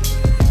book.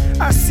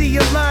 I see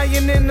a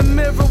lion in the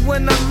mirror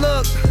when I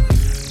look.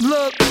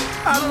 Look,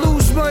 I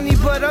lose money,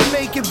 but I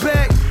make it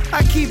back.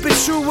 I keep it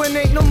true and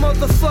ain't no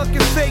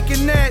motherfucking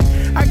faking that.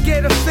 I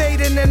get a fade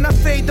and then I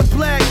fade to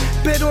black.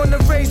 Bet on the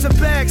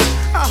Razorbacks.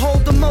 I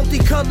hold the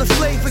multicolored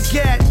flavor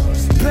gat.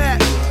 Back.